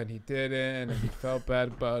off, and he didn't, and he felt bad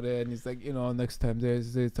about it. And he's like, you know, next time they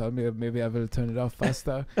tell me maybe I will turn it off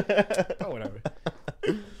faster. But whatever.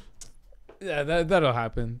 Yeah, that'll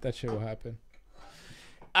happen. That shit will happen.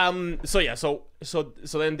 So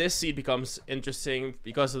then this seat becomes interesting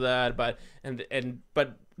because of that. But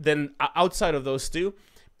then outside of those two,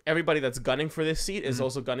 everybody that's gunning for this seat is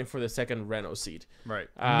also gunning for the second Renault seat. Right.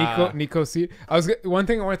 Nico seat. One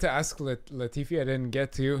thing I wanted to ask Latifi I didn't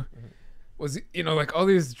get to was, you know, like all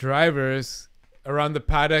these drivers around the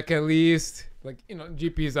paddock at least, like, you know,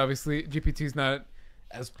 GP2 is not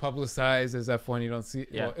as publicized as F1. You don't see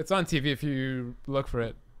well, it's on TV if you look for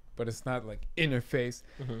it, but it's not like in your face.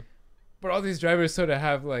 But all these drivers sort of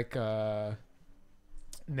have like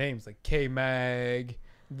names like K-Mag,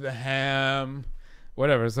 the Ham,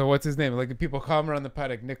 whatever. So what's his name? Like people call him around the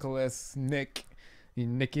paddock Nicholas, Nicky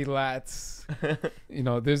Lats. You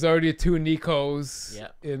know, there's already 2 Nicos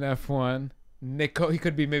in F1. Nico, he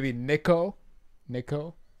could be maybe Nico.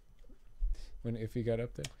 If he got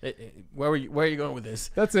up there. Where are you going with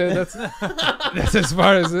this? That's it. That's as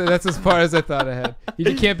far as I thought ahead.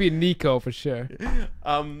 He can't be Nico for sure.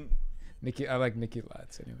 Nicky, I like Nicky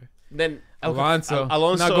Lats anyway. Then Alonso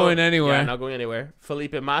not going anywhere. Yeah, not going anywhere.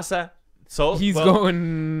 Felipe Massa. So he's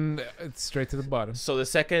going straight to the bottom. So the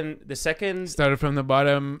second started from the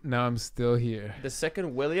bottom. Now I'm still here. The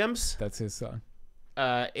second Williams. That's his song.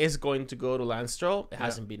 Is going to go to Lance Stroll. It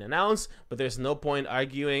hasn't been announced, but there's no point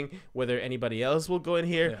arguing whether anybody else will go in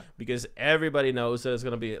here because everybody knows that it's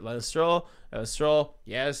going to be Lance Stroll. Stroll,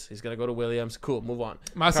 yes, he's going to go to Williams. Cool, move on.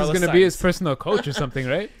 Massa's going to be his personal coach or something,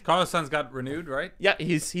 right? Carlos Sainz got renewed, right? Yeah,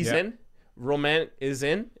 he's in. Roman is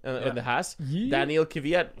in the Haas. Daniel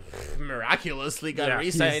Kvyat miraculously got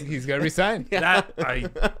re-signed. He's got re-signed. That I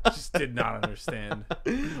just did not understand.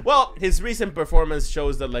 Well, his recent performance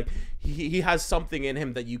shows that like he has something in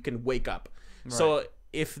him that you can wake up. Right. So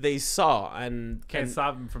if they saw and can't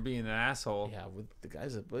stop him from being an asshole. Yeah, with the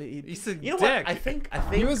guys, he's a dick. What? I think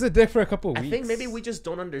he was a dick for a couple weeks. I think maybe we just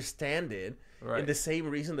don't understand it. Right. In the same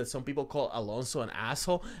reason that some people call Alonso an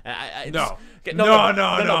asshole. No.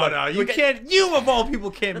 You can't. You of all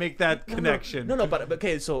people can't make that connection. No. But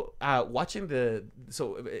okay. So watching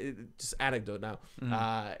just anecdote now.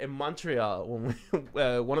 In Montreal, when we,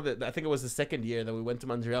 I think it was the second year that we went to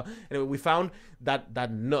Montreal, and we found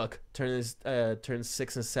that Nook turned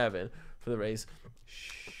 6 and 7 for the race.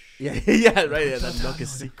 Yeah, right. Yeah, that Nook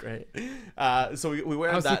is secret. So we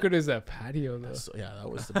were. How secret is that patio though? So, yeah, that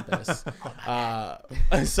was the best.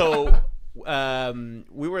 So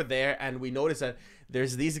we were there and we noticed that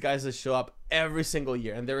there's these guys that show up every single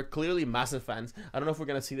year, and they were clearly massive fans. I don't know if we're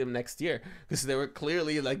gonna see them next year because they were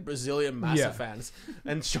clearly like Brazilian massive fans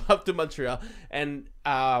and show up to Montreal. And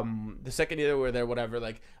the second year we were there, whatever,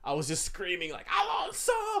 like I was just screaming like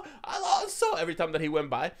Alonso every time that he went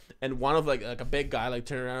by. And one of like a big guy like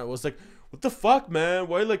turned around and was like, what the fuck, man?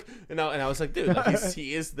 Why like and I was like, dude, like,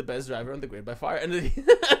 he is the best driver on the grid by far. And then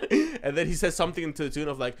and then he said something to the tune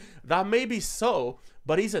of like, that may be so,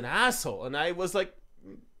 but he's an asshole. And I was like,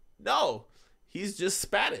 no, he's just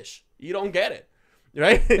Spanish. You don't get it.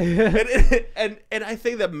 Right. and I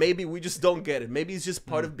think that maybe we just don't get it. Maybe it's just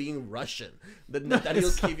part of being Russian. That Daniil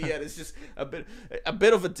Kvyat is just a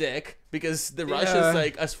bit of a dick, because the Russians,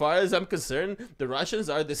 like, as far as I'm concerned, the Russians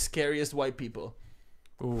are the scariest white people.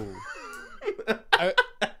 Ooh. I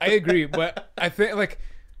agree, but I think like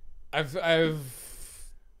I've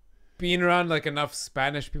been around like enough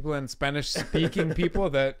Spanish people and Spanish speaking people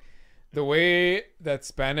that the way that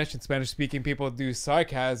Spanish and Spanish speaking people do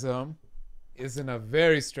sarcasm is in a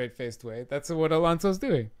very straight-faced way. That's what Alonso's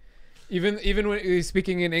doing. Even when he's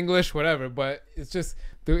speaking in English, whatever, but it's just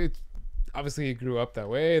obviously he grew up that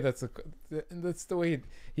way. That's the way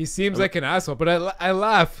he seems like an asshole, but I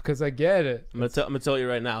laugh because I get it. I'm gonna tell you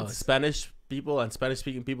right now, Spanish people and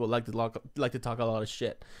Spanish-speaking people like to talk a lot of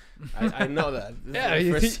shit. I know that. Yeah,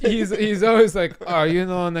 he's always like,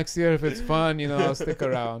 oh, next year if it's fun, I'll stick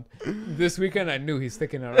around. This weekend I knew he's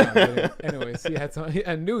sticking around. But anyways,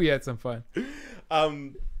 I knew he had some fun.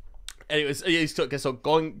 Anyways, okay, so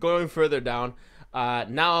going further down,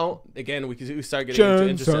 now again we start getting into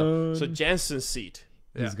interesting. So Jensen's seat,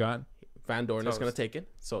 he's gone. Van Dorn is gonna take it,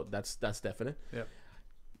 so that's definite. Yeah.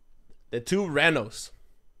 The two Renaults,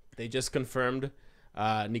 they just confirmed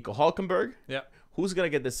Nico Hülkenberg. Yeah. Who's gonna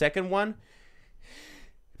get the second one?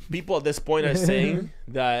 People at this point are saying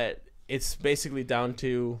that it's basically down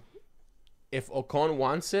to if Ocon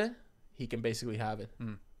wants it, he can basically have it.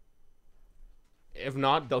 If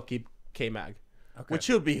not, they'll keep K-Mag, which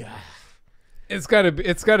would be. It's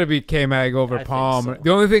gotta be K-Mag over Palmer. So. The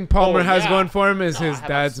only thing Palmer has going for him is his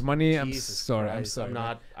dad's money. I'm Jesus sorry. Christ. I'm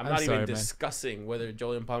not even discussing whether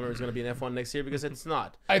Julian Palmer is going to be in F1 next year, because it's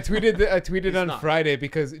not. I tweeted on Friday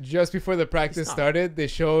because just before the practice started, they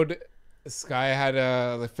showed Sky had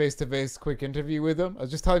a face-to-face quick interview with him. I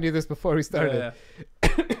was just telling you this before we started.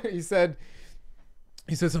 Yeah. he said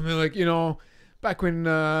something like, back when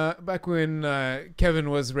Kevin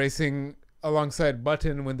was racing alongside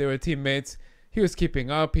Button when they were teammates, he was keeping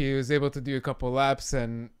up. He was able to do a couple laps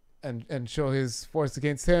and show his force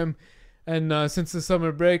against him. And since the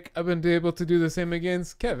summer break, I've been able to do the same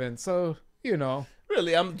against Kevin. So,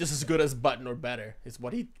 Really, I'm just as good as Button or better. Is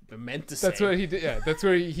what he meant to say. That's what he did. Yeah, that's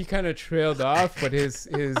where he kind of trailed off. But his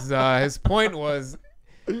point was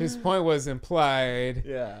implied.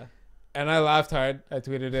 Yeah. And I laughed hard. I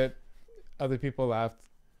tweeted it. Other people laughed.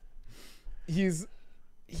 He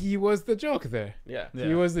was the joke there. Yeah.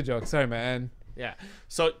 He was the joke. Sorry, man. Yeah.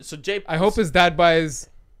 So Jay. I hope his dad buys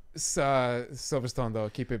Silverstone though.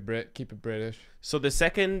 Keep it British. So the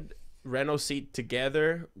second Renault seat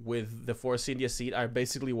together with the Force India seat are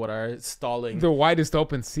basically what are stalling the widest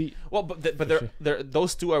open seat. Well, but they're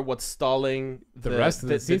those two are what's stalling the rest of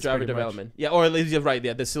the driver development. Much. Yeah, or at least you're right.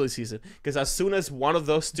 Yeah, the silly season. Because as soon as one of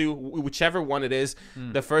those two, whichever one it is,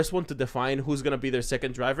 the first one to define who's gonna be their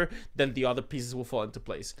second driver, then the other pieces will fall into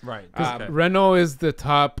place. Right. Renault is the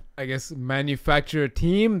top, I guess, manufacturer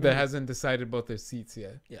team that hasn't decided both their seats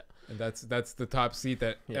yet. Yeah, and that's the top seat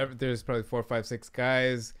that there's probably 4, 5, 6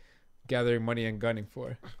 guys gathering money and gunning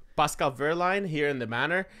for. Pascal Wehrlein here in the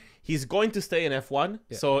Manor, he's going to stay in F1.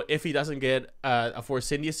 Yeah. So if he doesn't get a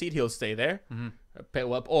Force India seat, he'll stay there.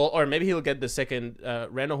 Or maybe he'll get the second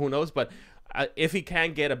Renault, who knows. But if he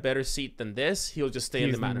can't get a better seat than this, he'll just stay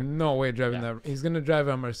in the Manor. No way driving that. He's going to drive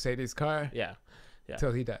a Mercedes car. Yeah.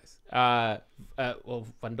 Till he dies. Well,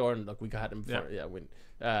 Van Dorn, look, we got him before.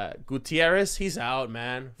 Yeah. Gutierrez, he's out,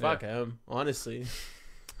 man. Fuck him, honestly.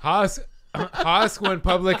 Haas went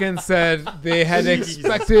public and said they had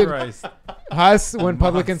expected. Haas went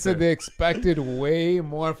public and said they expected way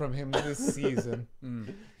more from him this season.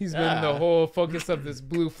 He's been the whole focus of this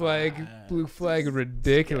blue flag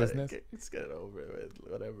ridiculousness. Let's get it over with.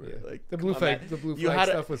 Whatever. Yeah. Like the blue flag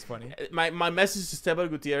stuff was funny. My message to Esteban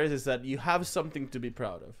Gutierrez is that you have something to be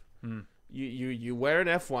proud of. You were in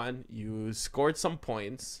F1. You scored some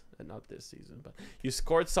points. Not this season, but you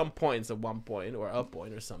scored some points at one point or a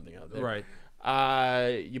point or something out there. Right.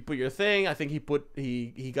 You put your thing. I think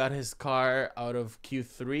he got his car out of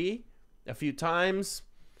Q3 a few times.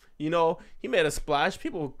 He made a splash.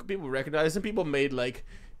 People recognized him. People made like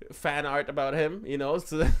fan art about him.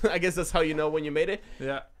 So I guess that's how you know when you made it.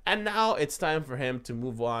 Yeah. And now it's time for him to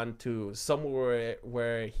move on to somewhere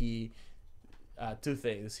where he. Two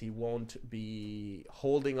things. He won't be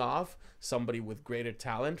holding off somebody with greater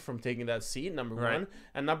talent from taking that seat, number one.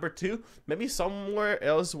 And number two, maybe somewhere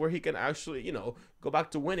else where he can actually, go back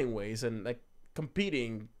to winning ways and like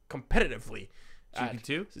competing competitively.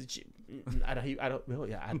 GP2? I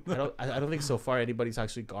don't think so far anybody's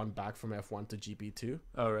actually gone back from F1 to GP2.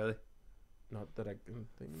 Oh, really? Not that I can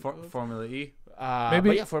think of. Formula E? Maybe-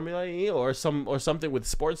 but yeah, Formula E or something with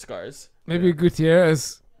sports cars. Maybe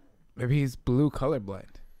Gutierrez. Maybe he's blue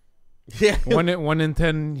colorblind. Yeah. One in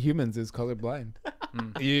 10 humans is colorblind.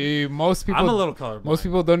 Most people. I'm a little colorblind. Most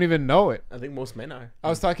people don't even know it. I think most men are. I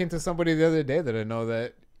was talking to somebody the other day that I know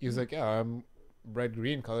that he was like, "Yeah, I'm red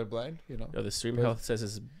green colorblind." You know. No, the stream But- health says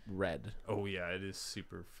it's red. Oh, yeah, it is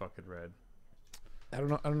super fucking red. I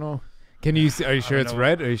don't know. Can you see? Are you sure don't it's know.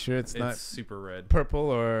 red? Are you sure it's It's not super red. purple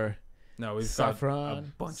or? No, we've Saffron, got a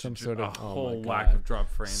bunch some of sort of- a oh whole my whack God. of drop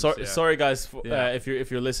frames. yeah. Sorry guys, Yeah. if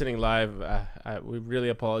you're listening live, we really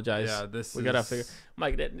apologize. Yeah, this we is... gotta figure.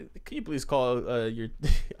 Mike, can you please call your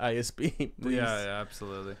ISP, please? Yeah,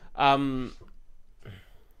 absolutely.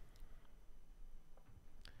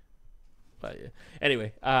 But yeah.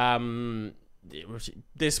 Anyway,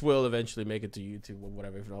 this will eventually make it to YouTube or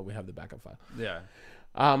whatever. If not, we have the backup file. Yeah.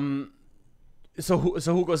 So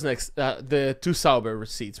who goes next? The two Sauber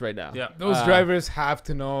seats right now. Yeah. Those drivers have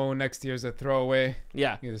to know next year's a throwaway.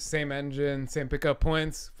 Yeah. You know, the same engine, same pickup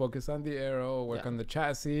points. Focus on the aero. Work Yeah. on the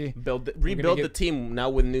chassis. Rebuild get- the team now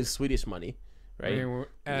with new Swedish money, right?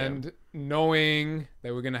 And knowing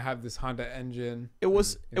that we're gonna have this Honda engine. It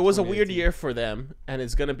was in a weird 2018. year for them, and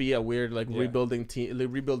it's gonna be a weird Yeah.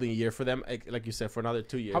 rebuilding year for them. Like you said, for another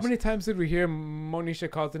 2 years. How many times did we hear Monisha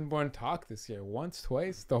Kaltenborn talk this year? Once,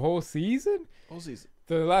 twice, the whole season?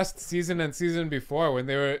 The last season and season before, when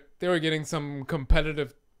they were getting some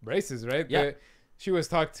competitive races, right? Yeah. She was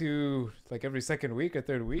talked to like every second week or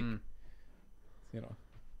third week. You know,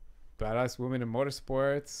 badass women in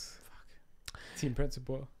motorsports. Team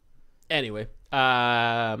principal. Anyway,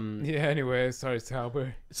 Yeah. Anyway, sorry,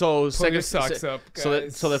 Sauber. so Pull second your socks up,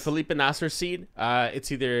 guys. so the Felipe Nasser seed, it's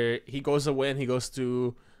either he goes away and he goes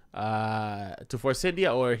to Force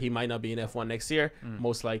India, or he might not be in F1 next year.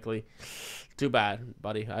 Most likely. Too bad,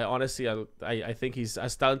 buddy. I honestly, I think he's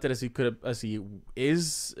as talented as he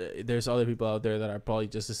is. There's other people out there that are probably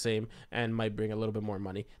just the same and might bring a little bit more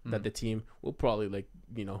money that the team will probably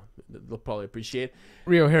they'll probably appreciate.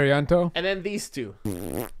 Rio Herianto. And then these two.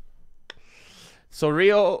 So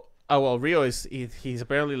Rio, Rio is he's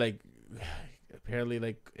apparently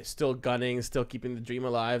still gunning, still keeping the dream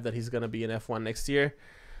alive that he's gonna be in F1 next year.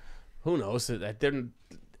 Who knows?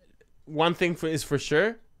 One thing is for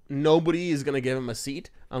sure. Nobody is gonna give him a seat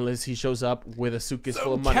unless he shows up with a suitcase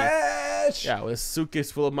full of money. Cash. Yeah, with a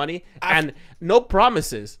suitcase full of money and no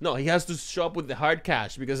promises. No, he has to show up with the hard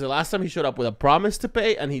cash, because the last time he showed up with a promise to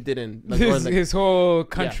pay and he didn't. His whole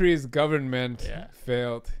country's government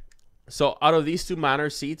failed. So out of these two Manor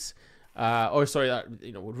seats, with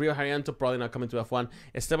Rio Harianto probably not coming to F1.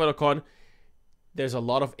 Esteban Ocon, there's a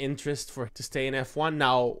lot of interest to stay in F1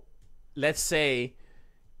 now. Let's say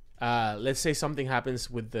something happens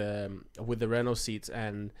with the Renault seats,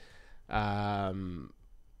 and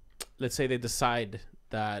let's say they decide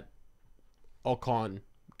that Ocon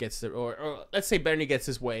gets or let's say Bernie gets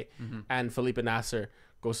his way, and Felipe Nasser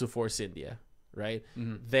goes to Force India, right?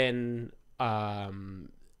 Then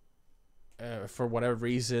for whatever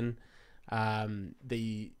reason,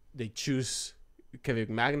 they choose Kevin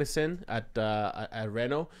Magnussen at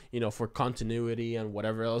Renault, for continuity and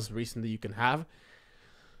whatever else reason that you can have.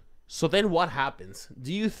 So then what happens?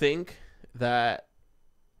 Do you think that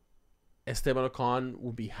Esteban Ocon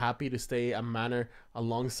would be happy to stay a Manor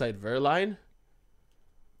alongside Verline?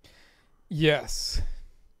 Yes.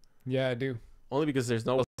 Yeah, I do. Only because there's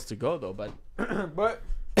no else to go, though. But But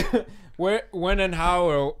where, when, and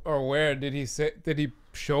how, or where did he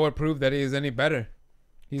show or prove that he is any better?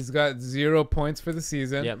 He's got 0 points for the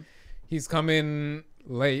season. yeah, He's coming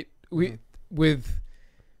late.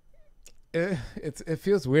 It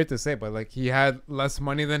feels weird to say, but like he had less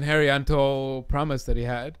money than Herianto promised that he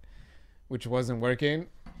had, which wasn't working.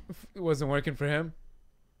 It wasn't working for him.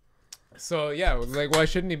 So yeah, like why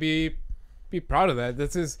shouldn't he be proud of that?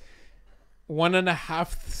 This is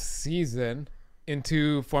 1.5 season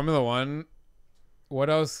into Formula One. What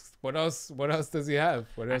else does he have?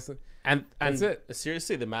 What else? and That's it.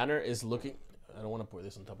 Seriously, the Manor is looking. I don't want to pour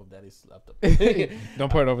this on top of Daddy's laptop. Don't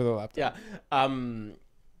pour it over the laptop. Yeah.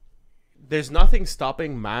 There's nothing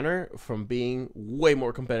stopping Manor from being way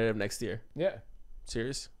more competitive next year. Yeah.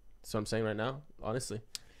 Serious. That's what I'm saying right now. Honestly,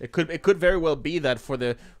 it could very well be that for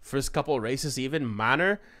the first couple of races, even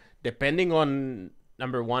Manor, depending on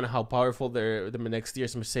number one, how powerful the next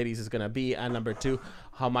year's Mercedes is gonna be, and number two,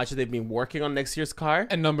 how much they've been working on next year's car,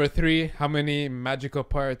 And number 3, how many magical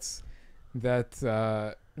parts that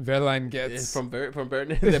Verline gets from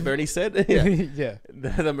Bernie, that Bernie said. Yeah. yeah.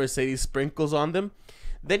 the Mercedes sprinkles on them,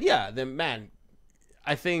 then man,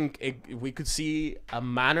 I think we could see a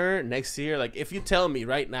Manor next year. Like, if you tell me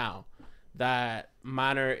right now that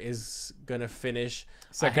Manor is gonna finish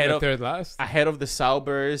Second or third last. ahead of the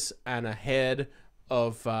Saubers and ahead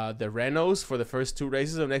of the Renaults for the first 2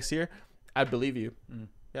 races of next year, I believe you.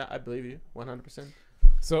 Yeah, I believe you 100%.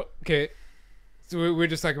 So, okay. So we're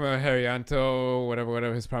just talking about Herianto,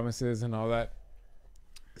 whatever his promises and all that.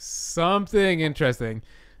 Something interesting.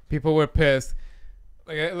 People were pissed.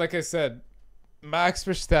 Like I said, Max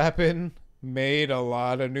Verstappen made a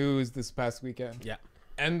lot of news this past weekend. Yeah.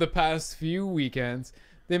 And the past few weekends.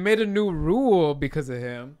 They made a new rule because of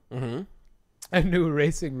him. Mm-hmm. A new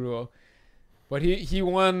racing rule. But he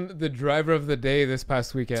won the driver of the day this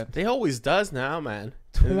past weekend. They always does now, man.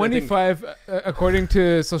 25, according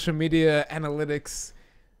to social media analytics,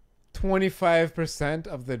 25%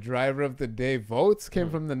 of the driver of the day votes came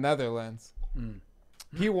from the Netherlands.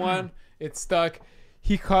 He won. It stuck.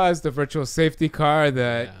 He caused a virtual safety car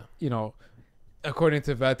that, according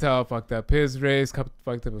to Vettel, fucked up his race,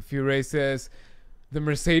 fucked up a few races. The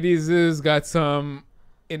Mercedes got some,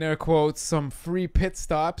 in air quotes, some free pit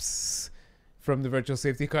stops from the virtual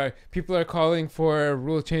safety car. People are calling for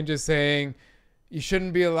rule changes saying you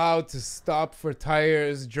shouldn't be allowed to stop for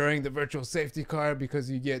tires during the virtual safety car because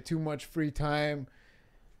you get too much free time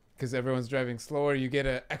because everyone's driving slower. You get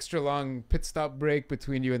an extra long pit stop break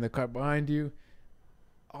between you and the car behind you.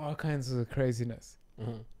 All kinds of craziness.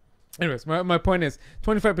 Anyways, my point is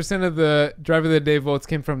 25% of the driver of the day votes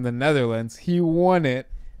came from the Netherlands. He won it.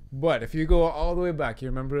 But if you go all the way back, you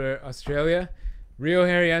remember Australia? Rio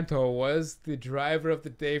Herianto was the driver of the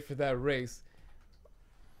day for that race.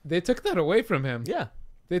 They took that away from him. Yeah.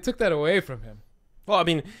 They took that away from him. Well, I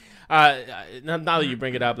mean, now that you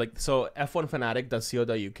bring it up, like, so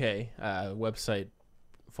f1fanatic.co.uk, website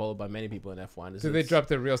followed by many people in F1. Did they drop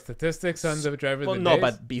the real statistics on the driver of the day? Well, no,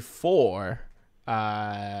 but before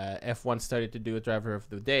F1 started to do a driver of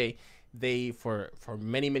the day, they, for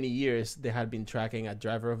many, many years, they had been tracking a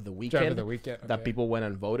driver of the weekend, that people went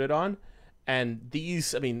and voted on. And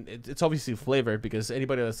these, I mean, it's obviously flavored because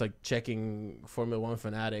anybody that's like checking Formula One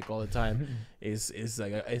fanatic all the time is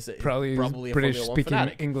probably a British Formula One speaking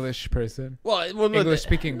fanatic. English person. Well, English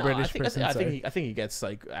speaking British person. I think he gets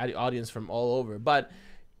like audience from all over. But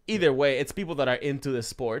either way, it's people that are into the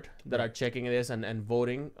sport that are checking this and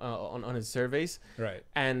voting on his surveys. Right.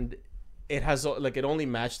 And it has like it only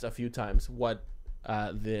matched a few times what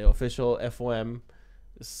the official FOM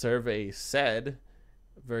survey said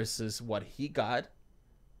versus what he got.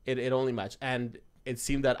 It only matched, and it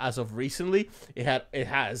seemed that as of recently, it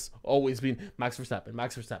has always been Max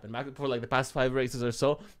Verstappen. For like the past 5 races or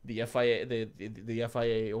so, the FIA, the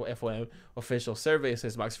FIA or FOM official survey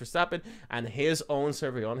says Max Verstappen, and his own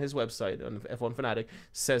survey on his website on F1 Fanatic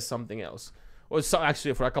says something else. Or so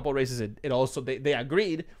actually, for a couple of races, it also they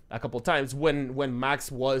agreed a couple of times when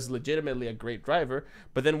Max was legitimately a great driver,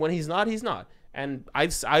 but then when he's not, he's not. And I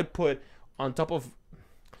put on top of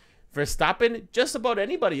Verstappen just about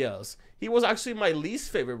anybody else. He was actually my least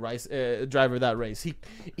favorite driver that race.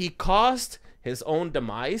 He caused his own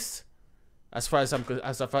demise, as far as I'm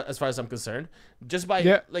concerned, just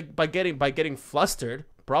by getting flustered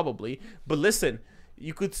probably. But listen,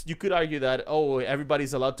 you could argue that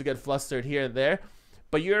everybody's allowed to get flustered here and there,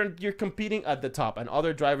 but you're competing at the top, and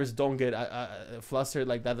other drivers don't get flustered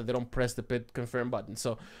like that they don't press the pit confirm button.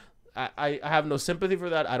 So I have no sympathy for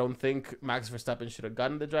that. I don't think Max Verstappen should have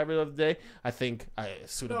gotten the driver of the day. I think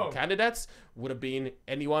suitable candidates would have been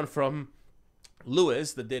anyone from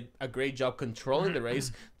Lewis, that did a great job controlling the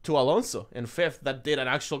race, to Alonso in 5th, that did an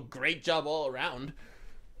actual great job all around.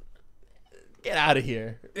 Get out of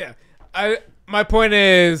here. Yeah. My point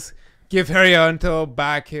is, give Herianto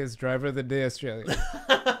back his driver of the day, Australia.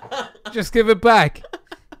 Just give it back.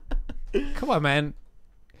 Come on, man.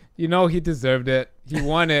 You know he deserved it. He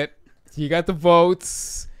won it. He got the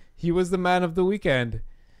votes. He was the man of the weekend.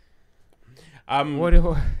 What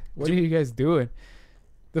are you guys doing?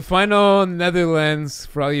 The final Netherlands,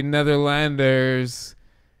 for all you Netherlanders,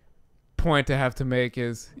 point to have to make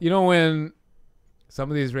is, when some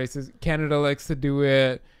of these races, Canada likes to do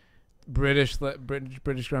it, British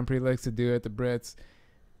Grand Prix likes to do it, the Brits,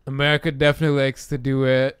 America definitely likes to do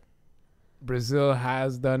it, Brazil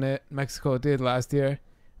has done it, Mexico did last year.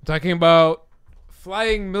 I'm talking about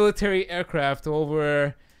flying military aircraft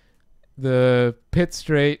over the pit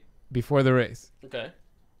straight before the race. Okay.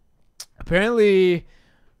 Apparently,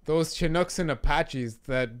 those Chinooks and Apaches,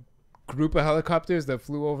 that group of helicopters that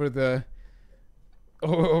flew over the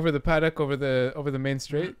paddock, over the main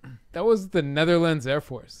straight, that was the Netherlands Air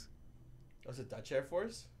Force. Was it Dutch Air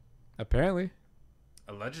Force? Apparently.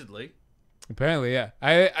 Allegedly. Apparently, yeah.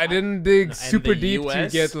 I didn't dig And super the deep to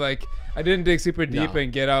US? get like. I didn't dig super deep No,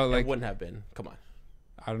 and get out It like. wouldn't have been. Come on.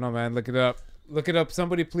 I don't know, man. Look it up. Look it up.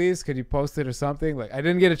 Somebody, please. Could you post it or something? Like, I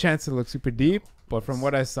didn't get a chance to look super deep, but from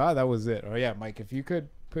what I saw, that was it. Or yeah, Mike, if you could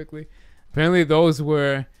quickly. Apparently, those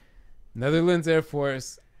were Netherlands Air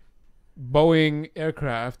Force, Boeing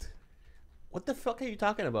aircraft. What the fuck are you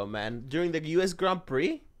talking about, man? During the U.S. Grand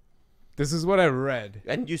Prix? This is what I read.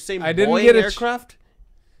 And you say I didn't Boeing get a aircraft?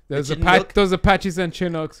 Those Did you look? those Apaches and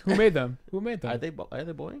Chinooks. Who made them? Who made them? Are they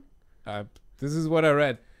Boeing? This is what I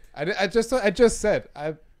read. I just said.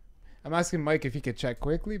 I'm asking Mike if he could check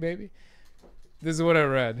quickly, maybe. This is what I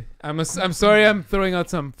read. I'm sorry I'm throwing out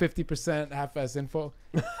some 50% half-ass info.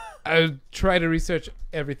 I'll try to research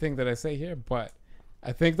everything that I say here, but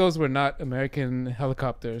I think those were not American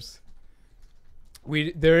helicopters.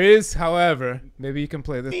 There is, however, maybe you can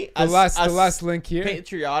play this. The last link here.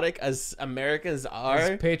 Patriotic as Americans are.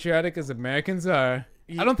 As patriotic as Americans are,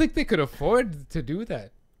 I don't think they could afford to do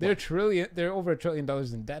that. They're over $1 trillion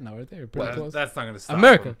in debt now, aren't they? Pretty close. That's not going to stop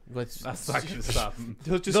America. them. But That's not going to stop them.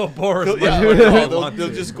 they'll bore us. They'll, much yeah, more than no, they want they'll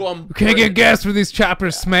to. just go on. We can't get gas for these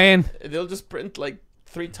choppers, man. They'll just print like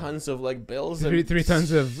 3 tons of like bills. Three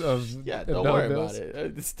tons of Yeah, of don't dollar worry bills. about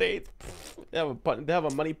it. The state, they have a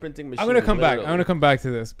money printing machine. I'm gonna come back. I'm literally. gonna come back to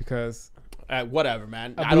this because Whatever,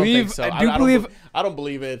 man. I I don't think believe- so. I do believe- I don't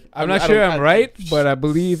believe it. I'm not sure I'm right, but I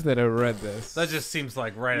believe that I read this. That just seems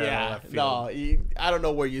like right out of Yeah, left field. no, I don't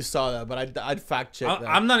know where you saw that, but I'd fact check that.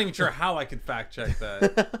 I'm not even sure how I could fact check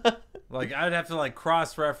that. Like, I'd have to like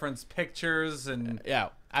cross-reference pictures and Yeah,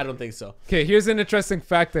 I don't think so. Okay, here's an interesting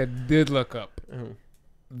fact I did look up.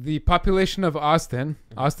 The population of Austin,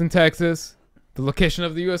 Texas, the location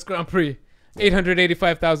of the U.S. Grand Prix,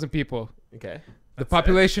 885,000 people. Okay. The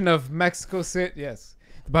population of Mexico City, yes.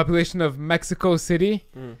 The population of Mexico City,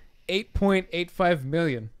 8.85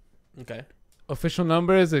 million. Okay. Official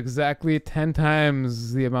number is exactly 10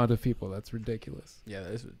 times the amount of people. That's ridiculous. Yeah,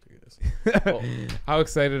 that is ridiculous. How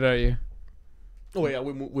excited are you? Oh yeah,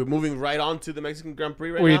 we're moving right on to the Mexican Grand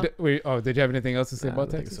Prix right now. Did you have anything else to say Nah, about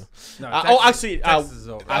I don't think Texas? no, actually, Texas is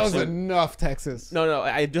over. That was Actually- enough, Texas. No,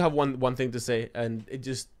 I do have one thing to say, and it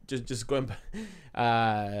just going back.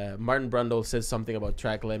 Martin Brundle said something about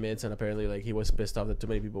track limits, and apparently, like, he was pissed off that too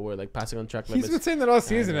many people were like passing on track He's limits. been saying that all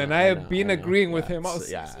season, and I have been agreeing with him all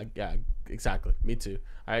Yeah, season. yeah, exactly. Me too.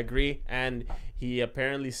 I agree, and he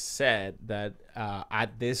apparently said that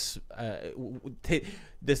at this,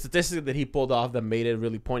 the statistic that he pulled off that made it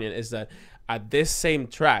really poignant is that at this same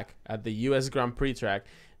track, at the U.S. Grand Prix track,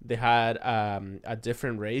 they had a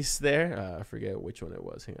different race there. I forget which one it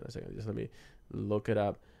was. Hang on a second. Just let me look it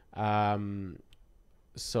up.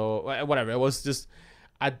 So whatever. It was just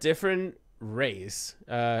a different race.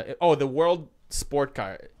 The World Sports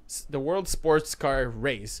Car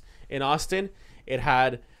race in Austin. It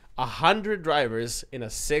had 100 drivers in a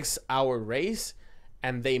 6-hour race,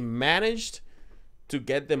 and they managed to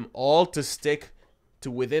get them all to stick to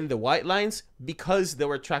within the white lines because they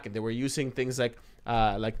were tracking. They were using things like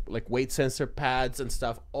weight sensor pads and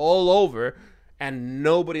stuff all over, and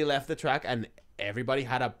nobody left the track, and everybody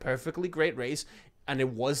had a perfectly great race, and it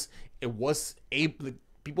was able.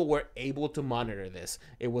 People were able to monitor this.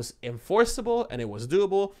 It was enforceable and it was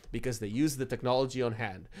doable because they used the technology on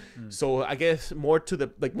hand. So I guess more to the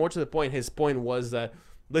point. His point was that,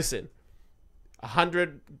 listen,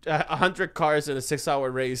 100 cars in a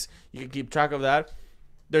 6-hour race, you can keep track of that.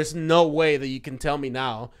 There's no way that you can tell me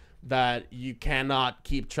now that you cannot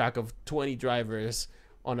keep track of 20 drivers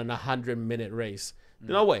on an 100-minute race.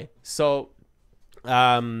 No way. So,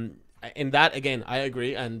 in that, again, I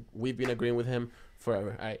agree, and we've been agreeing with him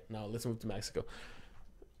forever. All right, now let's move to Mexico.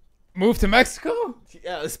 Move to Mexico?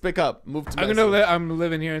 Yeah, let's pick up. Move to Mexico. I'm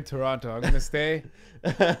living here in Toronto. I'm gonna stay.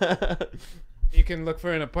 You can look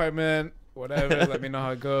for an apartment, whatever. Let me know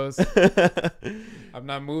how it goes. I'm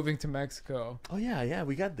not moving to Mexico. Oh yeah,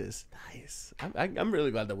 we got this. Nice. I'm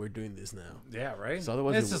really glad that we're doing this now. Yeah, right. So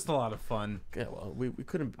otherwise it's just a lot of fun. Yeah, well, we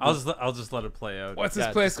couldn't. I'll just let it play out. What's this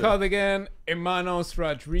Yeah, place just called again? Hermanos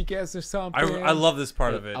Rodriguez or something? I love this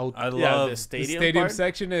part of it. I love the the stadium, stadium part?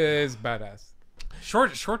 section is badass.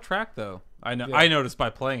 short track though. I know. Yeah. I noticed by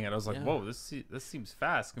playing it. I was like, Yeah. whoa, this seems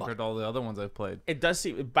fast compared to all the other ones I've played. It does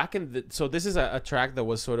seem back in the. So this is a track that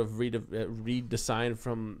was sort of redesigned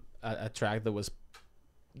from a track that was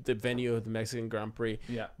the venue of the Mexican Grand Prix.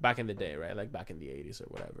 Yeah. Back in the day, right? Like back in the 80s or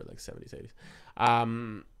whatever, like 70s,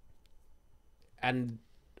 80s. And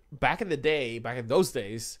back in the day, back in those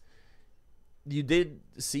days, you did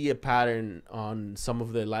see a pattern on some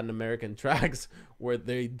of the Latin American tracks where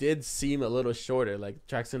they did seem a little shorter, like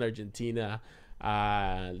tracks in Argentina,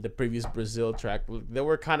 the previous Brazil track. They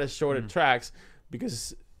were kind of shorter tracks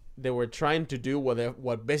because they were trying to do what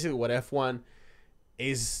F1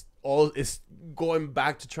 is going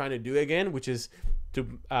back to trying to do again, which is to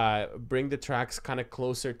bring the tracks kind of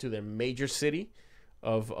closer to the major city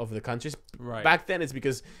of the countries. Right. Back then, it's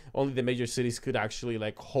because only the major cities could actually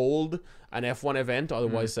like hold an F1 event.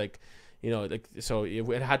 Otherwise, like, you know, like, so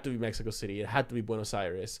it had to be Mexico City. It had to be Buenos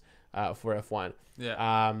Aires for F1.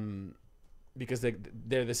 Yeah. Because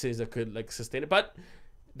they're the cities that could like sustain it. But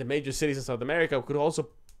the major cities in South America could also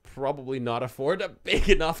probably not afford a big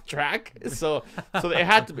enough track, so it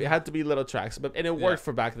had to be little tracks, but it worked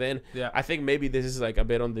for back then. Yeah. I think maybe this is like a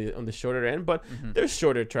bit on the shorter end, but there's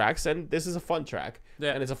shorter tracks, and this is a fun track.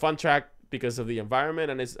 Yeah. And it's a fun track because of the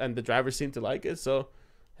environment, and the drivers seem to like it, so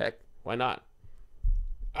heck, why not?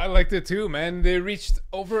 I liked it too, man. They reached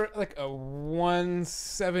over like a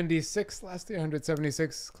 176 last year,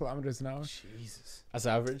 176 kilometers an hour. Jesus, as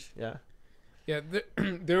average. Yeah.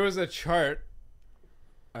 There was a chart.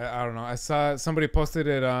 I don't know. I saw somebody posted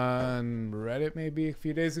it on Reddit maybe a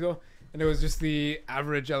few days ago, and it was just the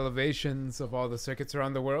average elevations of all the circuits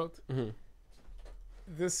around the world.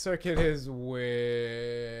 This circuit is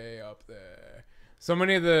way up there. So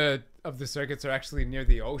many of the circuits are actually near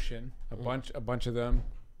the ocean. A bunch of them.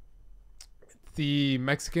 The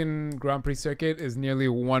Mexican Grand Prix circuit is nearly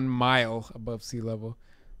 1 mile above sea level.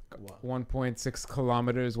 Wow. 1.6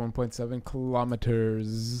 kilometers, 1.7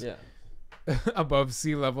 kilometers. Yeah. Above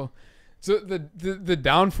sea level. So the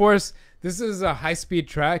downforce, this is a high-speed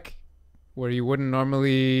track where you wouldn't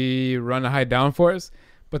normally run a high downforce,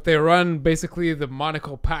 but they run basically the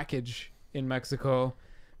Monaco package in Mexico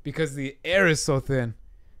because the air is so thin.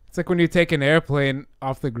 It's like when you take an airplane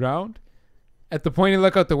off the ground, at the point you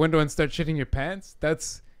look out the window and start shitting your pants,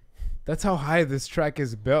 that's how high this track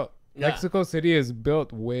is built. Yeah. Mexico City is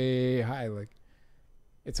built way high. Like,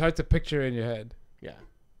 it's hard to picture in your head. Yeah.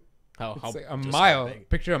 How Like a just mile. how big.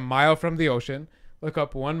 Picture a mile from the ocean. Look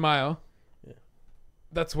up 1 mile. Yeah.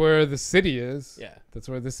 That's where the city is. Yeah. That's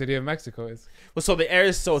where the city of Mexico is. Well, so the air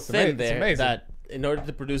is so It's thin it's there amazing. that in order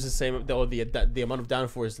to produce the amount of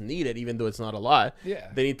downforce needed, even though it's not a lot, Yeah.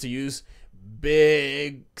 they need to use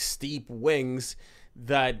big, steep wings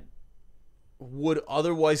that would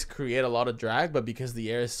otherwise create a lot of drag, but because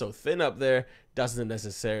the air is so thin up there, doesn't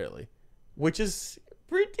necessarily, which is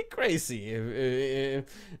pretty crazy,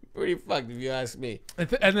 pretty fucked if you ask me. And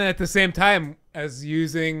then at the same time as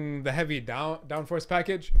using the heavy downforce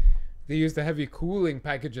package, they use the heavy cooling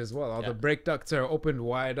package as well. All the brake ducts are opened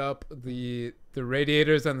wide up. The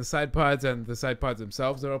radiators on the side pods and the side pods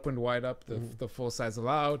themselves are opened wide up. The full size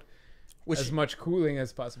allowed. As much cooling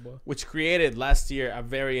as possible. Which created last year a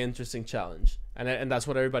very interesting challenge, and that's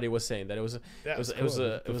what everybody was saying, that it was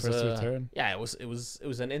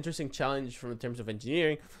an interesting challenge from in terms of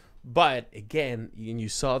engineering, but again, you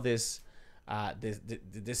saw this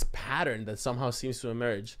this pattern that somehow seems to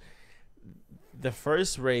emerge. The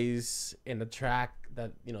first race in a track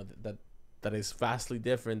that that is vastly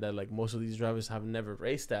different, that like most of these drivers have never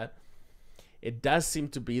raced at, it does seem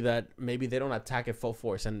to be that maybe they don't attack at full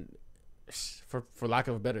force, and for lack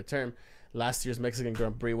of a better term, last year's Mexican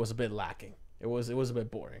Grand Prix was a bit lacking. It was a bit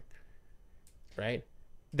boring, right?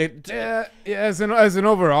 As an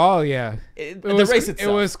overall, yeah. The race itself.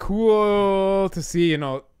 It was cool to see.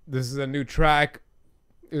 This is a new track.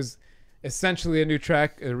 It was essentially a new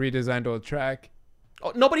track, a redesigned old track.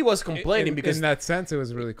 Oh, nobody was complaining because in that sense it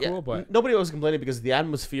was really cool, but nobody was complaining because the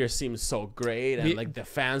atmosphere seemed so great, and like the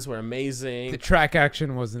fans were amazing. The track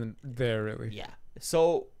action wasn't there really. Yeah.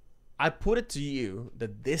 So I put it to you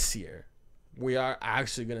that this year we are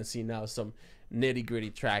actually going to see now some nitty gritty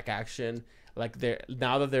track action. Like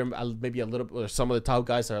now that they're maybe a little, or some of the top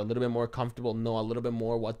guys are a little bit more comfortable, know a little bit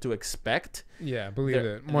more what to expect. Yeah, believe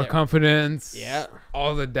it. More confidence. Yeah.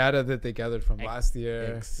 All the data that they gathered from last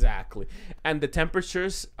year. Exactly. And the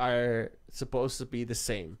temperatures are supposed to be the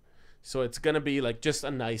same. So it's going to be like just a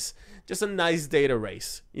nice day to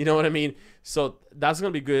race. You know what I mean? So that's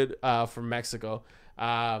going to be good for Mexico.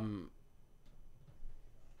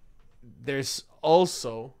 There's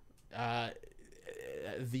also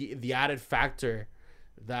the added factor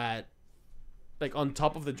that, like, on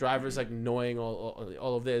top of the drivers like knowing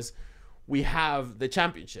all of this, we have the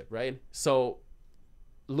championship, right? So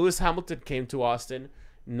Lewis Hamilton came to Austin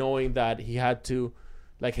knowing that he had to,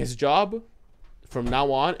 like, his job from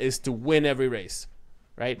now on is to win every race,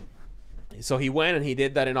 right? So he went and he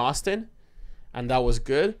did that in Austin, and that was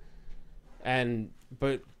good.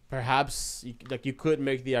 But perhaps you could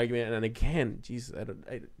make the argument, and again, Jesus,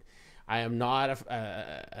 I am not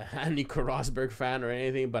a Nico Rosberg fan or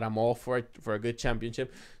anything, but I'm all for a good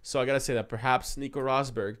championship. So I gotta say that perhaps Nico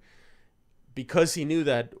Rosberg, because he knew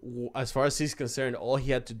that as far as he's concerned, all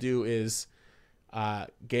he had to do is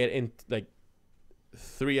get in like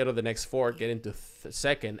 3 out of the next 4, get into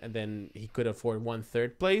second, and then he could afford 1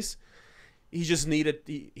 third place. He just needed.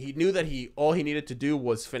 He knew that all he needed to do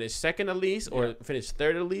was finish second at least, or finish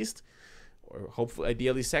third at least, or hopefully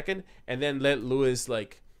ideally second, and then let Lewis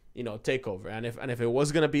take over. And if it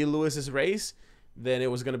was gonna be Lewis's race, then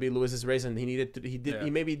it was gonna be Lewis's race, and he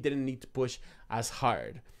maybe didn't need to push as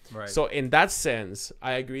hard. Right. So in that sense,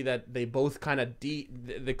 I agree that they both kind of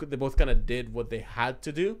did what they had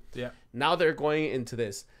to do. Yeah. Now they're going into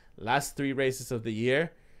this last 3 races of the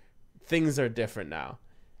year. Things are different now.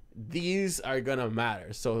 These are gonna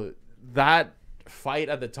matter. So that fight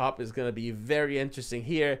at the top is gonna be very interesting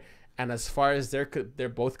here. And as far as they're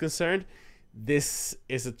both concerned, this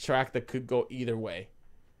is a track that could go either way.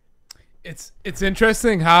 It's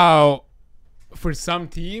interesting how for some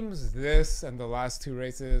teams this and the last 2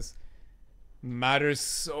 races matters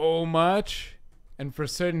so much, and for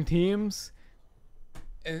certain teams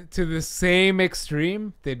to the same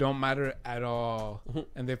extreme they don't matter at all,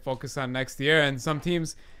 and they focus on next year. And some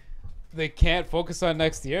teams, they can't focus on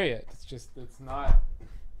next year yet.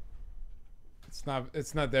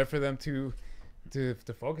 It's not there for them to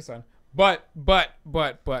focus on. But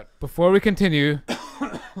before we continue,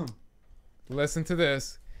 listen to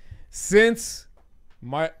this. Since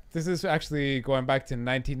this is actually going back to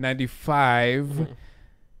 1995,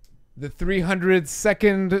 the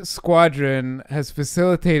 302nd Squadron has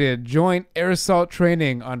facilitated joint air assault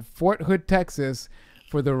training on Fort Hood, Texas,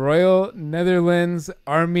 for the Royal Netherlands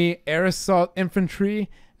Army Air Assault Infantry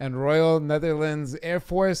and Royal Netherlands Air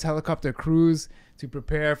Force helicopter crews to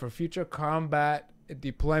prepare for future combat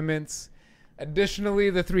deployments. Additionally,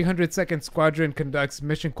 the 302nd Squadron conducts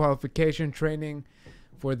mission qualification training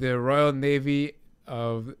for the Royal Navy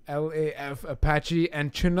of LAF Apache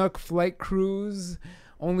and Chinook flight crews,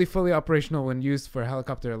 only fully operational when used for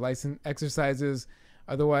helicopter license exercises.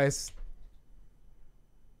 Otherwise,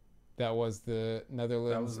 that was the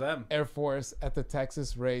Netherlands Air Force at the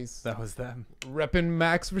Texas race. That was them. Reppin'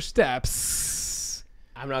 Max Verstappen.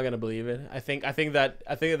 I'm not gonna believe it. I think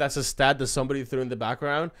that's a stat that somebody threw in the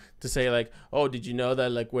background to say like, oh, did you know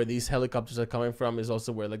that like where these helicopters are coming from is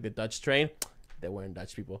also where like the Dutch train? They weren't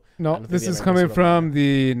Dutch people. No, this is coming from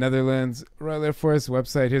the Netherlands Royal Air Force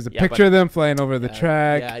website. Here's a picture of them flying over the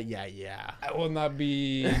track. Yeah. I will not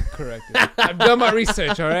be corrected. I've done my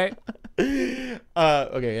research, all right?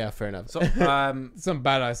 Okay, yeah, fair enough. So, some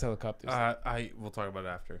badass helicopters. we'll talk about it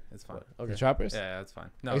after. It's fine. Okay. The choppers? Yeah, that's fine.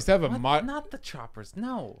 No, I used to have not the choppers.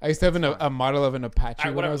 No. I used to have a model of an Apache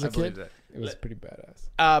when I was a kid. It was pretty badass.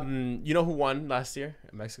 You know who won last year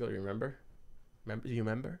in Mexico? Do you remember? Do you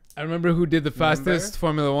remember? I remember who did the fastest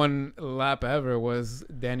Formula One lap ever was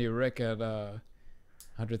Danny Rick at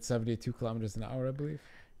 172 kilometers an hour, I believe.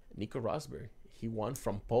 Nico Rosberg. He won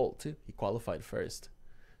from pole too. He qualified first.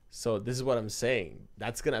 So this is what I'm saying.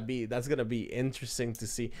 That's gonna be interesting to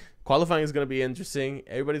see. Qualifying is gonna be interesting.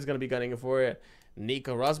 Everybody's gonna be gunning for it.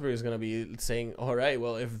 Nico Rosberg is gonna be saying, "All right,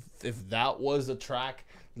 well, if that was a track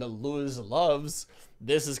that Lewis loves,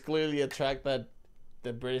 this is clearly a track that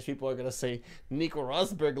the British people are gonna say Nico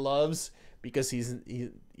Rosberg loves, because he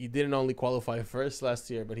didn't only qualify first last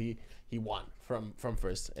year, but he won from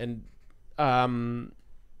first." And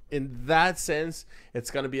in that sense, it's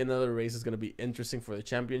gonna be another race. It's gonna be interesting for the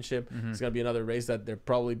championship. It's gonna be another race that they're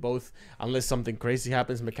probably both, unless something crazy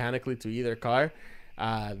happens mechanically to either car,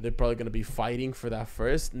 they're probably gonna be fighting for that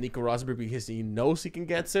first. Nico Rosberg because he knows he can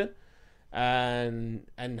get it, and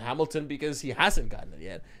Hamilton because he hasn't gotten it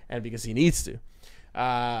yet, and because he needs to.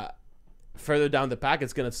 Further down the pack,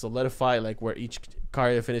 it's gonna solidify like where each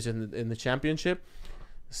car finishes in the championship.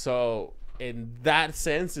 So in that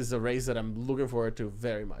sense, is a race that I'm looking forward to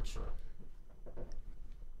very much.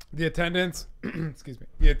 The attendance, excuse me,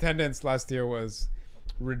 the attendance last year was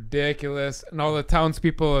ridiculous, and all the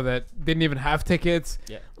townspeople that didn't even have tickets,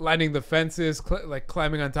 lining the fences, like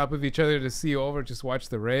climbing on top of each other to see over, just watch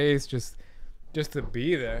the race, just to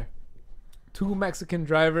be there. 2 Mexican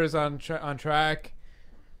drivers on track.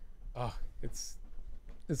 Oh, it's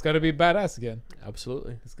gonna be badass again.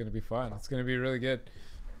 Absolutely, it's gonna be fun. It's gonna be really good.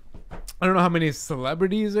 I don't know how many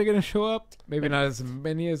celebrities are gonna show up. Maybe not as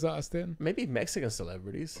many as Austin. Maybe Mexican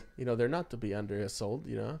celebrities. You know, they're not to be undersold.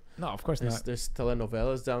 You know. No, of course not. There's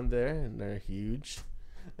telenovelas down there, and they're huge.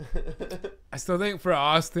 I still think for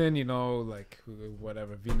Austin, you know, like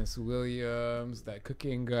whatever, Venus Williams, that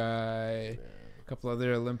cooking guy, a couple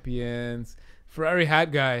other Olympians, Ferrari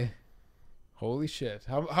hat guy. Holy shit!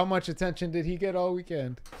 How much attention did he get all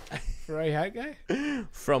weekend? Right, hat guy.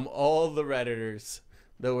 From all the Redditors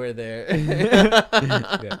that were there.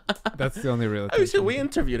 Yeah, that's the only real attention. We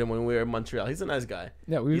interviewed him when we were in Montreal. He's a nice guy.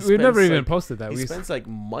 Yeah, He we've never spends, even like- posted that. He spends like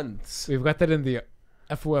months. We've got that in the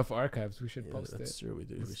FOF archives. We should Yeah, post that's it. true. We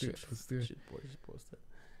do. Let's do it. Let's do we it. should post it.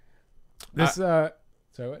 This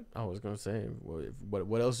sorry, what? I was gonna say,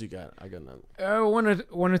 what else you got? I got none.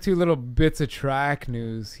 One or two little bits of track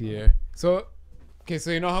news here. So, okay,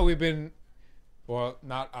 so you know how we've been, well,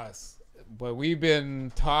 not us, but we've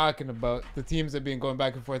been talking about the teams that have been going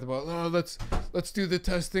back and forth about, oh, let's do the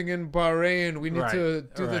testing in Bahrain. We need to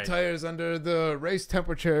do the tires under the race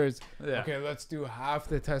temperatures. Yeah. Okay, let's do half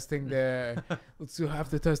the testing there. Let's do half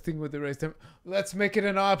the testing with the race temp. Let's make it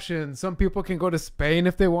an option. Some people can go to Spain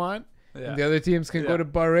if they want. Yeah. And the other teams can go to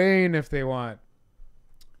Bahrain if they want.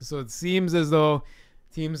 So it seems as though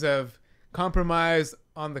teams have compromised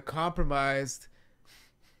on the compromised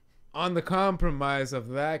on the compromise of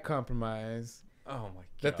that compromise Oh my god.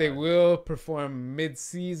 that they will perform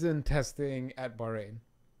mid-season testing at Bahrain.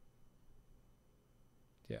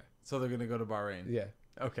 Yeah. So they're gonna go to Bahrain. Yeah.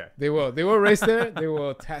 Okay. They will. They will race there. They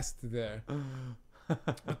will test there.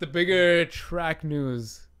 But the bigger track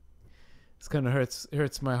news, this kind of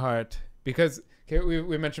hurts my heart because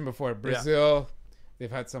we mentioned before Brazil,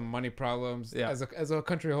 they've had some money problems as a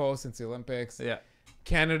country host since the Olympics. Yeah.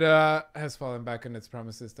 Canada has fallen back on its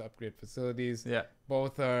promises to upgrade facilities. Yeah.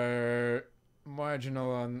 Both are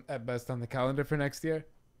marginal at best on the calendar for next year.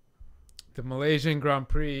 The Malaysian Grand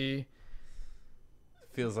Prix.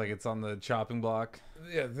 Feels like it's on the chopping block.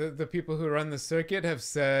 Yeah, the people who run the circuit have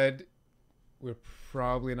said we're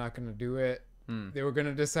probably not going to do it. They were going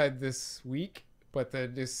to decide this week, but the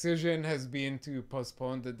decision has been to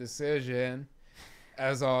postpone the decision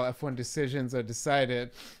as all F1 decisions are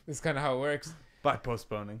decided. This is kind of how it works. By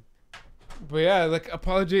postponing. But yeah,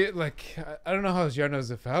 apology, I don't know how Jarno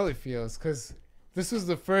Zafali feels because this was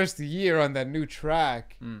the first year on that new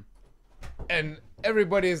track. And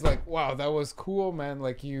everybody is like, wow, that was cool, man.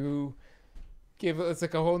 Like you it's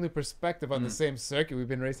like a whole new perspective on the same circuit. We've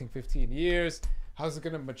been racing 15 years. How's it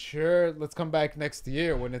going to mature? Let's come back next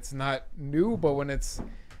year when it's not new, but when it's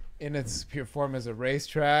in its pure form as a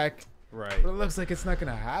racetrack. Right. But it looks like it's not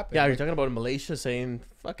going to happen. Yeah, you're talking about Malaysia saying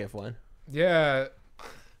fuck F1. Yeah.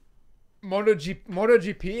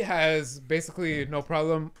 MotoGP has basically no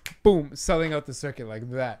problem, boom, selling out the circuit like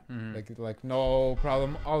that. Like no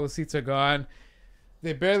problem. All the seats are gone.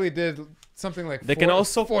 They barely did something like They can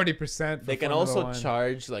also 40%. They can also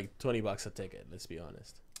charge like $20 a ticket. Let's be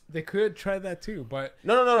honest. They could try that too, but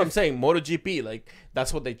No. I'm saying MotoGP, like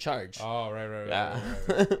that's what they charge. oh right. Yeah.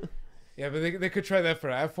 Right. Yeah, but they could try that for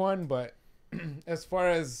F1. But as far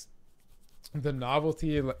as the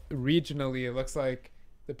novelty regionally, it looks like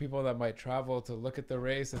the people that might travel to look at the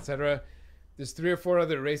race, etc. There's 3 or 4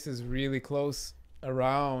 other races really close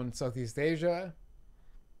around Southeast Asia,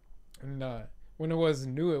 and when it was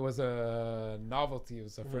new, it was a novelty. It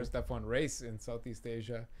was the first F1 race in Southeast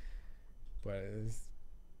Asia, but it's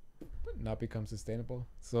not become sustainable.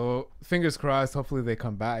 So fingers crossed. Hopefully they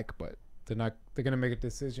come back, but they're not. They're gonna make a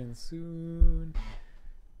decision soon.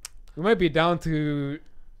 We might be down to.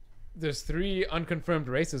 There's 3 unconfirmed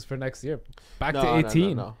races for next year. Back to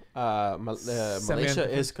 18. No. Malaysia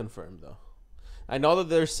is confirmed though. I know that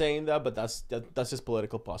they're saying that, but that's just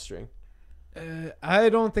political posturing. I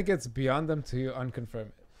don't think it's beyond them to unconfirm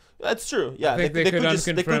it. That's true. Yeah, think they could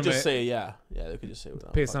unconfirm just it. say yeah. They could just say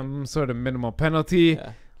Pay some sort of minimal penalty,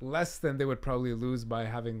 Yeah. less than they would probably lose by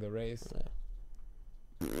having the race.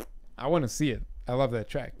 Yeah. I want to see it. I love that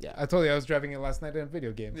track. Yeah. I told you I was driving it last night in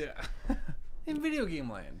video games. Yeah. In video game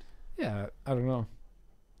land. Yeah, I don't know.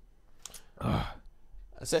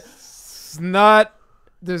 That's it. It's not.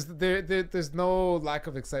 There's no lack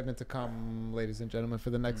of excitement to come, ladies and gentlemen, for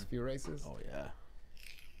the next few races. Oh yeah.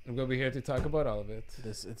 I'm gonna be here to talk about all of it.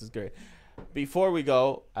 This is great. Before we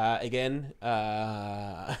go, again,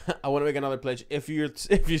 I want to make another pledge. If you're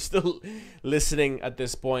still listening at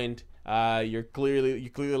this point, you clearly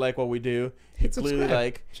like what we do. You Hit clearly subscribe.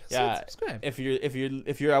 like Just hit subscribe.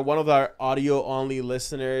 If you're one of our audio only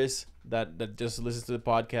listeners that just listens to the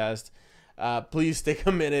podcast, please take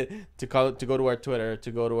a minute to go to our Twitter,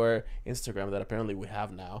 to go to our Instagram that apparently we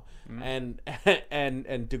have now, and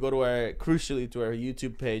to go to our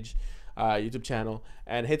YouTube page, YouTube channel,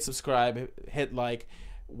 and hit subscribe, hit like.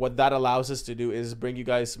 What that allows us to do is bring you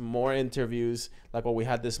guys more interviews like what we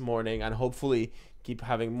had this morning, and hopefully keep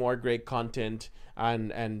having more great content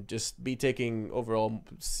and just be taking overall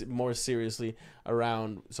more seriously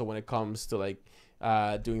around. So when it comes to like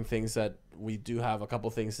doing things that we do have a couple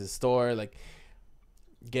things in store, like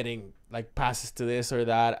getting like passes to this or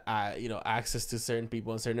that, access to certain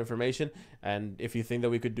people and certain information. And if you think that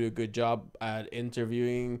we could do a good job at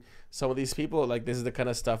interviewing some of these people, like this is the kind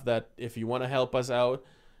of stuff that if you want to help us out,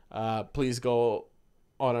 please go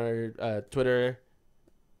on our Twitter,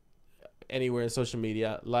 anywhere in social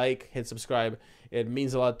media, hit subscribe. It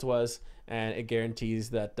means a lot to us, and it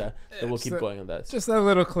guarantees that we'll keep going on that. Just that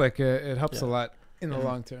little click, it helps a lot in the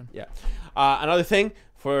long term. Yeah. Another thing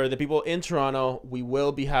for the people in Toronto, we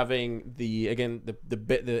will be having the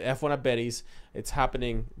F1 at Betty's. It's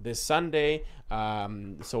happening this Sunday.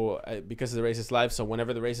 Because the race is live, so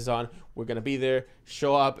whenever the race is on, we're gonna be there.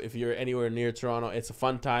 Show up if you're anywhere near Toronto. It's a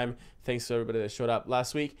fun time. Thanks to everybody that showed up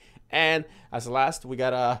last week. And as the last, we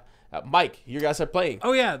got Mike. You guys are playing.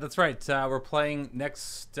 Oh yeah, that's right. We're playing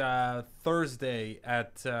next Thursday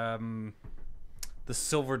at the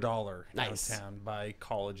Silver Dollar downtown by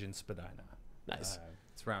College in Spadina. Nice.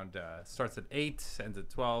 It's around starts at 8, ends at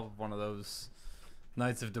 12. One of those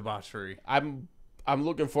nights of debauchery. I'm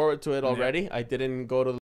looking forward to it already. I didn't go to